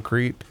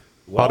concrete?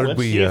 Well, let's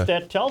see if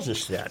that tells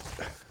us that.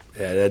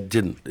 Yeah, that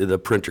didn't. The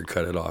printer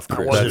cut it off,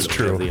 Chris. That's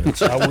true.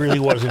 I really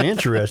wasn't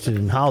interested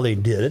in how they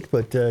did it,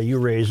 but you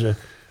raise a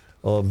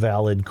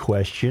valid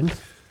question.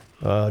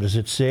 Does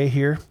it say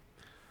here?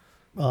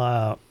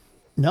 No,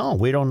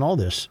 we don't know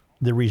this.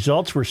 The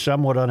results were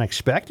somewhat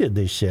unexpected,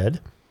 they said.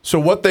 So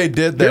what they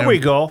did then... Here we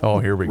go. Oh,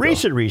 here we go.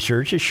 Recent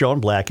research has shown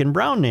black and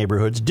brown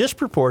neighborhoods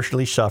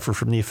disproportionately suffer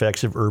from the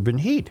effects of urban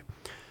heat.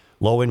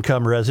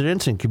 Low-income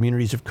residents and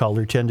communities of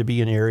color tend to be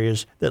in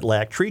areas that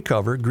lack tree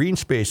cover, green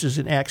spaces,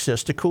 and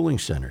access to cooling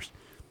centers.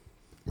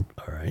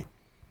 All right.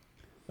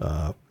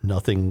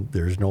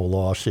 There's no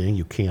law saying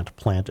you can't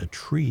plant a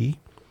tree.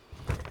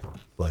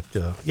 But,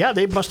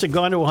 they must have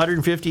gone to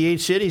 158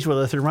 cities with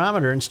a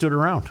thermometer and stood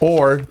around.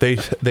 Or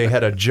they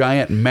had a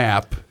giant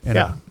map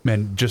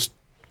and just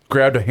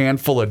grabbed a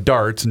handful of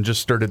darts and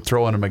just started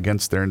throwing them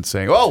against there and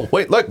saying, oh,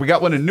 wait, look, we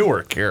got one in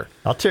Newark here.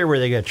 I'll tell you where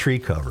they got tree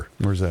cover.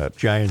 Where's that?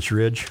 Giants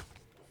Ridge.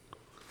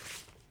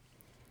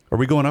 Are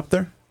we going up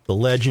there? The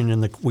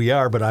legend we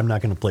are, but I'm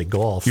not going to play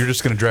golf. You're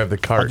just going to drive the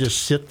cart. I'll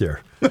just sit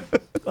there.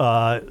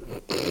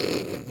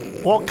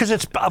 Well, because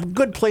it's a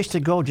good place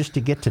to go just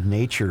to get to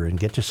nature and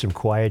get to some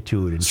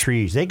quietude and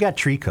trees. They got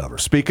tree cover.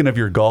 Speaking of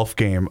your golf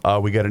game,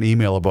 we got an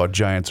email about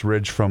Giants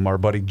Ridge from our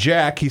buddy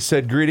Jack. He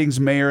said, greetings,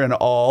 Mayor and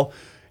all.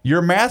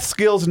 Your math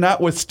skills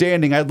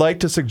notwithstanding, I'd like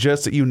to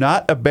suggest that you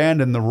not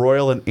abandon the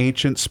royal and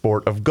ancient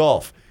sport of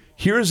golf.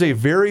 Here's a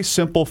very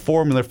simple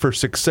formula for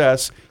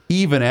success,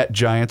 even at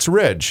Giants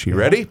Ridge. You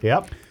ready?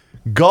 Yep.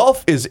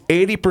 Golf is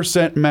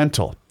 80%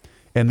 mental,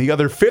 and the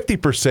other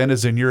 50%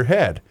 is in your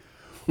head.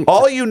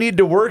 All you need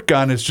to work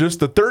on is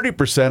just the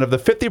 30% of the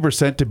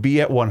 50% to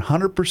be at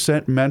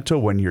 100% mental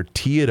when you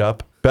tee it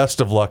up. Best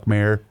of luck,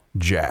 Mayor.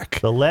 Jack.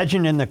 The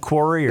Legend and the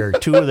Quarry are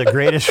two of the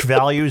greatest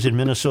values in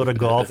Minnesota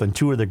golf and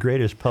two of the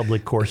greatest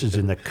public courses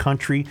in the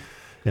country.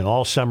 And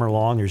all summer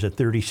long, there's a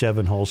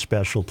 37-hole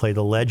special. Play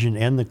the Legend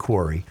and the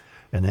Quarry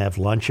and have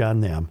lunch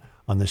on them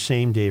on the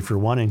same day for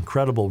one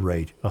incredible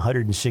rate,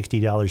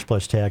 $160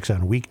 plus tax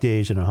on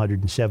weekdays and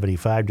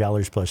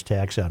 $175 plus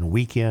tax on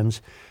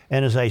weekends.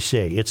 And as I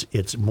say,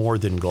 it's more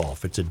than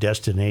golf. It's a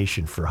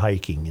destination for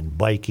hiking and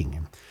biking.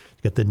 And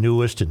got the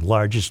newest and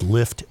largest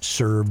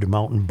lift-served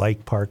mountain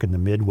bike park in the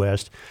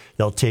Midwest.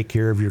 They'll take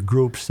care of your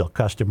groups. They'll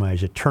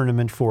customize a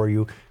tournament for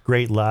you.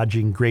 Great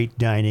lodging, great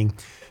dining.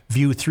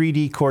 View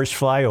 3D course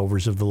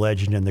flyovers of the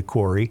Legend and the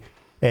Quarry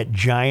at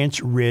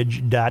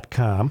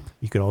giantsridge.com.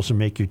 You can also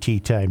make your tee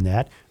time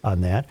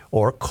on that,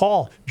 or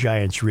call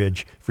Giants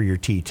Ridge for your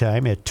tee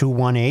time at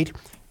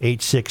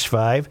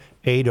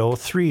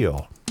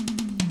 218-865-8030.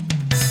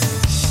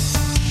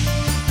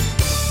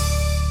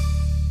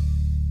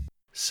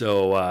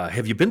 So,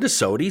 have you been to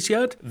Sody's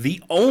yet?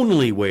 The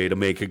only way to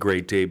make a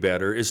great day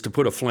better is to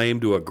put a flame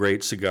to a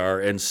great cigar,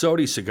 and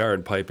Sody's Cigar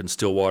and Pipe in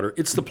Stillwater,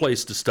 it's the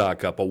place to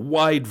stock up. A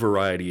wide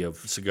variety of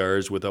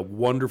cigars with a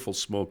wonderful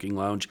smoking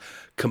lounge,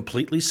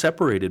 completely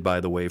separated, by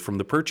the way, from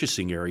the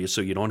purchasing area,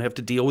 so you don't have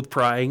to deal with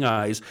prying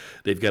eyes.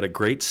 They've got a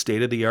great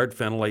state-of-the-art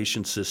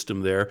ventilation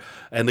system there.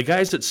 And the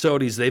guys at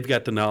Sody's, they've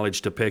got the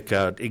knowledge to pick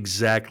out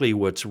exactly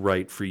what's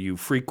right for you.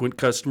 Frequent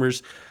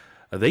customers,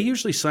 they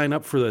usually sign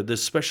up for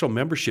this special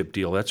membership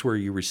deal. That's where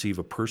you receive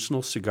a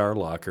personal cigar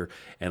locker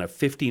and a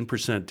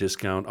 15%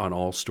 discount on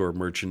all store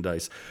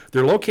merchandise.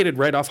 They're located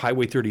right off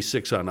Highway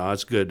 36 on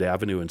Osgood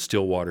Avenue in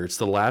Stillwater. It's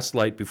the last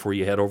light before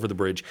you head over the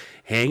bridge.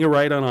 Hang a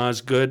right on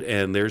Osgood,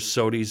 and there's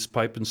Sody's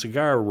Pipe and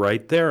Cigar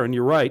right there on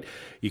your right.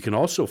 You can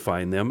also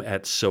find them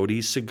at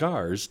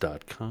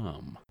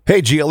sodyscigars.com.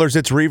 Hey, GLers,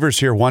 it's Reavers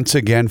here once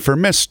again for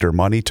Mr.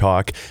 Money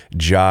Talk,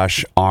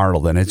 Josh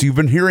Arnold. And as you've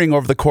been hearing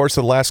over the course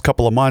of the last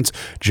couple of months,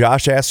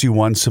 Josh asks you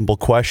one simple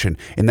question,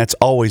 and that's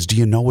always, do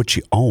you know what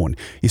you own?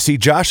 You see,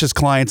 Josh's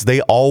clients,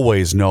 they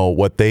always know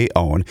what they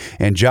own.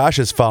 And Josh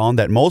has found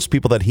that most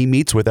people that he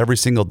meets with every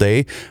single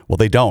day, well,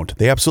 they don't.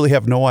 They absolutely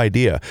have no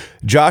idea.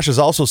 Josh has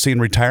also seen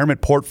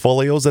retirement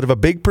portfolios that have a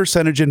big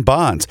percentage in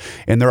bonds.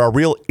 And there are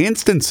real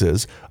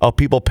instances of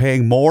people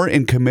paying more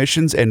in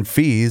commissions and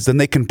fees than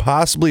they can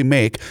possibly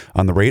make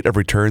on the rate of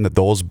return that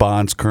those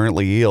bonds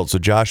currently yield. So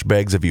Josh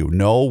begs of you,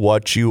 know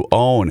what you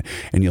own.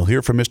 And you'll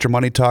hear from Mr.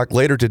 Money Talk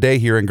later today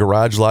here in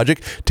Garage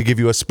Logic to give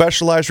you a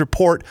specialized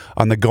report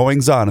on the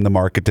goings-on in the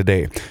market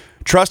today.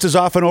 Trust is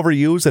often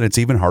overused, and it's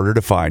even harder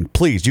to find.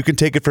 Please, you can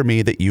take it from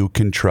me that you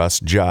can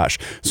trust Josh.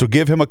 So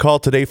give him a call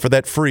today for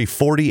that free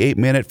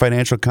 48-minute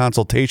financial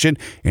consultation,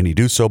 and you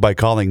do so by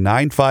calling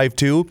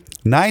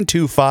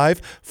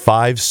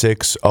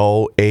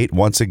 952-925-5608.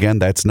 Once again,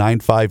 that's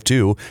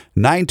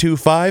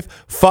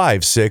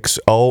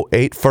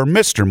 952-925-5608 for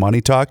Mr.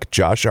 Money Talk,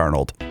 Josh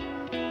Arnold.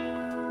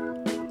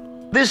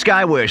 This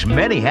guy wears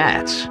many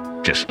hats,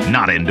 just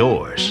not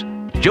indoors.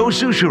 Joe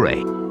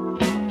Souchere.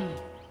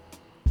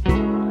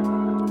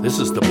 This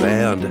is the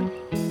band.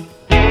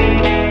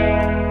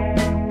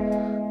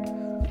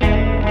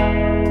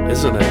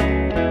 Isn't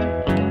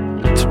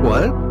it? It's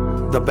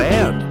what? The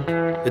band.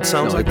 It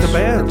sounds like the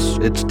band.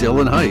 It's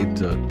Dylan Height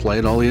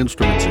playing all the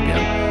instruments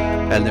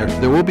again. And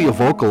there will be a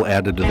vocal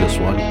added to this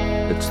one.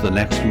 It's the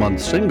next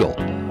month's single.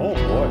 Oh,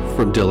 boy.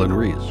 From Dylan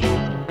Rees.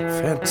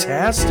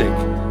 Fantastic.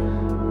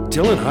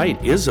 Dylan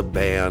Height is a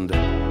band.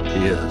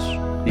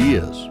 He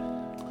is.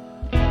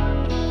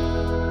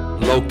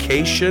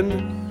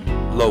 Location.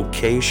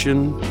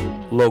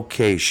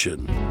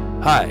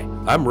 Hi,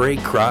 I'm Ray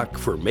Kroc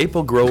for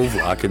Maple Grove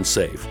Lock and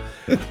Safe.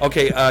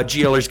 Okay,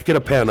 GLers, get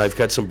a pen. I've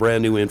got some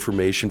brand new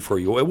information for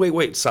you.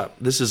 Wait, stop.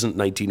 This isn't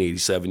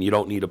 1987. You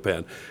don't need a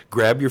pen.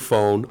 Grab your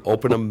phone,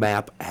 open a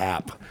map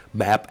app.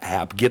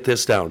 Get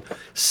this down.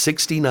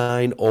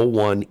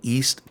 6901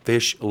 East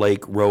Fish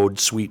Lake Road,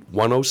 Suite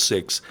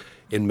 106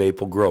 in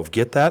Maple Grove.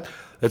 Get that?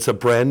 It's a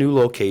brand new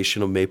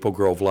location of Maple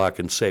Grove Lock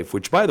and Safe,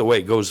 which, by the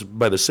way, goes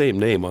by the same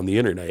name on the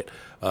internet,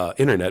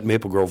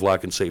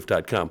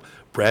 maplegrovelockandsafe.com.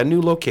 Brand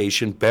new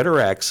location, better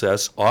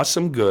access,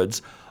 awesome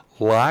goods,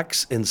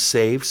 locks and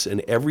safes,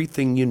 and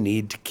everything you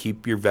need to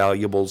keep your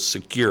valuables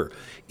secure.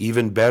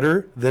 Even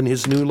better than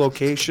his new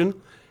location,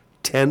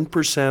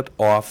 10%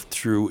 off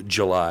through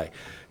July.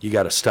 You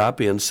got to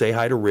stop in, say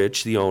hi to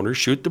Rich, the owner,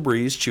 shoot the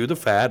breeze, chew the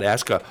fat,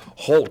 ask a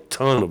whole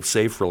ton of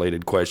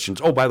safe-related questions.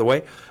 Oh, by the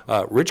way,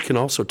 Rich can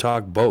also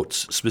talk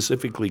boats,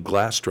 specifically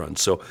Glastron,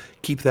 so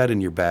keep that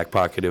in your back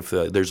pocket if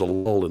there's a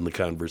lull in the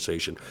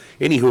conversation.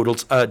 Any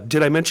hoodles,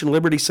 did I mention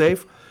Liberty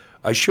Safe?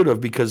 I should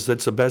have, because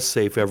that's the best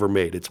safe ever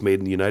made. It's made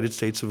in the United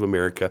States of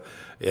America,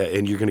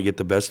 and you're going to get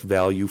the best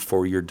value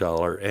for your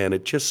dollar. And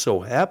it just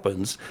so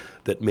happens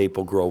that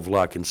Maple Grove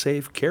Lock and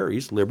Safe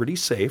carries Liberty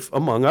Safe,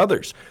 among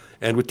others.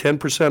 And with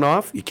 10%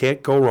 off, you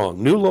can't go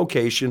wrong. New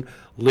location,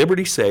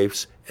 Liberty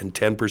Safes, and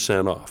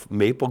 10% off.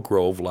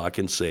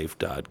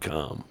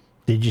 MapleGroveLockandSafe.com.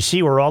 Did you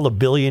see where all the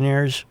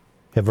billionaires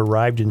have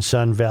arrived in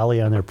Sun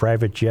Valley on their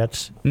private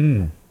jets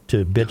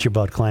to bitch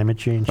about climate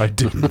change? I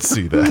didn't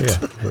see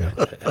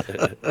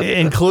that. Yeah.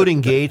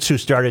 Including Gates, who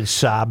started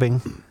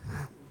sobbing.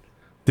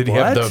 Did he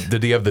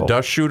have the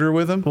dust shooter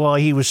with him? Well,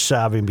 he was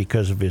sobbing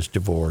because of his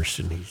divorce,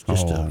 and he's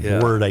just a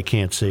word I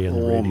can't say on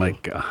the radio. Oh, my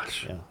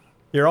gosh. Yeah.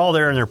 They're all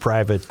there in their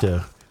private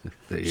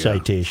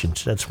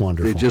citations. That's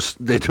wonderful.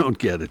 They don't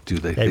get it, do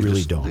they? They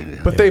really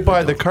don't. But they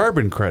buy the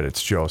carbon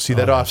credits, Joe. See,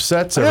 that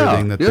offsets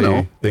everything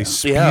that they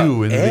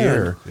spew in the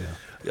air.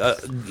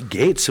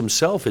 Gates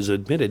himself has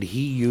admitted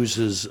he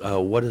uses,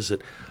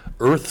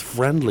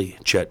 Earth-friendly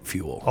jet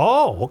fuel.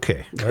 Oh,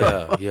 okay.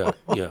 Yeah.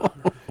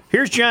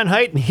 Here's John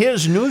Height in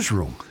his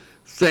newsroom.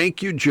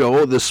 Thank you,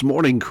 Joe. This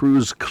morning,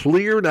 crews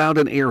cleared out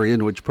an area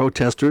in which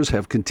protesters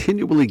have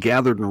continually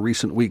gathered in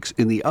recent weeks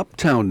in the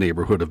Uptown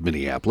neighborhood of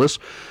Minneapolis.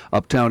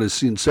 Uptown has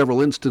seen several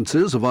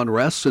instances of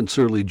unrest since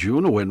early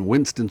June when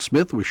Winston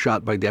Smith was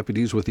shot by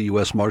deputies with the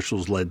U.S.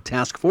 Marshals-led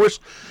task force.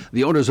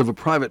 The owners of a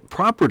private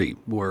property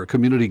where a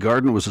community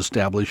garden was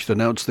established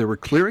announced they were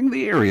clearing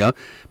the area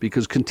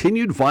because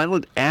continued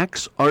violent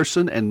acts,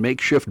 arson, and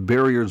makeshift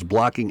barriers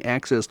blocking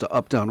access to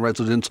Uptown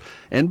residents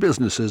and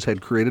businesses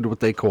had created what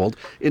they called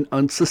an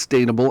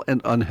unsustainable and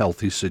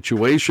unhealthy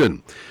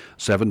situation.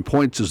 7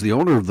 Points is the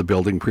owner of the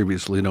building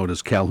previously known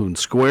as Calhoun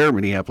Square.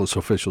 Minneapolis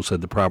officials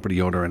said the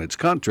property owner and its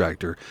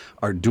contractor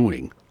are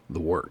doing the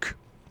work.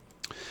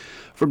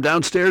 From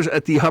downstairs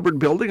at the Hubbard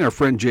Building, our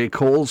friend Jay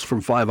Coles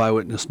from 5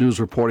 Eyewitness News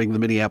reporting the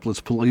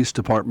Minneapolis Police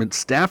Department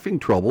staffing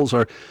troubles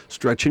are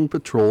stretching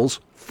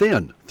patrols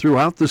thin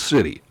throughout the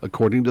city,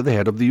 according to the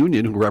head of the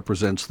union who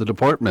represents the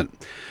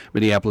department.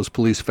 Minneapolis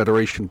Police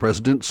Federation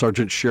President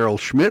Sergeant Cheryl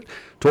Schmidt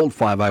told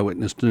 5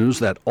 Eyewitness News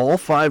that all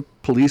 5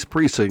 police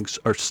precincts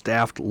are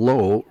staffed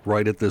low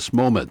right at this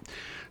moment.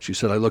 She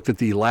said, I looked at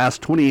the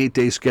last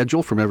 28-day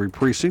schedule from every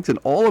precinct, and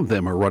all of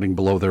them are running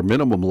below their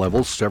minimum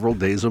levels several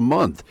days a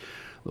month.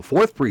 The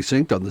 4th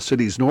precinct on the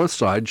city's north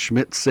side,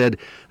 Schmidt said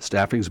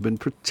staffing's been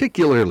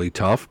particularly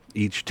tough.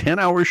 Each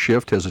 10-hour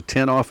shift has a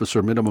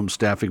 10-officer minimum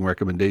staffing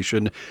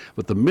recommendation,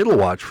 but the middle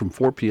watch from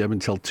 4 p.m.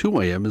 until 2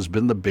 a.m. has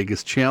been the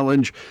biggest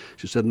challenge.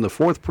 She said in the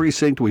 4th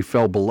precinct, we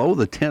fell below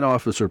the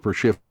 10-officer per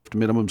shift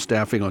minimum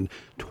staffing on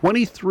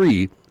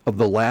 23 of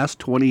the last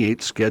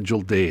 28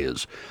 scheduled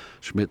days.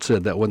 Schmidt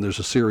said that when there's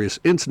a serious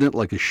incident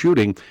like a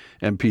shooting,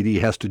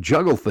 MPD has to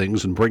juggle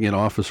things and bring in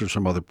officers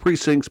from other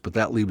precincts, but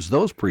that leaves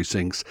those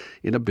precincts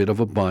in a bit of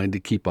a bind to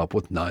keep up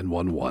with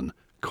 911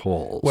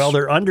 calls. Well,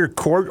 they're under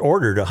court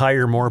order to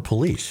hire more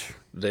police.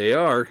 They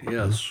are,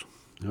 yes.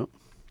 Yep.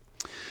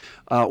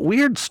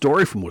 Weird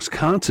story from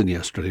Wisconsin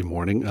yesterday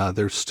morning.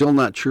 They're still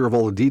not sure of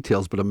all the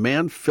details, but a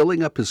man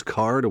filling up his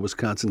car at a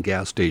Wisconsin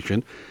gas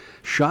station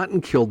shot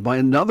and killed by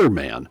another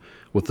man,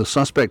 with the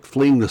suspect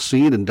fleeing the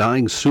scene and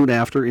dying soon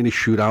after in a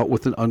shootout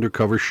with an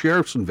undercover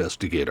sheriff's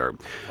investigator.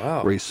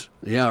 Wow.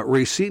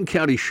 Racine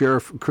County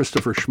Sheriff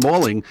Christopher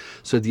Schmalling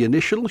said the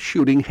initial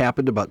shooting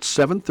happened about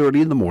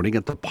 7:30 in the morning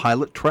at the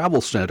Pilot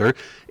Travel Center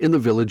in the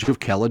village of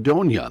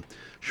Caledonia.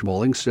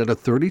 Schmalling said a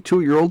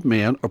 32-year-old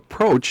man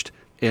approached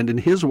and, in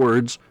his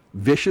words,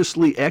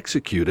 viciously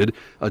executed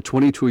a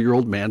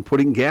 22-year-old man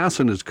putting gas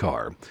in his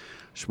car.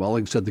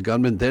 Schmalling said the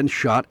gunman then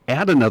shot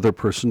at another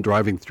person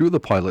driving through the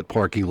Pilot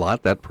parking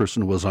lot. That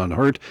person was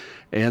unhurt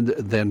and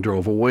then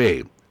drove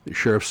away. The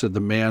sheriff said the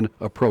man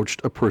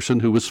approached a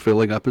person who was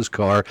filling up his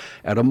car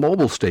at a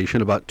mobile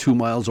station about 2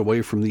 miles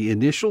away from the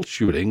initial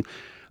shooting.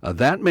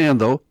 That man,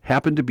 though,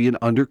 happened to be an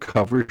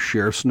undercover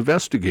sheriff's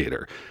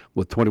investigator.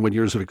 With 21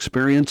 years of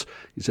experience,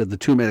 he said the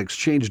two men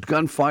exchanged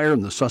gunfire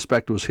and the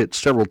suspect was hit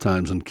several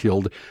times and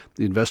killed.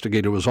 The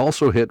investigator was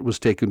also hit, was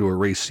taken to a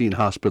Racine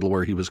hospital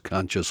where he was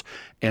conscious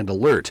and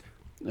alert.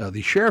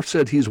 The sheriff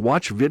said he's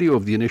watched video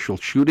of the initial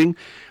shooting.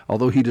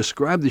 Although he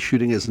described the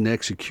shooting as an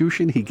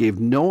execution, he gave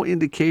no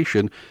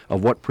indication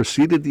of what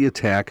preceded the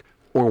attack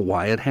or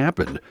why it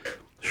happened.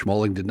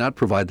 Schmalling did not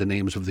provide the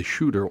names of the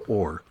shooter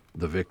or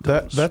the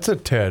victims. That's a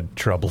tad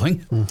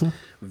troubling. Mm-hmm.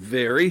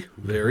 Very,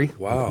 very.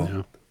 Wow.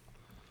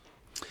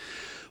 Yeah.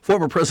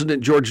 Former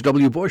President George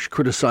W. Bush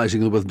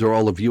criticizing the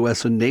withdrawal of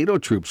U.S. and NATO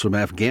troops from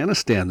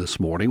Afghanistan this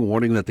morning,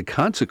 warning that the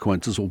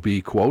consequences will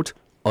be, quote,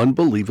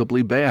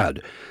 unbelievably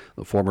bad.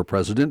 The former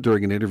president,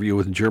 during an interview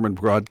with German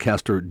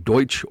broadcaster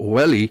Deutsche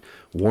Welle,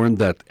 warned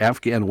that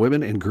Afghan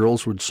women and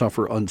girls would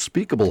suffer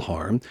unspeakable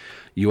harm.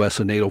 U.S.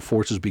 and NATO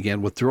forces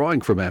began withdrawing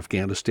from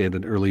Afghanistan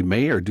in early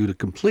May, are due to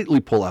completely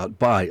pull out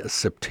by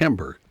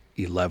September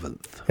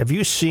 11th. Have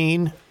you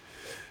seen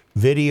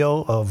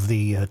video of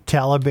the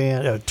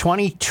Taliban?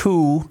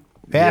 22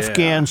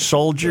 Afghan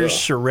soldiers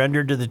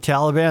surrendered to the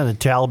Taliban.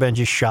 The Taliban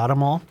just shot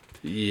them all.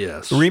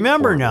 Yes.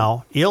 Remember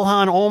now,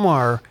 Ilhan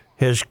Omar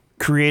has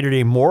created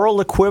a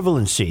moral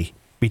equivalency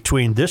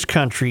between this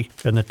country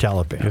and the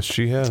Taliban. Yes,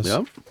 she has.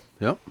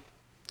 Yep.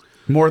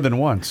 More than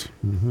once.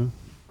 Mm-hmm.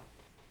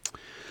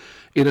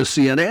 In a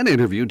CNN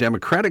interview,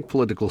 Democratic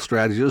political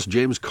strategist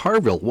James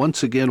Carville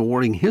once again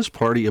warning his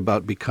party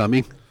about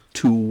becoming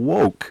too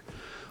woke.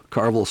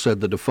 Carville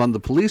said the Defund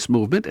the Police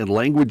movement and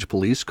language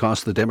police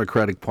cost the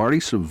Democratic Party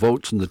some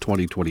votes in the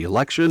 2020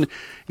 election.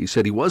 He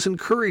said he was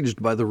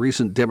encouraged by the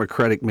recent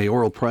Democratic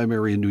mayoral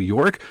primary in New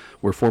York,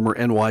 where former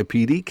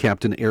NYPD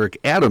Captain Eric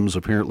Adams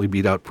apparently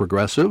beat out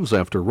progressives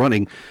after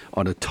running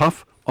on a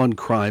tough on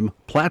crime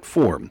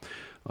platform.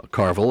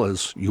 Carville,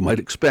 as you might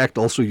expect,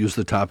 also used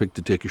the topic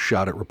to take a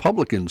shot at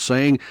Republicans,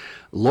 saying,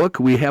 look,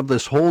 we have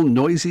this whole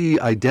noisy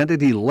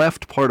identity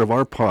left part of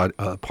our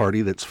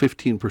party that's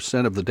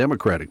 15% of the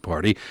Democratic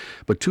Party,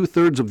 but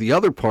 2/3 of the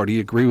other party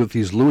agree with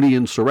these loony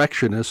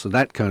insurrectionists and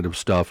that kind of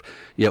stuff,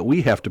 yet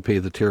we have to pay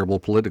the terrible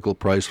political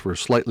price for a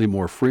slightly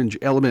more fringe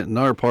element in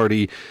our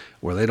party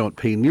where they don't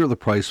pay near the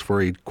price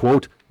for a,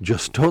 quote,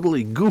 just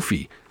totally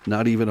goofy,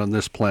 not even on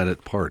this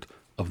planet part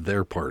of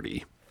their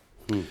party.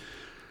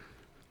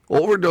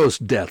 Overdose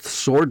deaths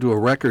soared to a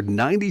record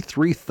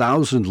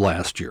 93,000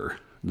 last year.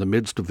 In the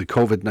midst of the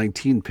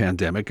COVID-19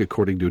 pandemic,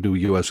 according to a new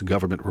U.S.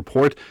 government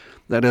report,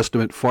 that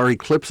estimate far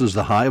eclipses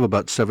the high of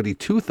about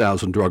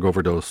 72,000 drug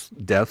overdose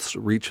deaths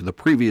reached the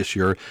previous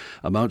year,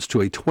 amounts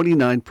to a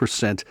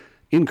 29%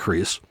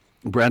 increase.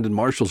 Brandon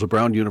Marshall's a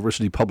Brown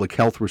University public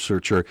health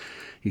researcher.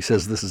 He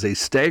says this is a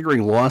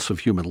staggering loss of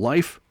human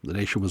life. The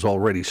nation was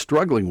already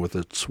struggling with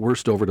its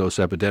worst overdose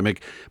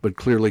epidemic, but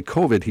clearly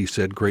COVID, he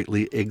said,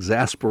 greatly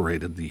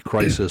exasperated the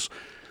crisis.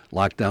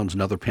 Lockdowns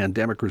and other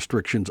pandemic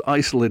restrictions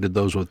isolated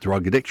those with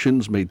drug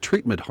addictions, made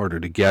treatment harder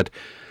to get.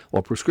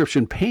 While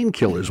prescription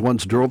painkillers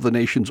once drove the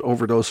nation's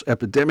overdose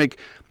epidemic,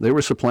 they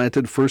were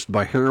supplanted first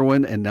by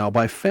heroin and now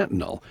by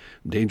fentanyl,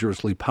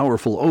 dangerously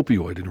powerful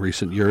opioid in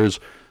recent years.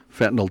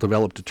 Fentanyl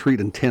developed to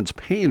treat intense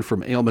pain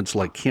from ailments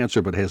like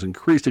cancer, but has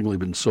increasingly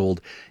been sold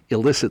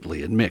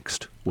illicitly and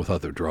mixed with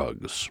other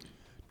drugs.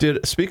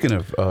 Speaking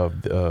of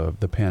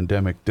the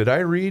pandemic, did I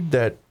read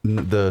that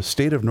the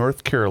state of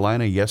North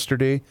Carolina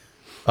yesterday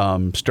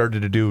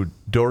started to do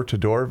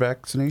door-to-door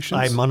vaccinations?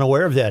 I'm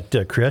unaware of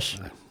that, Chris.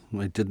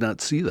 I did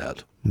not see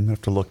that. I'm going to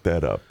have to look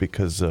that up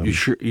because... You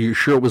sure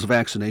it was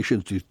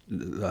vaccinations?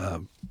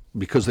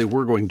 because they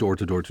were going door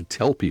to door to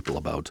tell people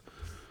about.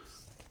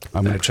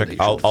 I'm going to check.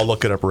 I'll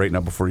look it up right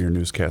now before your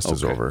newscast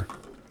is over.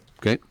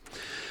 Okay.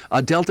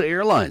 Delta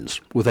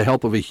Airlines, with the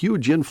help of a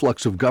huge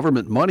influx of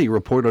government money,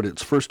 reported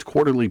its first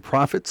quarterly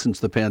profit since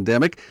the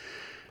pandemic.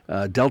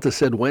 Delta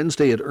said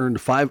Wednesday it earned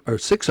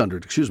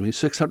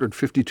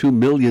 $652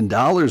 million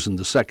in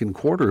the second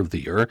quarter of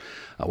the year.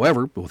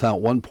 However,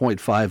 without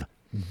 $1.5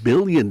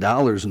 billion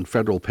in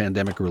federal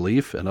pandemic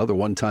relief and other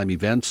one-time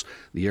events,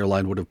 the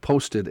airline would have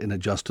posted an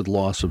adjusted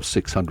loss of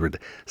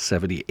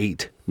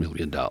 $678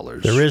 million.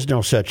 There is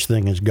no such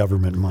thing as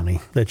government money.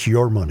 That's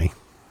your money.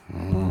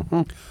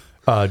 Mm-hmm.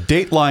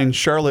 Dateline,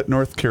 Charlotte,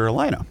 North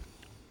Carolina.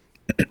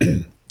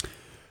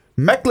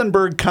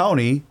 Mecklenburg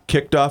County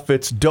kicked off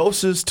its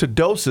Doses to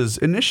Doses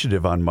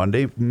initiative on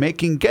Monday,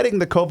 making getting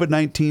the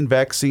COVID-19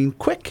 vaccine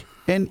quick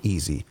and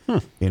easy.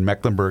 In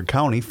Mecklenburg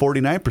County,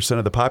 49%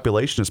 of the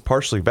population is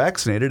partially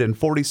vaccinated and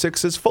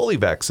 46% is fully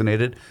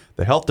vaccinated.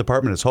 The health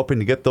department is hoping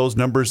to get those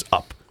numbers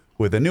up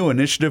with a new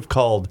initiative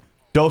called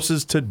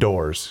Doses to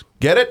Doors.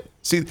 Get it?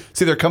 See,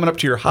 they're coming up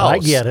to your house. I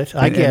get it.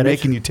 I get it.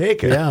 Making you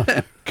take it.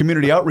 Yeah.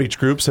 Community outreach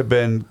groups have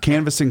been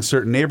canvassing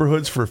certain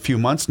neighborhoods for a few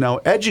months now,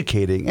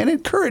 educating and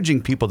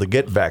encouraging people to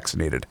get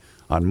vaccinated.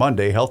 On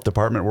Monday, health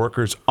department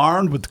workers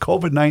armed with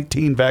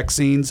COVID-19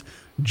 vaccines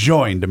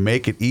joined to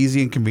make it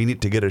easy and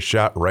convenient to get a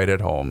shot right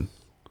at home.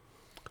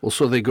 Well,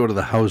 so they go to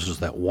the houses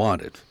that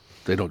want it.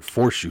 They don't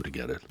force you to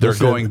get it. They're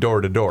going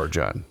door to door,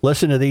 John.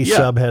 Listen to these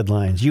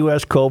sub-headlines.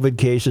 U.S. COVID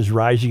cases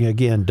rising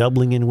again,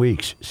 doubling in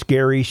weeks.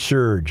 Scary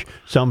surge.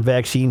 Some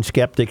vaccine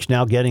skeptics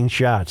now getting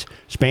shots.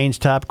 Spain's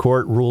top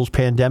court rules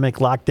pandemic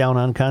lockdown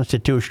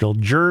unconstitutional.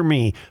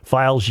 Germany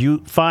fines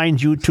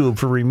YouTube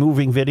for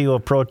removing video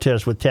of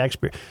protests with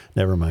taxpayers.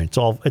 Never mind.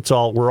 It's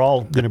all. We're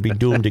all going to be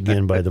doomed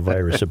again by the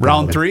virus.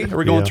 Round three? Are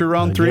we going through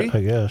round three? I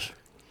guess.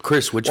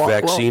 Chris, which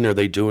vaccine are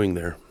they doing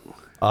there?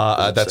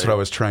 That's what I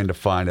was trying to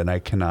find, and I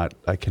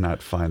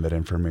cannot find that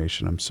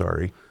information. I'm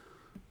sorry.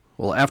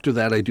 Well, after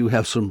that, I do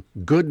have some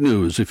good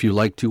news. If you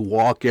like to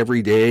walk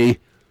every day,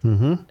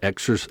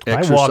 exercise.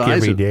 I walk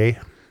every day.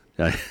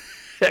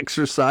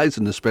 Exercise,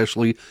 and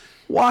especially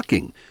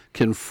walking,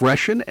 can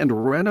freshen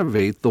and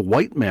renovate the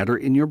white matter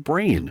in your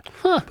brain,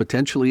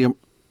 potentially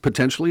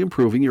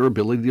improving your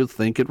ability to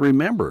think and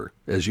remember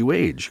as you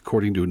age,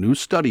 according to a new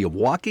study of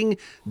walking,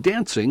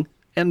 dancing,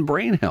 and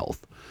brain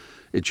health.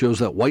 It shows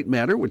that white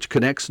matter, which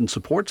connects and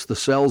supports the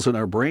cells in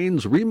our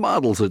brains,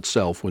 remodels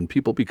itself when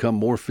people become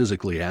more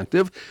physically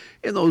active.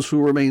 In those who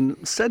remain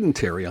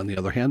sedentary, on the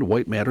other hand,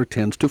 white matter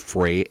tends to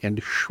fray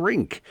and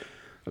shrink.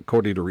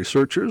 According to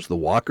researchers, the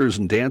walkers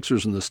and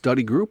dancers in the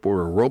study group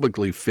were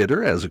aerobically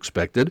fitter, as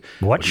expected.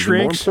 What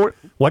shrinks?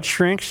 What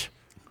shrinks?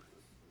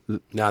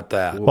 Not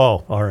that.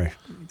 Oh, all right.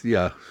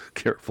 Yeah,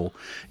 careful.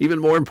 Even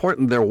more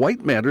important, their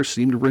white matter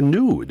seemed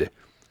renewed.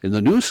 In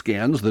the new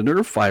scans, the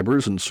nerve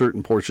fibers in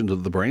certain portions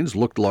of the brains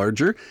looked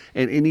larger,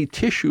 and any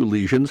tissue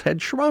lesions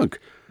had shrunk.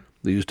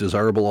 These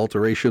desirable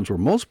alterations were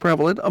most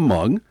prevalent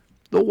among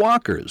the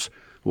walkers,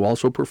 who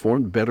also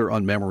performed better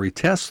on memory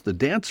tests. The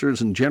dancers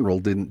in general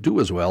didn't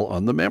do as well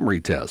on the memory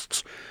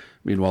tests.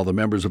 Meanwhile, the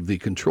members of the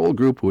control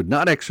group who had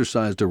not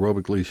exercised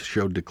aerobically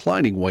showed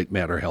declining white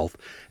matter health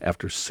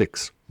after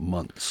 6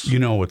 months. You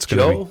know what's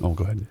going to be... Oh,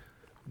 go ahead.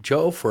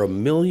 Joe, for $1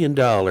 million...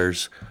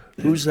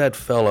 who's that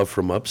fella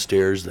from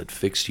upstairs that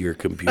fixed your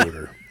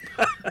computer?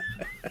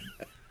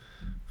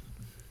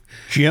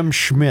 Jim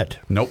Schmidt.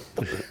 Nope.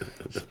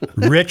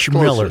 Rich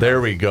Miller.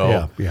 There we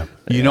go. Yeah.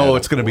 You know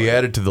what's going to be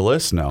added to the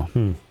list now?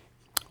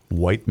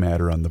 White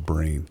matter on the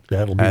brain.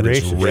 That'll be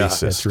racist. Yeah,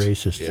 that's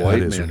racist. Yeah, that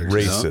is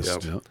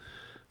racist. Yep.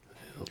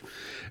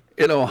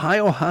 An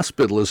Ohio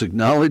hospital has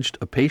acknowledged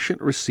a patient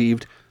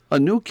received a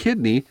new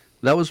kidney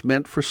that was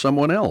meant for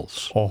someone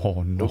else.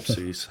 Oh, no.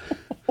 Oopsies.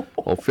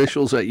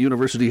 Officials at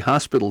university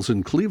hospitals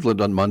in Cleveland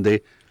on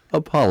Monday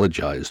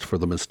apologized for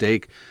the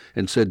mistake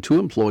and said 2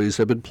 employees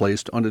have been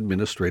placed on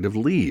administrative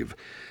leave.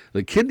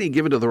 The kidney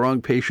given to the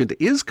wrong patient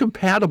is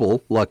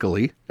compatible,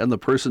 luckily, and the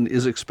person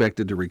is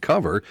expected to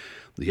recover.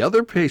 The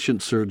other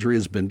patient's surgery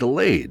has been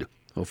delayed.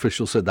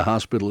 Officials said the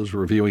hospital is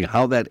reviewing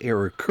how that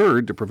error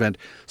occurred to prevent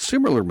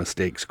similar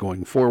mistakes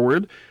going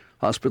forward.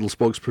 Hospital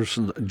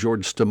spokesperson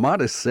George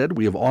Stamatis said,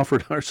 "We have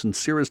offered our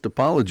sincerest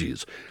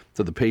apologies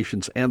to the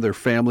patients and their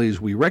families.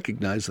 We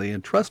recognize they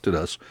entrusted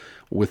us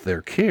with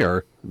their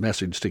care." The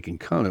message sticking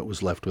comment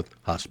was left with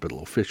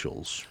hospital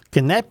officials.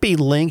 Can that be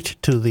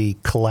linked to the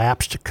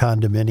collapsed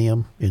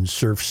condominium in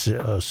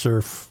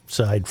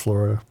Surfside,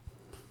 Florida?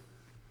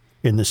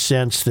 In the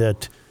sense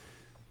that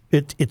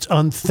it's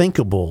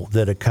unthinkable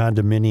that a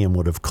condominium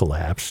would have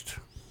collapsed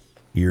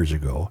years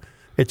ago.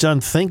 It's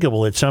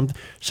unthinkable that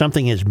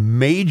something as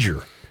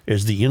major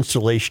as the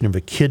installation of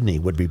a kidney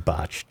would be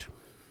botched.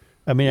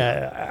 I mean,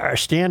 our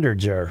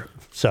standards are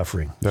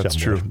suffering. That's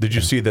somewhat. true. Did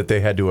you see that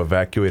they had to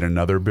evacuate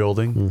another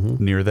building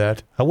near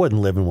that? I wouldn't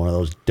live in one of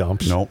those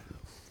dumps. Nope.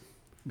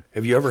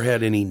 Have you ever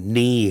had any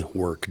knee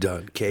work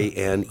done?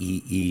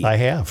 Knee. I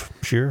have,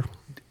 sure.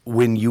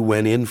 When you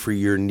went in for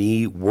your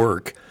knee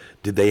work,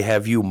 Did they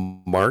have you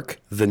mark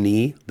the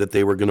knee that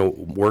they were going to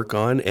work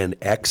on and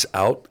X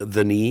out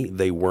the knee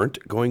they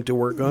weren't going to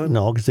work on?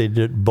 No, because they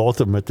did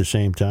both of them at the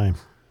same time.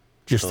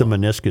 Just the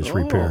meniscus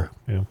repair.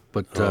 Yeah.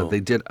 But they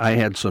did. I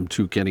had some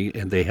too, Kenny,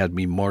 and they had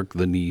me mark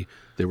the knee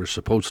they were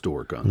supposed to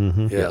work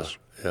on. Yes.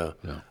 Yeah.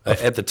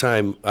 At the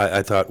time,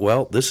 I thought,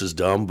 well, this is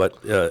dumb, but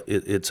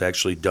it's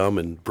actually dumb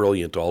and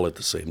brilliant all at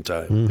the same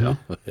time.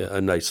 Yeah, a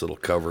nice little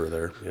cover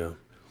there. Yeah.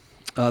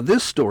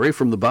 This story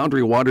from the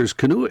Boundary Waters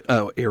Canoe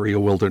Area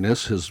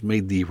Wilderness has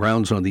made the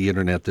rounds on the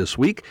internet this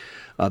week.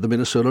 The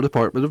Minnesota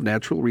Department of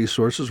Natural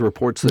Resources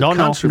reports that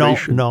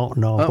conservation. No.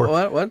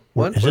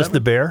 What? Is this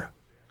the bear?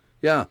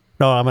 Yeah.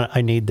 No,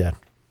 I need that.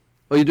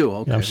 Oh, you do?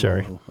 Okay. I'm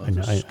sorry. Well, I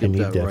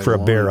need that right for a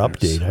bear along.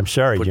 update. I'm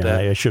sorry, John.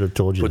 I should have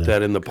told you Put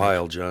that in the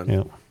pile, John.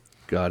 Yeah.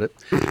 Got it.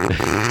 You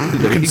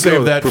can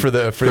save that for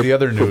the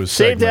other news.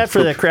 Save that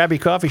for the Krabby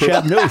Coffee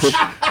Shop news.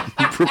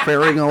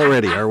 Preparing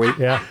already, are we?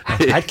 Yeah.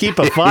 I'd keep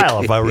a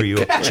file if I were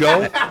you.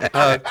 Joe,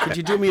 could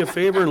you do me a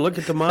favor and look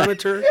at the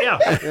monitor? Yeah.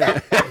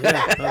 Okay.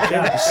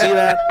 You see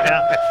that?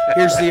 Yeah.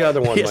 Here's the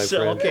other one, my Yes,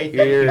 friend. okay.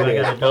 Here I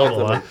it got is. a double Both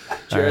of one.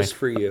 them. Just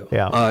for you.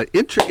 Yeah.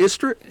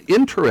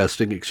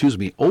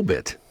 Interesting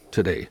obit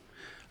today.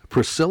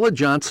 Priscilla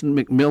Johnson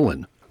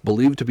McMillan,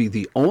 believed to be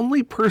the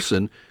only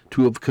person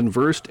to have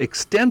conversed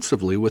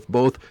extensively with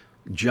both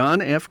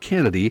John F.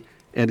 Kennedy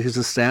and his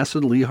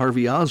assassin Lee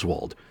Harvey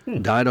Oswald,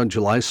 died on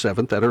July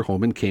 7th at her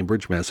home in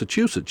Cambridge,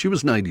 Massachusetts. She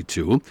was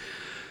 92.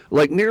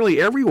 Like nearly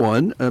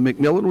everyone,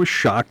 McMillan was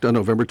shocked on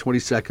November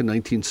 22nd,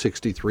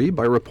 1963,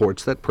 by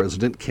reports that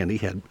President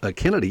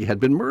Kennedy had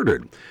been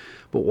murdered.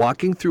 But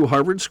walking through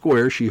Harvard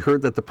Square, she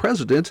heard that the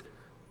president,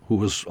 who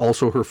was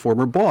also her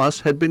former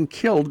boss, had been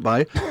killed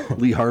by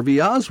Lee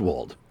Harvey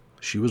Oswald.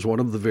 She was one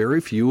of the very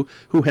few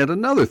who had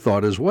another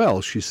thought as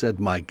well. She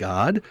said, "My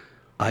God,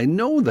 I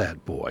know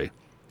that boy."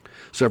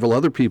 Several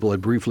other people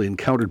had briefly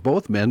encountered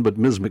both men, but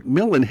Ms.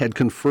 McMillan had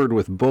conferred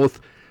with both.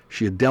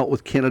 She had dealt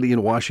with Kennedy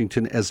in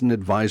Washington as an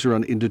advisor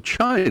on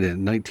Indochina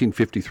in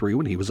 1953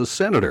 when he was a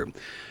senator.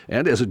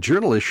 And as a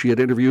journalist, she had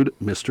interviewed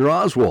Mr.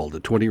 Oswald, a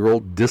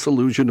 20-year-old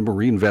disillusioned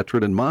Marine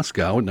veteran in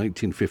Moscow in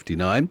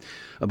 1959,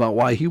 about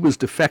why he was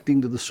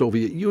defecting to the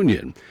Soviet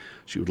Union.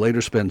 She would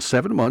later spend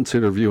 7 months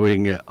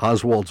interviewing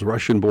Oswald's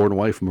Russian-born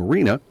wife,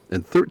 Marina,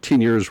 and 13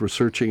 years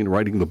researching and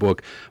writing the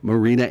book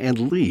Marina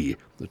and Lee,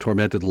 the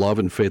tormented love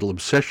and fatal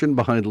obsession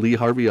behind Lee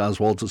Harvey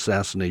Oswald's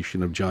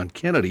assassination of John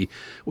Kennedy,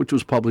 which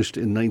was published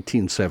in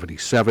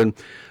 1977.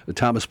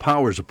 Thomas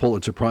Powers, a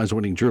Pulitzer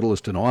Prize-winning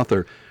journalist and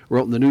author,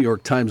 wrote in the New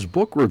York Times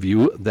Book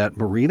Review that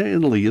Marina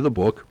and Lee, the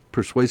book,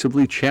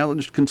 persuasively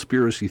challenged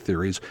conspiracy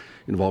theories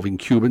involving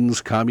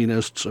Cubans,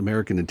 communists,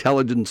 American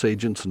intelligence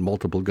agents, and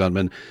multiple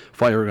gunmen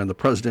firing on the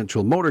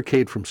presidential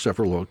motorcade from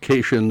several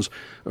locations,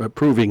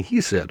 proving,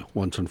 he said,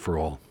 once and for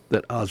all,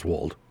 that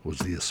Oswald was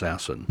the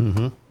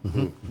assassin.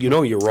 You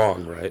know you're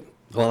wrong, right?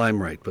 Well,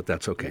 I'm right, but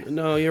that's okay.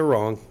 No, you're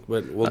wrong,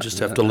 but we'll just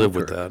have to live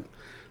with that.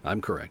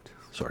 I'm correct.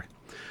 Sorry.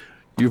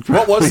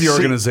 What was the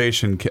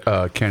organization,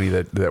 Kenny,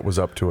 that was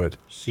up to it?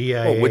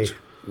 CIA. Oh,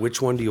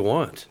 which one do you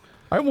want?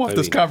 I want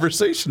this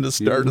conversation to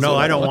start. No,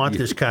 I don't want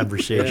this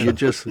conversation. You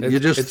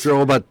just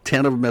throw about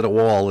 10 of them at a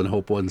wall and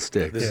hope one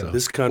sticks.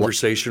 This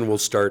conversation will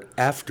start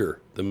after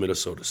the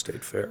Minnesota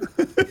State Fair.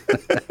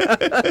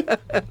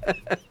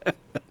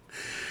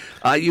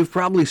 You've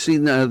probably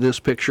seen this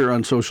picture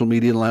on social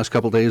media in the last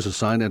couple of days, a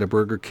sign at a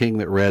Burger King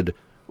that read,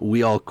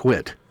 "We all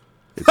quit."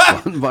 It's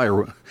gone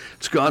viral.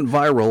 It's gone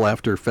viral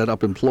after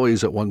fed-up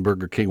employees at one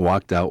Burger King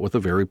walked out with a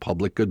very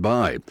public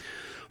goodbye.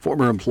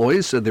 Former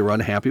employees said they were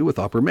unhappy with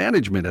upper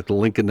management at the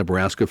Lincoln,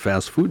 Nebraska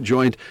fast food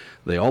joint.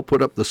 They all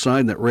put up the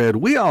sign that read,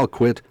 "We all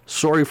quit.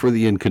 Sorry for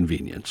the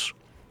inconvenience."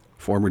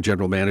 Former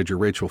general manager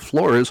Rachel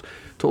Flores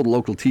told a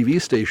local TV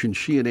station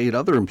she and 8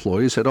 other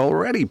employees had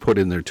already put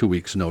in their 2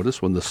 weeks'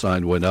 notice when the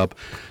sign went up.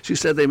 She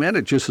said they meant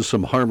it just as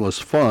some harmless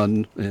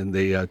fun, and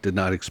they did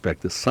not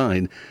expect the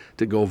sign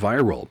to go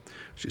viral.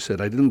 She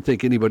said, "I didn't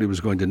think anybody was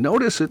going to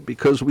notice it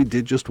because we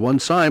did just one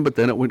sign, but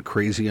then it went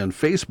crazy on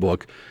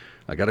Facebook.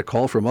 I got a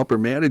call from upper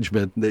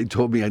management, and they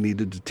told me I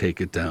needed to take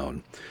it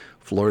down."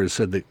 Flores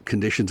said the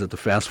conditions at the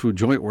fast food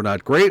joint were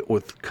not great,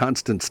 with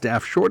constant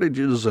staff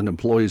shortages and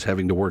employees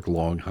having to work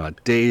long,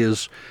 hot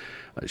days.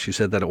 She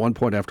said that at one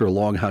point after a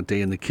long, hot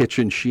day in the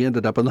kitchen, she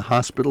ended up in the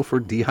hospital for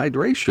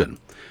dehydration.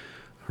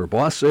 Her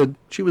boss said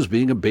she was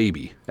being a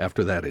baby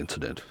after that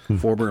incident.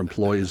 Former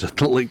employees at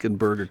the Lincoln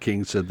Burger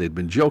King said they'd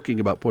been joking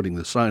about putting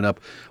the sign up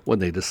when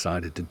they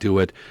decided to do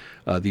it.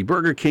 The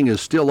Burger King is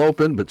still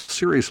open, but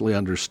seriously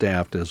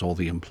understaffed as all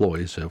the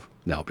employees have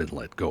now been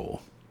let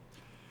go.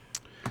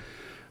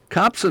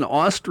 Cops in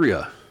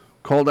Austria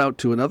called out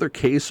to another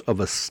case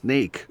of a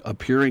snake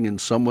appearing in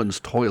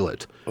someone's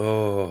toilet.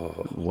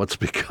 Oh. What's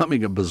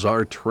becoming a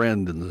bizarre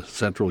trend in the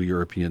Central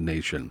European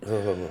nation.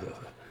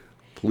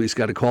 Police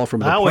got a call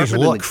from an I always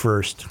apartment look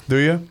first. Do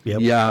you?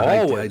 Yep. Yeah, I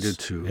Always. did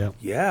too. Yep.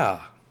 Yeah.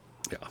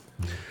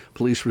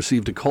 Police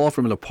received a call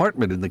from an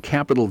apartment in the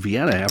capital,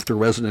 Vienna, after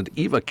resident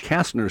Eva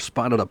Kastner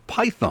spotted a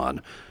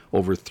python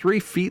over 3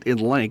 feet in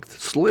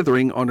length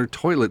slithering on her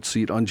toilet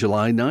seat on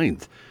July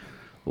 9th.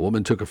 A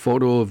woman took a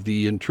photo of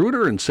the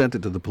intruder and sent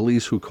it to the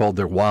police, who called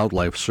their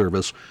wildlife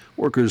service.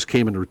 Workers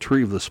came and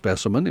retrieved the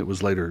specimen. It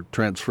was later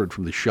transferred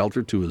from the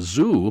shelter to a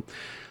zoo.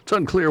 It's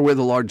unclear where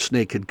the large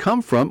snake had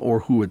come from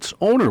or who its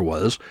owner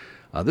was.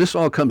 This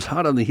all comes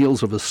hot on the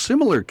heels of a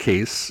similar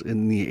case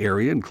in the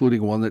area,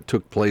 including one that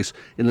took place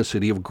in the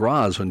city of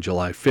Graz on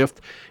July 5th.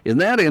 In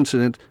that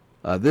incident,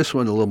 this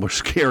one a little more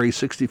scary,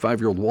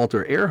 65-year-old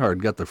Walter Earhart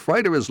got the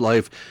fright of his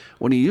life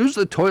when he used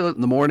the toilet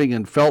in the morning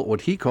and felt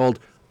what he called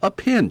a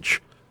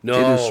pinch in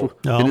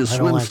his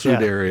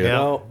swimsuit area.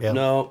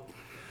 No.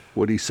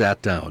 When he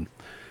sat down,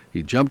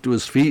 he jumped to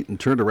his feet and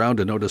turned around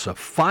to notice a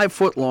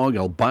 5-foot-long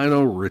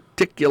albino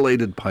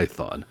reticulated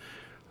python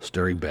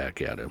staring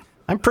back at him.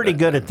 I'm pretty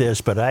good at this,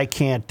 but I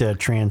can't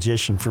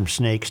transition from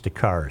snakes to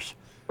cars.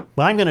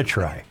 Well, I'm going to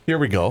try. Here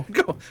we go.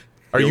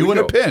 Are you in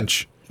a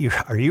pinch?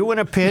 Are you in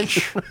a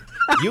pinch?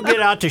 You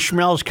get out to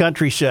Schmelz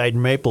Countryside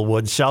in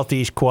Maplewood,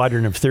 southeast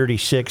quadrant of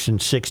 36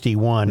 and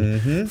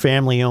 61,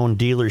 family-owned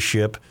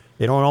dealership.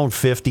 They don't own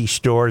 50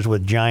 stores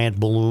with giant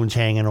balloons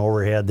hanging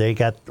overhead. They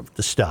got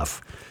the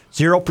stuff.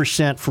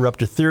 0% for up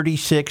to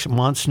 36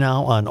 months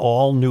now on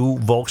all new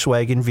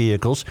Volkswagen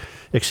vehicles,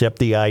 except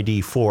the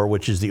ID4,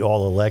 which is the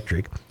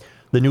all-electric.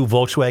 The new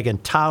Volkswagen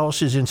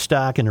Taos is in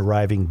stock and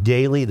arriving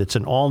daily. That's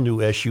an all-new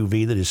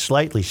SUV that is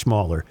slightly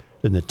smaller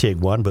than the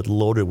Tiguan, but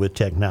loaded with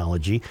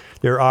technology.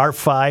 There are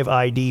 5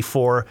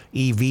 ID4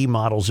 EV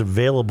models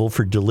available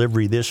for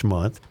delivery this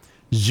month.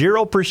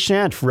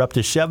 0% for up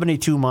to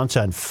 72 months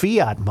on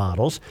Fiat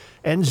models,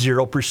 and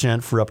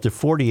 0% for up to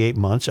 48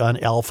 months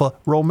on Alfa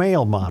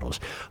Romeo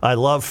models. I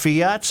love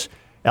Fiats,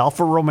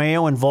 Alfa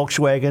Romeo, and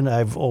Volkswagen.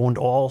 I've owned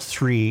all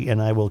 3,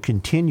 and I will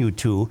continue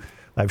to.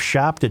 I've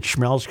shopped at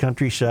Schmelz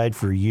Countryside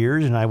for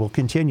years, and I will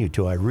continue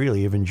to. I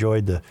really have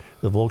enjoyed the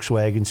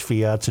Volkswagens,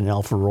 Fiats, and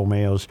Alfa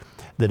Romeos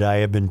that I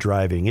have been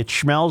driving. It's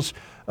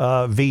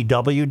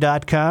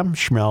SchmelzVW.com,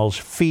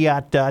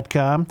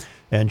 SchmelzFiat.com,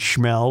 and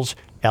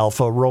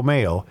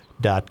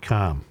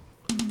SchmelzAlfaRomeo.com.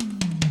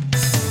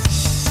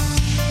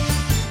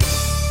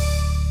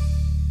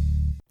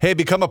 Hey,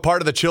 become a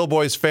part of the Chill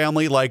Boys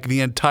family like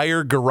the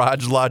entire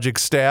Garage Logic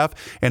staff,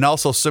 and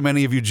also so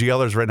many of you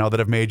GLers right now that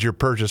have made your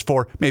purchase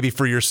for maybe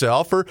for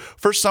yourself or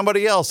for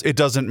somebody else. It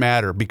doesn't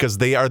matter, because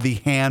they are the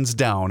hands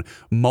down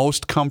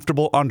most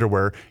comfortable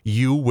underwear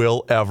you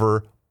will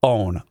ever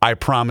own. I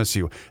promise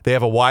you. They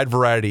have a wide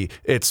variety.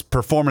 It's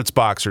performance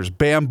boxers,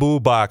 bamboo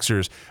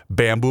boxer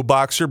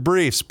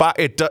briefs.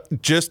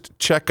 Just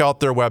check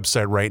out their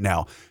website right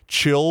now,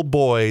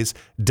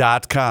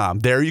 chillboys.com.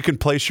 There you can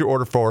place your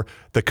order for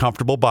the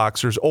comfortable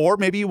boxers, or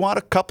maybe you want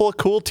a couple of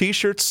cool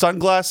t-shirts,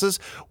 sunglasses,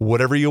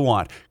 whatever you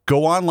want.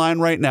 Go online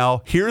right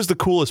now. Here's the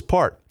coolest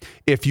part.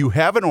 If you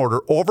have an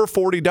order over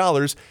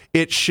 $40,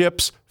 it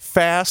ships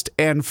fast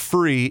and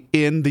free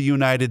in the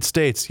United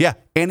States. Yeah,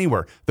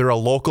 anywhere. They're a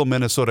local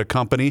Minnesota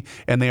company,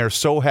 and they are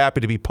so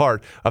happy to be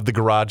part of the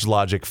Garage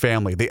Logic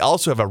family. They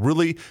also have a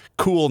really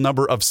cool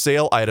number of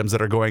sale items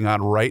that are going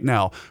on right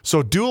now.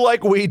 So do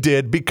like we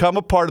did. Become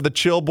a part of the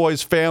Chill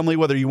Boys family,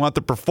 whether you want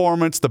the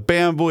performance, the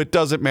bamboo, it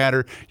doesn't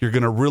matter. You're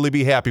going to really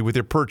be happy with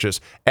your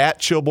purchase at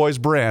Chill Boys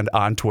Brand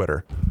on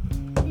Twitter.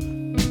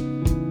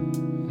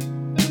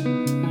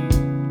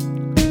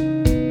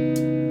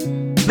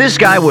 This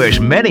guy wears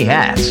many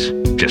hats,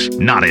 just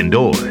not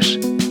indoors.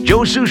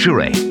 Joe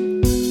Souchere.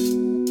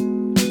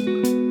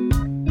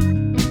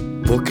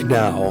 Book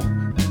now,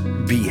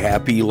 be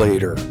happy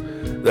later.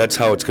 That's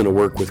how it's going to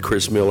work with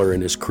Chris Miller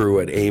and his crew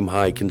at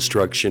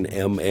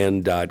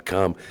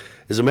aimhighconstructionmn.com.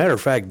 As a matter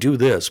of fact, do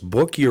this.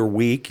 Book your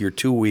week, your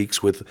 2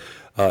 weeks with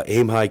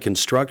Aim High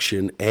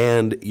Construction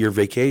and your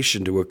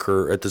vacation to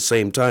occur at the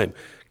same time,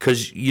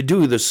 because you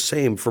do the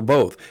same for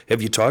both.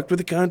 Have you talked with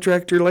a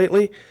contractor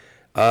lately?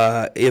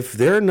 If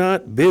they're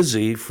not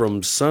busy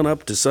from sun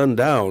up to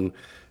sundown,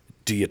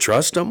 do you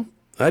trust them?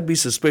 I'd be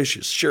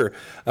suspicious, sure.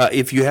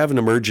 If you have an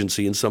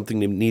emergency and something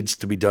that needs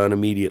to be done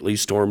immediately,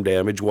 storm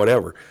damage,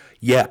 whatever,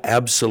 yeah,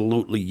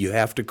 absolutely, you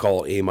have to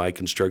call AMI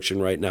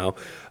Construction right now.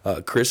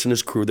 Chris and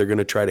his crew, they're going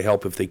to try to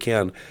help if they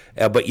can,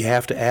 but you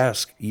have to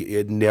ask.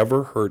 It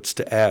never hurts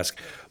to ask.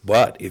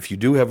 But if you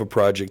do have a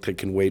project that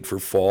can wait for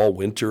fall,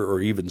 winter, or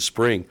even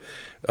spring,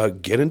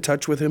 get in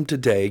touch with him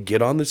today,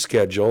 get on the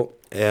schedule,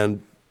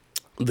 and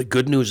the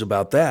good news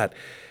about that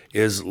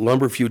is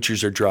lumber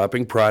futures are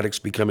dropping, products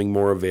becoming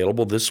more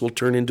available. This will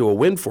turn into a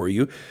win for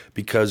you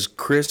because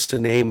Chris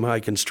and Aim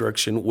High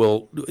Construction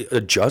will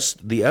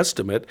adjust the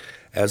estimate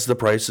as the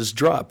prices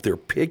drop. They're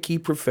picky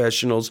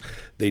professionals.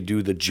 They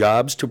do the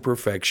jobs to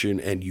perfection,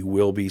 and you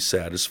will be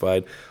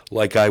satisfied,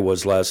 like I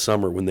was last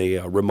summer when they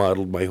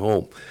remodeled my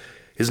home.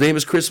 His name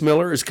is Chris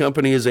Miller. His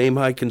company is Aim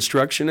High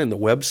Construction, and the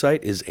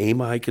website is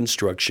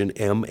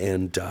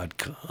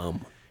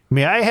aimhighconstructionmn.com.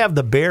 May I have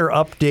the bear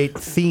update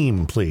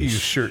theme, please? You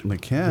certainly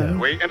can.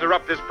 We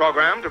interrupt this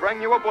program to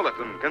bring you a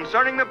bulletin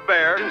concerning the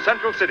bears in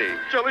Central City.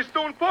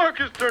 Jellystone Park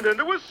has turned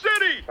into a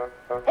city.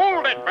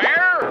 Hold it,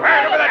 bear!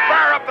 Hey, look at that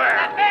bear up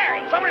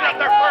there! Somebody left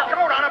their fur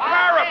coat on a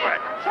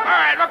parapet. All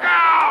right, look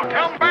out!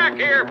 Come back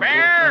here,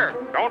 bear!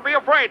 Don't be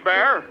afraid,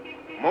 bear.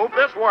 Move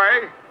this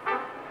way.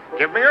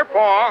 Give me your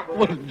paw.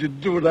 What did you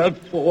do that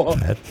for?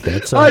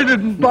 That's I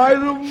didn't buy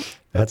them.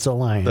 That's a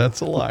lion.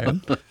 That's a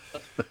lion.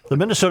 The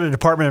Minnesota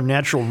Department of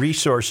Natural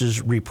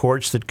Resources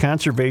reports that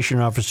Conservation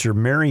Officer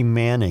Mary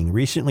Manning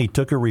recently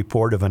took a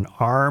report of an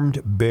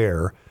armed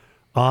bear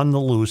on the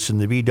loose in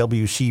the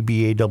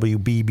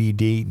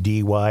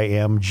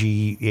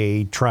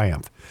VWCBAWBBD-DYMGA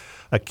Triumph.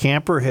 A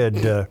camper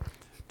had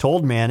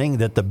told Manning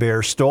that the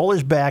bear stole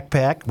his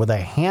backpack with a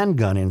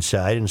handgun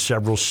inside and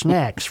several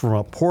snacks from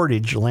a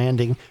portage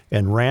landing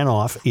and ran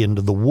off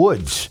into the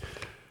woods.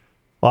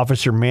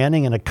 Officer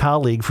Manning and a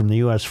colleague from the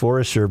U.S.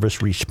 Forest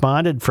Service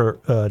responded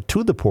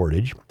to the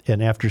portage,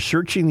 and after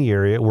searching the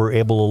area, were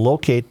able to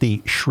locate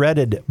the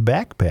shredded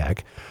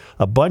backpack,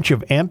 a bunch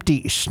of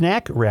empty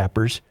snack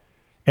wrappers,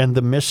 and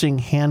the missing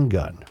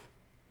handgun.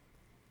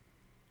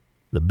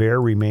 The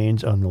bear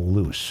remains on the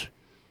loose.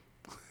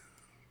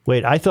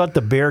 Wait, I thought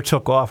the bear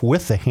took off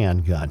with the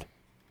handgun.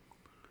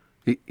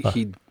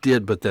 He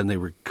did, but then they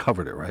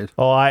recovered it, right?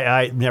 Oh,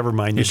 I never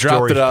mind. He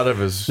dropped it out of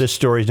his... This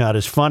story's not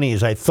as funny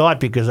as I thought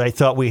because I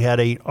thought we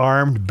had an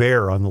armed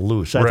bear on the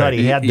loose. I thought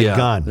he had the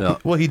gun. Yeah.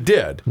 Well, he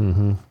did.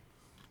 Mm-hmm.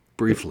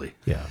 Briefly.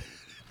 Yeah.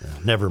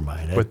 Never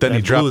mind. But then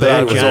he blew dropped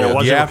that John.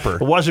 old yapper.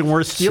 It wasn't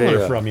worth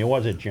stealing it from you,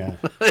 was it, John?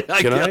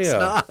 I guess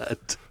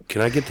not.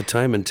 Can I get the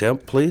time and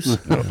temp, please?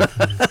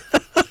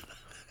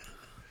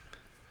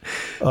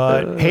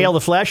 Hail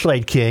the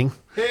Flashlight King.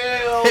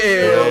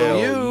 Hail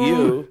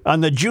you.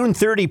 On the June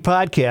 30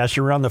 podcast,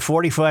 around the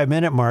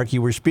 45-minute mark,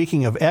 you were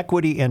speaking of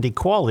equity and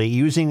equality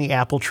using the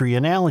apple tree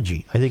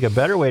analogy. I think a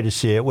better way to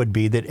say it would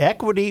be that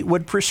equity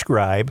would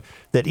prescribe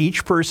that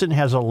each person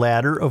has a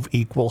ladder of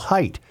equal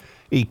height.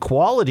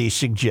 Equality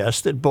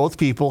suggests that both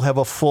people have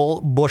a full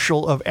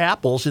bushel of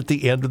apples at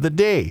the end of the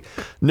day.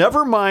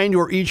 Never mind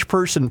where each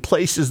person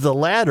places the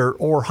ladder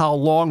or how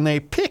long they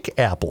pick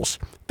apples.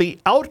 The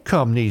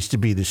outcome needs to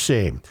be the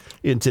same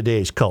in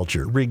today's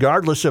culture,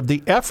 regardless of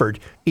the effort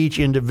each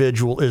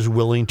individual is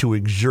willing to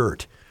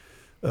exert.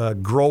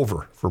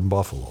 Grover from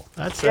Buffalo.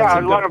 That's I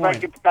a wonder good if I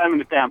point. get the time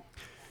and the temp.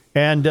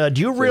 And do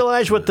you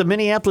realize what the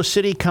Minneapolis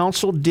City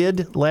Council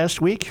did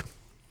last week?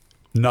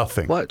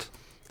 Nothing. What?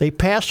 They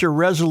passed a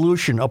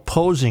resolution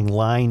opposing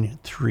Line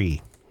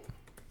 3.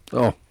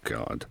 Oh,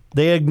 God.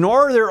 They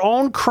ignore their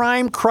own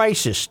crime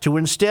crisis to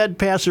instead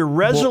pass a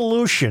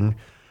resolution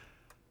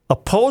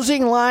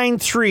opposing Line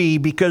 3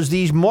 because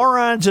these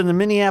morons in the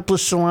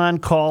Minneapolis Salon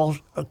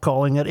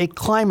calling it a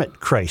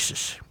climate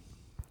crisis.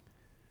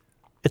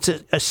 It's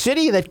a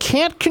city that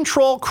can't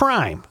control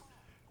crime,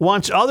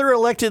 wants other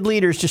elected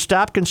leaders to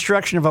stop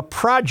construction of a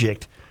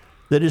project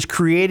that is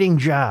creating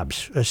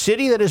jobs. A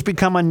city that has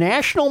become a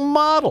national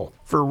model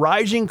for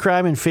rising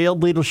crime and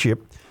failed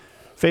leadership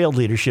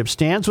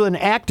stands with an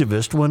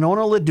activist,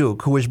 Winona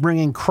LaDuke, who is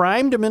bringing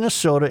crime to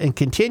Minnesota and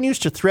continues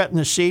to threaten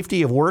the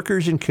safety of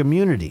workers and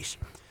communities.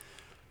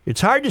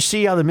 It's hard to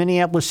see how the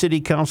Minneapolis City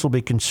Council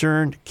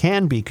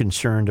can be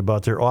concerned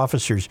about their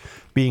officers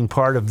being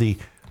part of the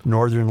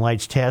Northern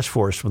Lights Task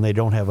Force when they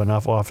don't have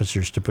enough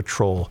officers to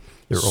patrol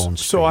their own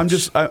streets. So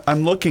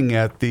I'm looking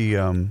at the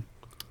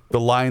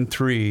Line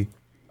 3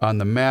 on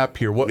the map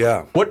here.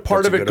 What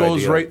part of it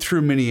goes right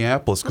through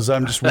Minneapolis? Because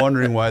I'm just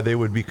wondering why they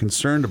would be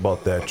concerned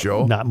about that,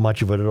 Joe. Not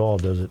much of it at all,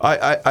 does it?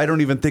 I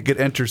don't even think it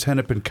enters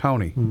Hennepin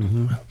County.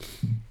 Mm-hmm.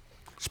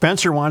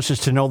 Spencer wants us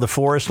to know the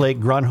Forest Lake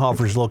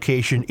Grunhofer's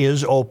location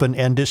is open,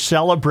 and to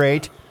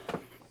celebrate,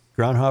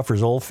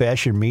 Grunhofer's Old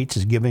Fashioned Meats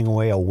is giving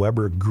away a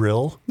Weber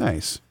grill.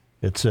 Nice.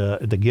 It's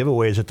the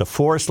giveaway is at the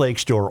Forest Lake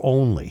store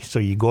only. So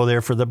you go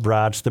there for the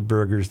brats, the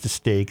burgers, the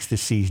steaks, the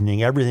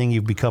seasoning, everything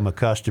you've become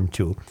accustomed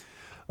to.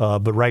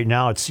 But right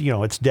now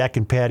it's deck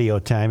and patio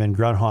time, and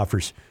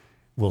Grunhofer's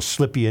will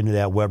slip you into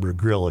that Weber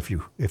grill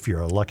if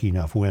you're a lucky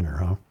enough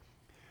winner,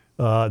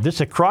 huh?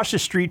 This across the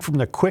street from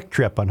the Quick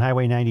Trip on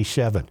Highway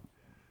 97.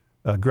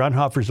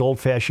 Grunhofer's Old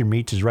Fashioned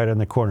Meats is right on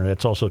the corner.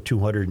 That's also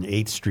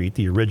 208th Street,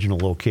 the original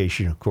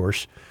location, of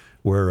course,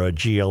 where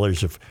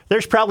GLers have.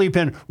 There's probably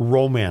been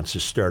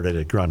romances started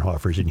at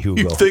Grunhofer's in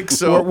Hugo. You think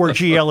so? Where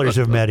GLers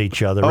have met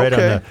each other,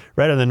 Okay.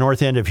 right on the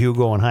north end of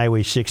Hugo on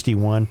Highway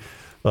 61.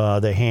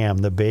 The ham,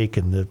 the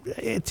bacon,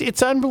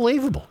 it's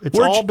unbelievable. It's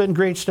all been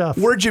great stuff.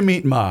 Where'd you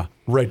meet Ma?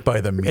 Right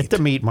by the meat. At the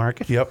meat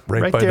market. Yep,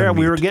 right by there. the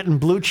We meat. were getting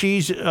blue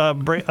cheese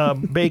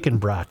bacon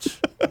brats,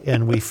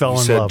 and we fell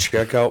in said, love.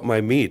 check out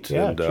my meat.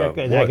 Yeah, and, check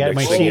it. what, I got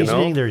my next thing you know-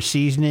 seasoning. There's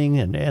seasoning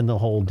and the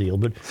whole deal.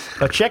 But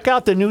check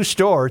out the new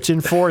store. It's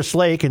in Forest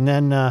Lake, and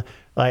then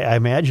I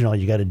imagine all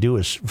you got to do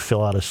is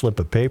fill out a slip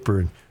of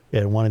paper,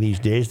 and one of these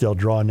days they'll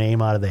draw a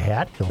name out of the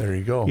hat. There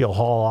you go. You'll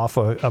haul off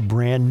a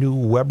brand new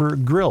Weber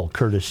grill,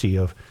 courtesy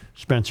of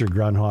Spencer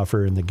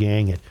Grunhofer and the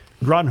gang at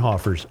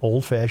Grunhofer's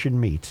Old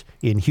Fashioned Meats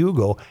in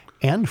Hugo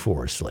and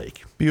Forest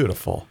Lake.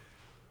 Beautiful.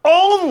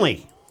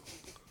 Only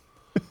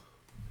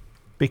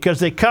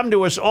because they come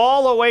to us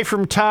all the way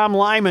from Tom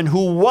Lyman,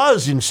 who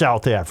was in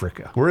South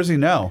Africa. Where is he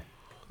now?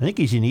 I think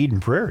he's in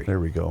Eden Prairie. There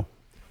we go.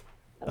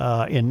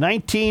 In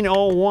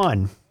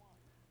 1901,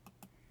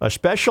 a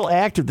special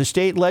act of the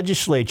state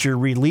legislature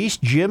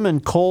released Jim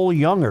and Cole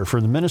Younger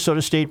from the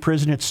Minnesota State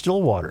Prison at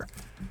Stillwater.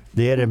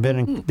 They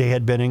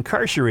had been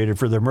incarcerated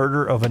for the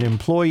murder of an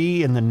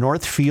employee in the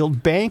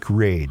Northfield bank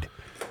raid.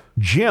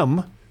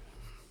 Jim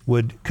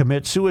would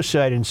commit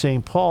suicide in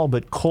St. Paul,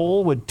 but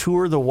Cole would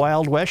tour the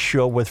Wild West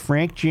show with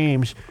Frank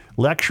James,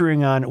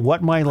 lecturing on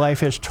what my life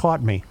has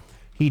taught me.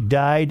 He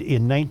died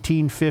in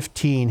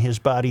 1915, his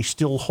body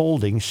still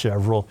holding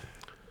several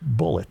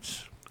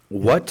bullets.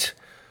 What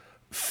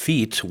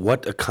feat,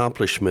 what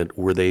accomplishment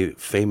were they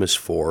famous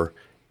for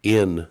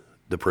in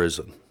the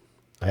prison?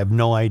 I have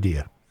no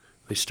idea.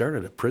 They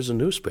started a prison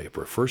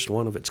newspaper, first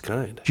one of its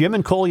kind. Jim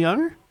and Cole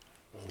Younger?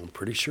 I'm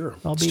pretty sure.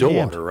 I'll be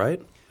Stillwater, damned.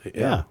 right?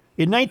 Yeah.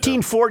 In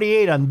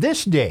 1948, on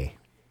this day,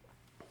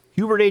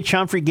 Hubert H.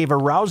 Humphrey gave a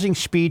rousing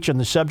speech on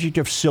the subject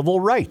of civil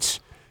rights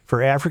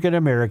for African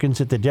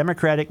Americans at the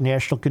Democratic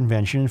National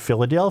Convention in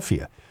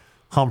Philadelphia.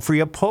 Humphrey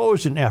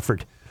opposed an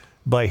effort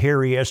by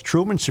Harry S.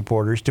 Truman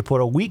supporters to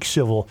put a weak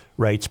civil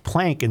rights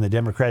plank in the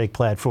Democratic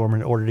platform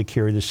in order to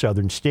carry the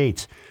southern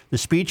states. The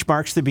speech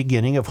marks the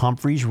beginning of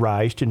Humphrey's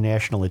rise to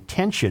national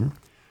attention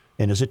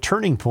and is a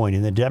turning point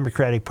in the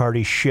Democratic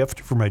Party's shift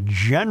from a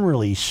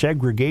generally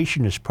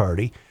segregationist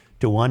party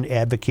to one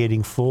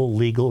advocating full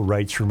legal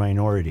rights for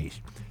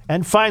minorities.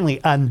 And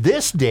finally, on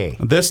this day,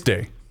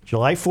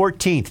 July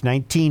 14th,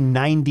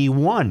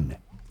 1991,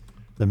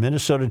 the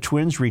Minnesota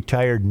Twins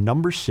retired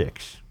number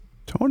 6.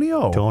 Tony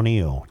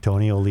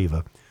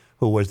Oliva,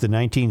 who was the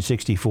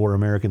 1964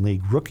 American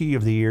League Rookie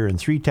of the Year and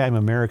 3-time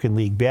American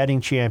League batting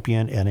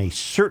champion and a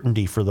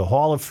certainty for the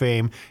Hall of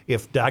Fame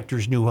if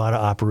doctors knew how to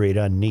operate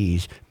on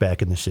knees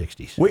back in the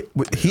 60s. Wait,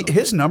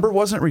 his number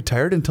wasn't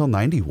retired until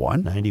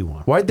 91?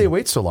 91. Why'd they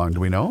wait so long? Do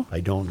we know?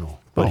 I don't know.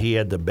 But he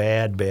had the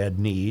bad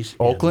knees.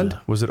 Oakland?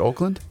 And, was it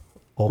Oakland?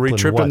 Oakland Were he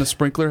tripping what? the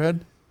sprinkler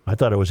head? I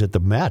thought it was at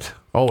the Met.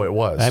 Oh, it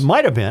was. It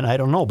might have been. I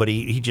don't know. But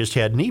he just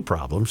had knee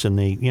problems. And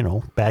they,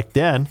 back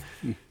then,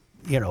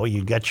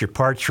 you got your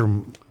parts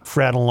from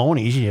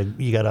Fratelloni's.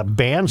 You got a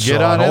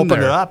bandsaw and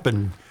opened it up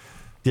and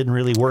didn't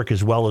really work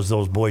as well as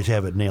those boys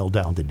have it nailed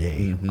down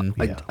today.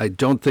 Mm-hmm. Yeah. I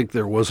don't think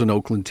there was an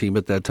Oakland team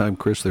at that time,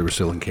 Chris. They were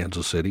still in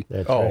Kansas City.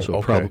 That's right. So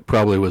okay.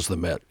 probably was the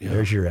Met. Yeah.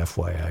 There's your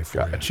FYI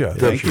for you. Gotcha.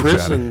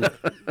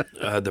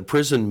 The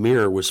prison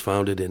Mirror was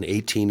founded in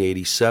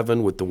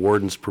 1887 with the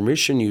warden's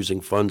permission,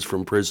 using funds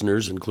from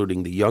prisoners,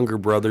 including the Younger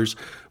brothers,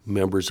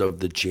 members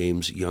of the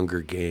James Younger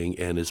Gang,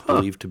 and is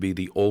believed to be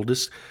the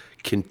oldest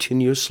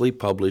continuously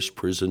published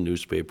prison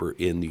newspaper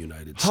in the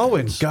United States. How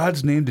in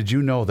God's name did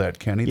you know that,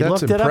 Kenny? You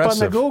That's looked impressive. it up on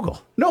the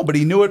Google. No, but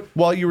he knew it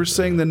while you were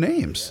saying the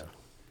names.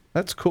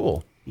 That's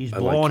cool. He's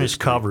blowing his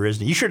cover,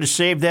 isn't he? You should have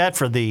saved that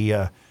for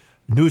the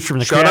news from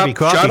the Shut Krabby up,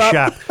 Coffee shut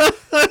Shop.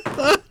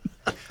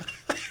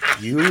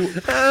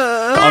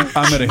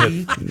 I'm going to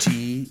hit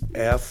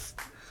TFPRUTS.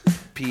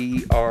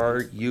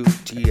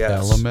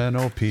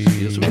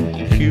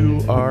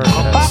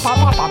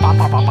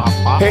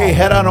 LMNOPQRS. Hey,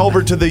 head on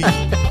over to the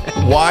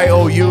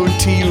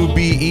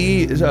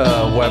YOUTUBE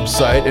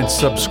website and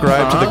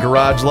subscribe to the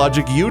Garage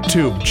Logic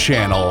YouTube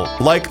channel.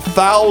 Like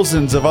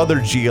thousands of other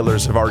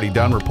GLers have already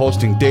done, we're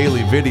posting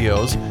daily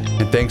videos.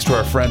 And thanks to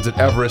our friends at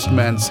Everest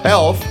Men's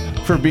Health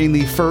for being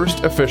the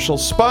first official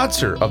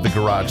sponsor of the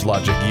Garage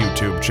Logic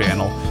YouTube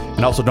channel.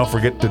 And also don't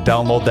forget to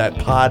download that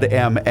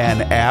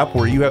PodMN app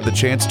where you have the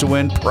chance to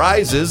win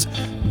prizes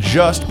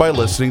just by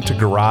listening to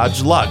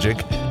Garage Logic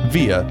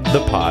via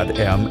the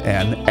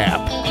PodMN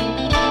app.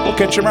 We'll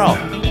catch you tomorrow.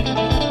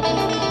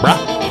 Rah.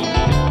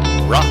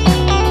 Rah.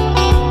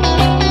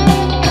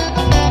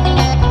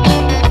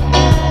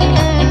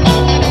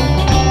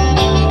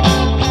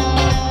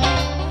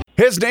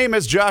 His name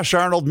is Josh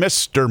Arnold.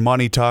 Mr.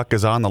 Money Talk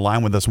is on the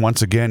line with us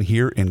once again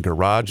here in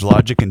Garage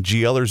Logic. And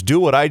GLers, do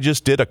what I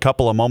just did a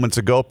couple of moments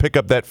ago. Pick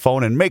up that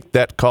phone and make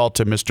that call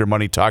to Mr.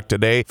 Money Talk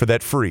today for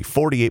that free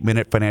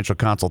 48-minute financial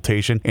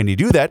consultation. And you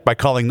do that by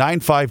calling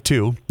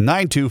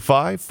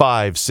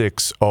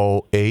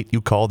 952-925-5608.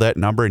 You call that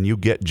number and you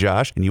get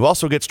Josh. And you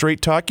also get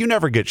straight talk. You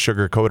never get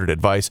sugar-coated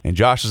advice. And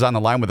Josh is on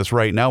the line with us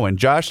right now. And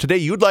Josh, today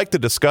you'd like to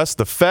discuss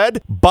the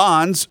Fed,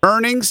 bonds,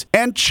 earnings,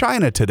 and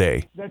China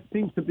today. That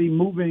seems to be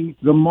moving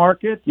the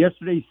market.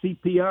 Yesterday,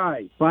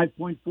 CPI,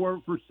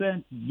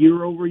 5.4%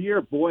 year over year.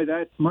 Boy,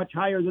 that's much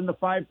higher than the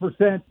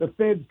 5%. The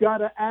Fed's got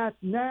to act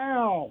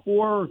now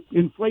or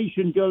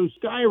inflation goes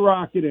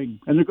skyrocketing,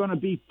 and they're going to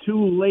be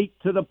too late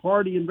to the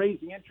party in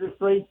raising interest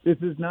rates. This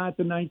is not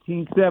the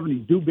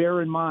 1970s. Do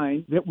bear in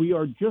mind that we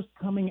are just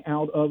coming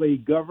out of a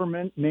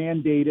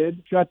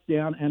government-mandated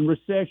shutdown and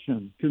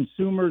recession.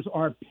 Consumers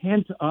are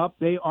pent up.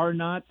 They are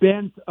not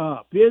bent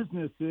up.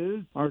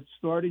 Businesses are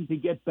starting to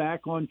get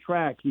back on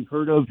track. You've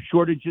heard of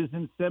shortages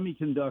in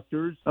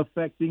semiconductors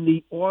affecting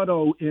the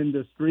auto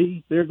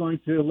industry. They're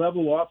going to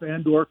level off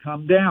and or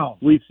come down.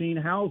 We've seen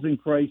housing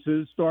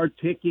prices start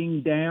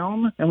ticking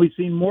down, and we've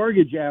seen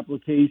mortgage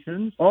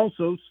applications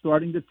also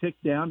starting to tick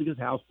down because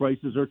house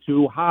prices are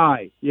too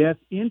high. Yes,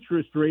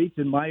 interest rates,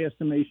 in my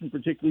estimation,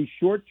 particularly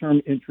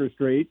short-term interest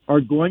rates, are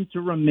going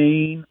to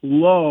remain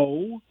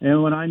low.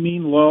 And when I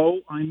mean low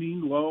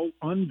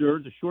under.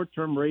 The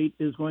short-term rate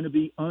is going to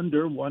be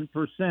under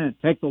 1%.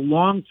 Heck, the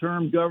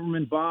long-term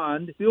government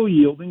bond still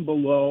yielding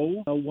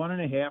below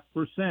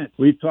 1.5%.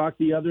 We've talked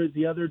the other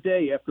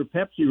day after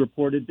Pepsi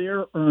reported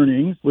their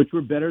earnings, which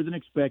were better than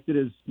expected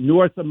as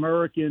North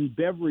American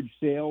beverage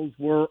sales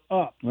were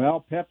up.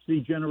 Well,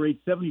 Pepsi generates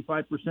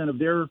 75% of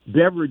their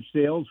beverage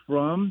sales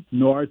from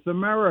North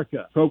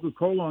America.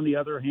 Coca-Cola, on the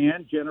other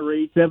hand,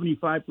 generates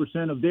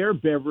 75% of their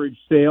beverage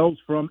sales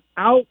from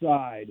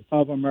outside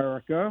of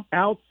America.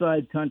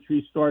 Outside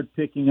countries start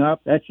picking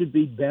up. That should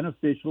be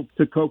beneficial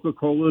to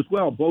Coca-Cola as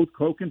well. Both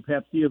Coke and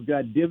Pepsi have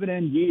got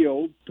dividend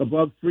yields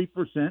above 3%,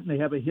 and they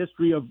have a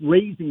history of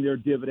raising their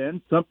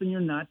dividends, something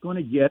you're not going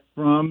to get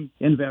from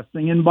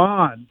investing in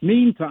bonds.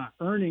 Meantime,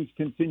 earnings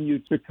continue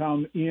to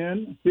come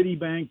in.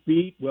 Citibank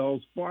beat,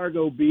 Wells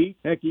Fargo beat,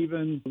 heck,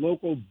 even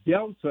local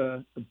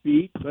Delta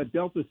beat, but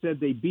Delta said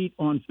they beat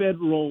on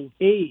federal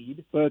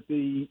aid. But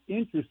the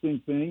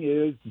interesting thing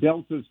is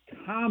Delta's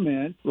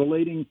comment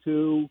relating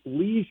to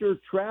leisure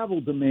travel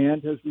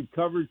demand has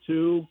recovered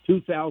to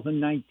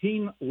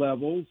 2019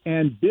 levels,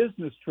 and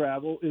business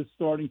travel is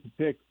starting to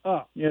pick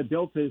up. Yeah,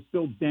 Delta is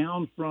still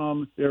down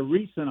from their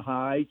recent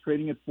high,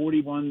 trading at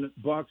 $41.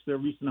 Their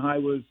recent high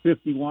was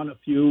 51 a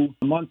few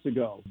months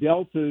ago.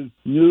 Delta's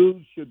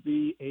news should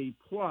be a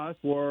plus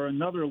for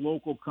another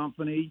local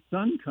company,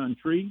 Sun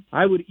Country.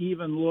 I would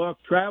even look,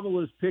 travel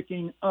is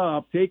picking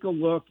up. Take a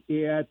look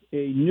at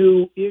a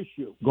new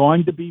issue.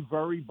 Going to be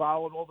very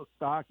volatile. The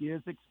stock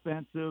is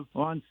expensive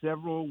on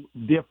several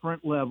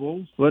different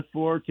levels, but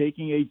for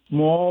taking a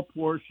small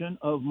portion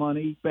of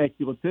money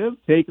speculative,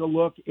 take a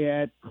look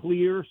at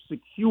Clear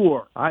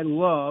Secure. I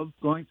love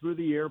going through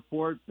the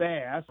airport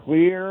fast.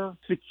 Clear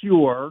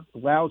Secure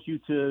allows you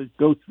to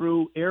go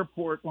through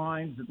airport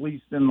lines, at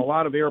least in a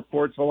lot of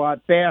airports, a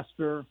lot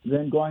faster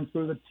than going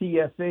through the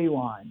TSA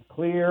line.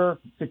 Clear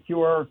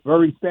Secure,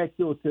 very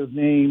speculative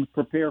name.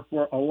 Prepare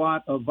for a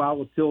lot of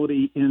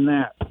volatility in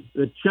that.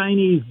 The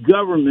Chinese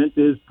government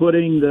is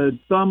putting the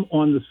thumb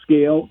on the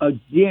scale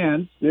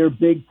against their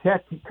big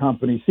tech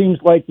companies. Seems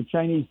like the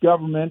Chinese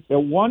government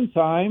at one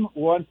time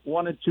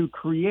wanted to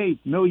create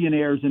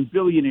millionaires and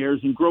billionaires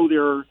and grow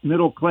their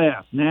middle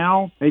class.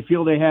 Now they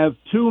feel they have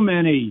too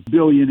many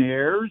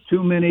billionaires,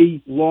 too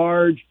many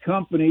large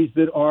companies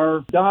that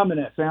are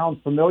dominant. Sounds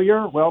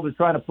familiar? Well, they're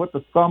trying to put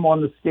the thumb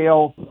on the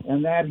scale,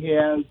 and that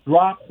has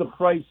dropped the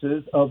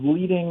prices of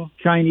leading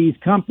Chinese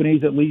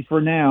companies, at least for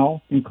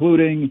now,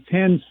 including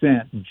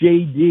Tencent,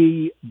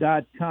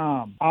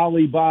 JD.com,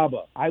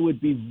 Alibaba. I would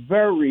be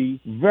very,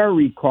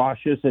 very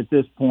cautious at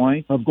this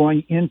point of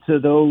going into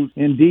those.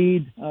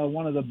 Indeed,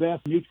 one of the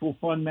best mutual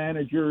fund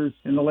managers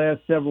in the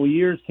last several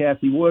years,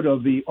 Kathy Wood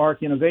of the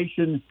ARK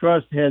Innovation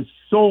Trust, has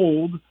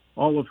sold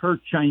all of her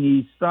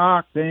Chinese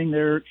stock, saying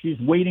she's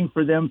waiting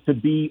for them to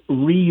be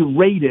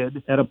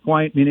re-rated at a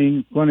point,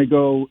 meaning going to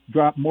go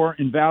drop more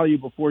in value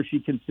before she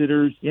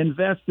considers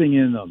investing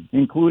in them,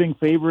 including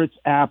favorites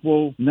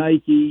Apple,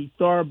 Nike,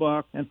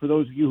 Starbucks, and for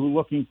those of you who are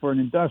looking for an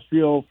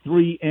industrial,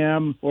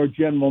 3M or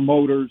General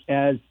Motors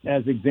as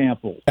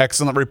examples.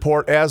 Excellent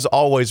report. As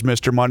always,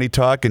 Mr. Money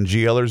Talk, and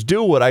GLers,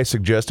 do what I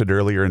suggested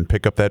earlier and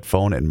pick up that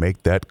phone and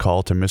make that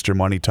call to Mr.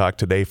 Money Talk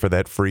today for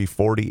that free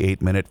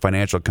 48-minute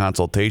financial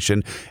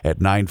consultation at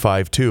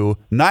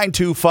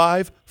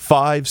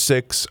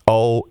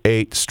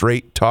 952-925-5608.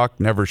 Straight talk,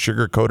 never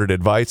sugar-coated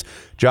advice.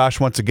 Josh,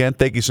 once again,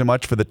 thank you so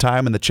much for the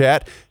time and the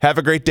chat. Have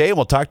a great day, and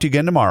we'll talk to you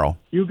again tomorrow.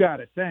 You got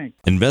it. Thanks.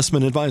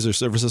 Investment advisor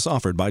services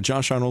offered by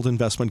Josh Arnold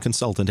Investment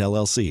Consultant,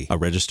 LLC, a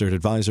registered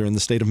advisor in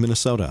the state of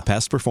Minnesota.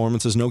 Past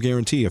performance is no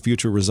guarantee of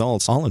future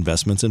results. All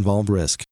investments involve risk.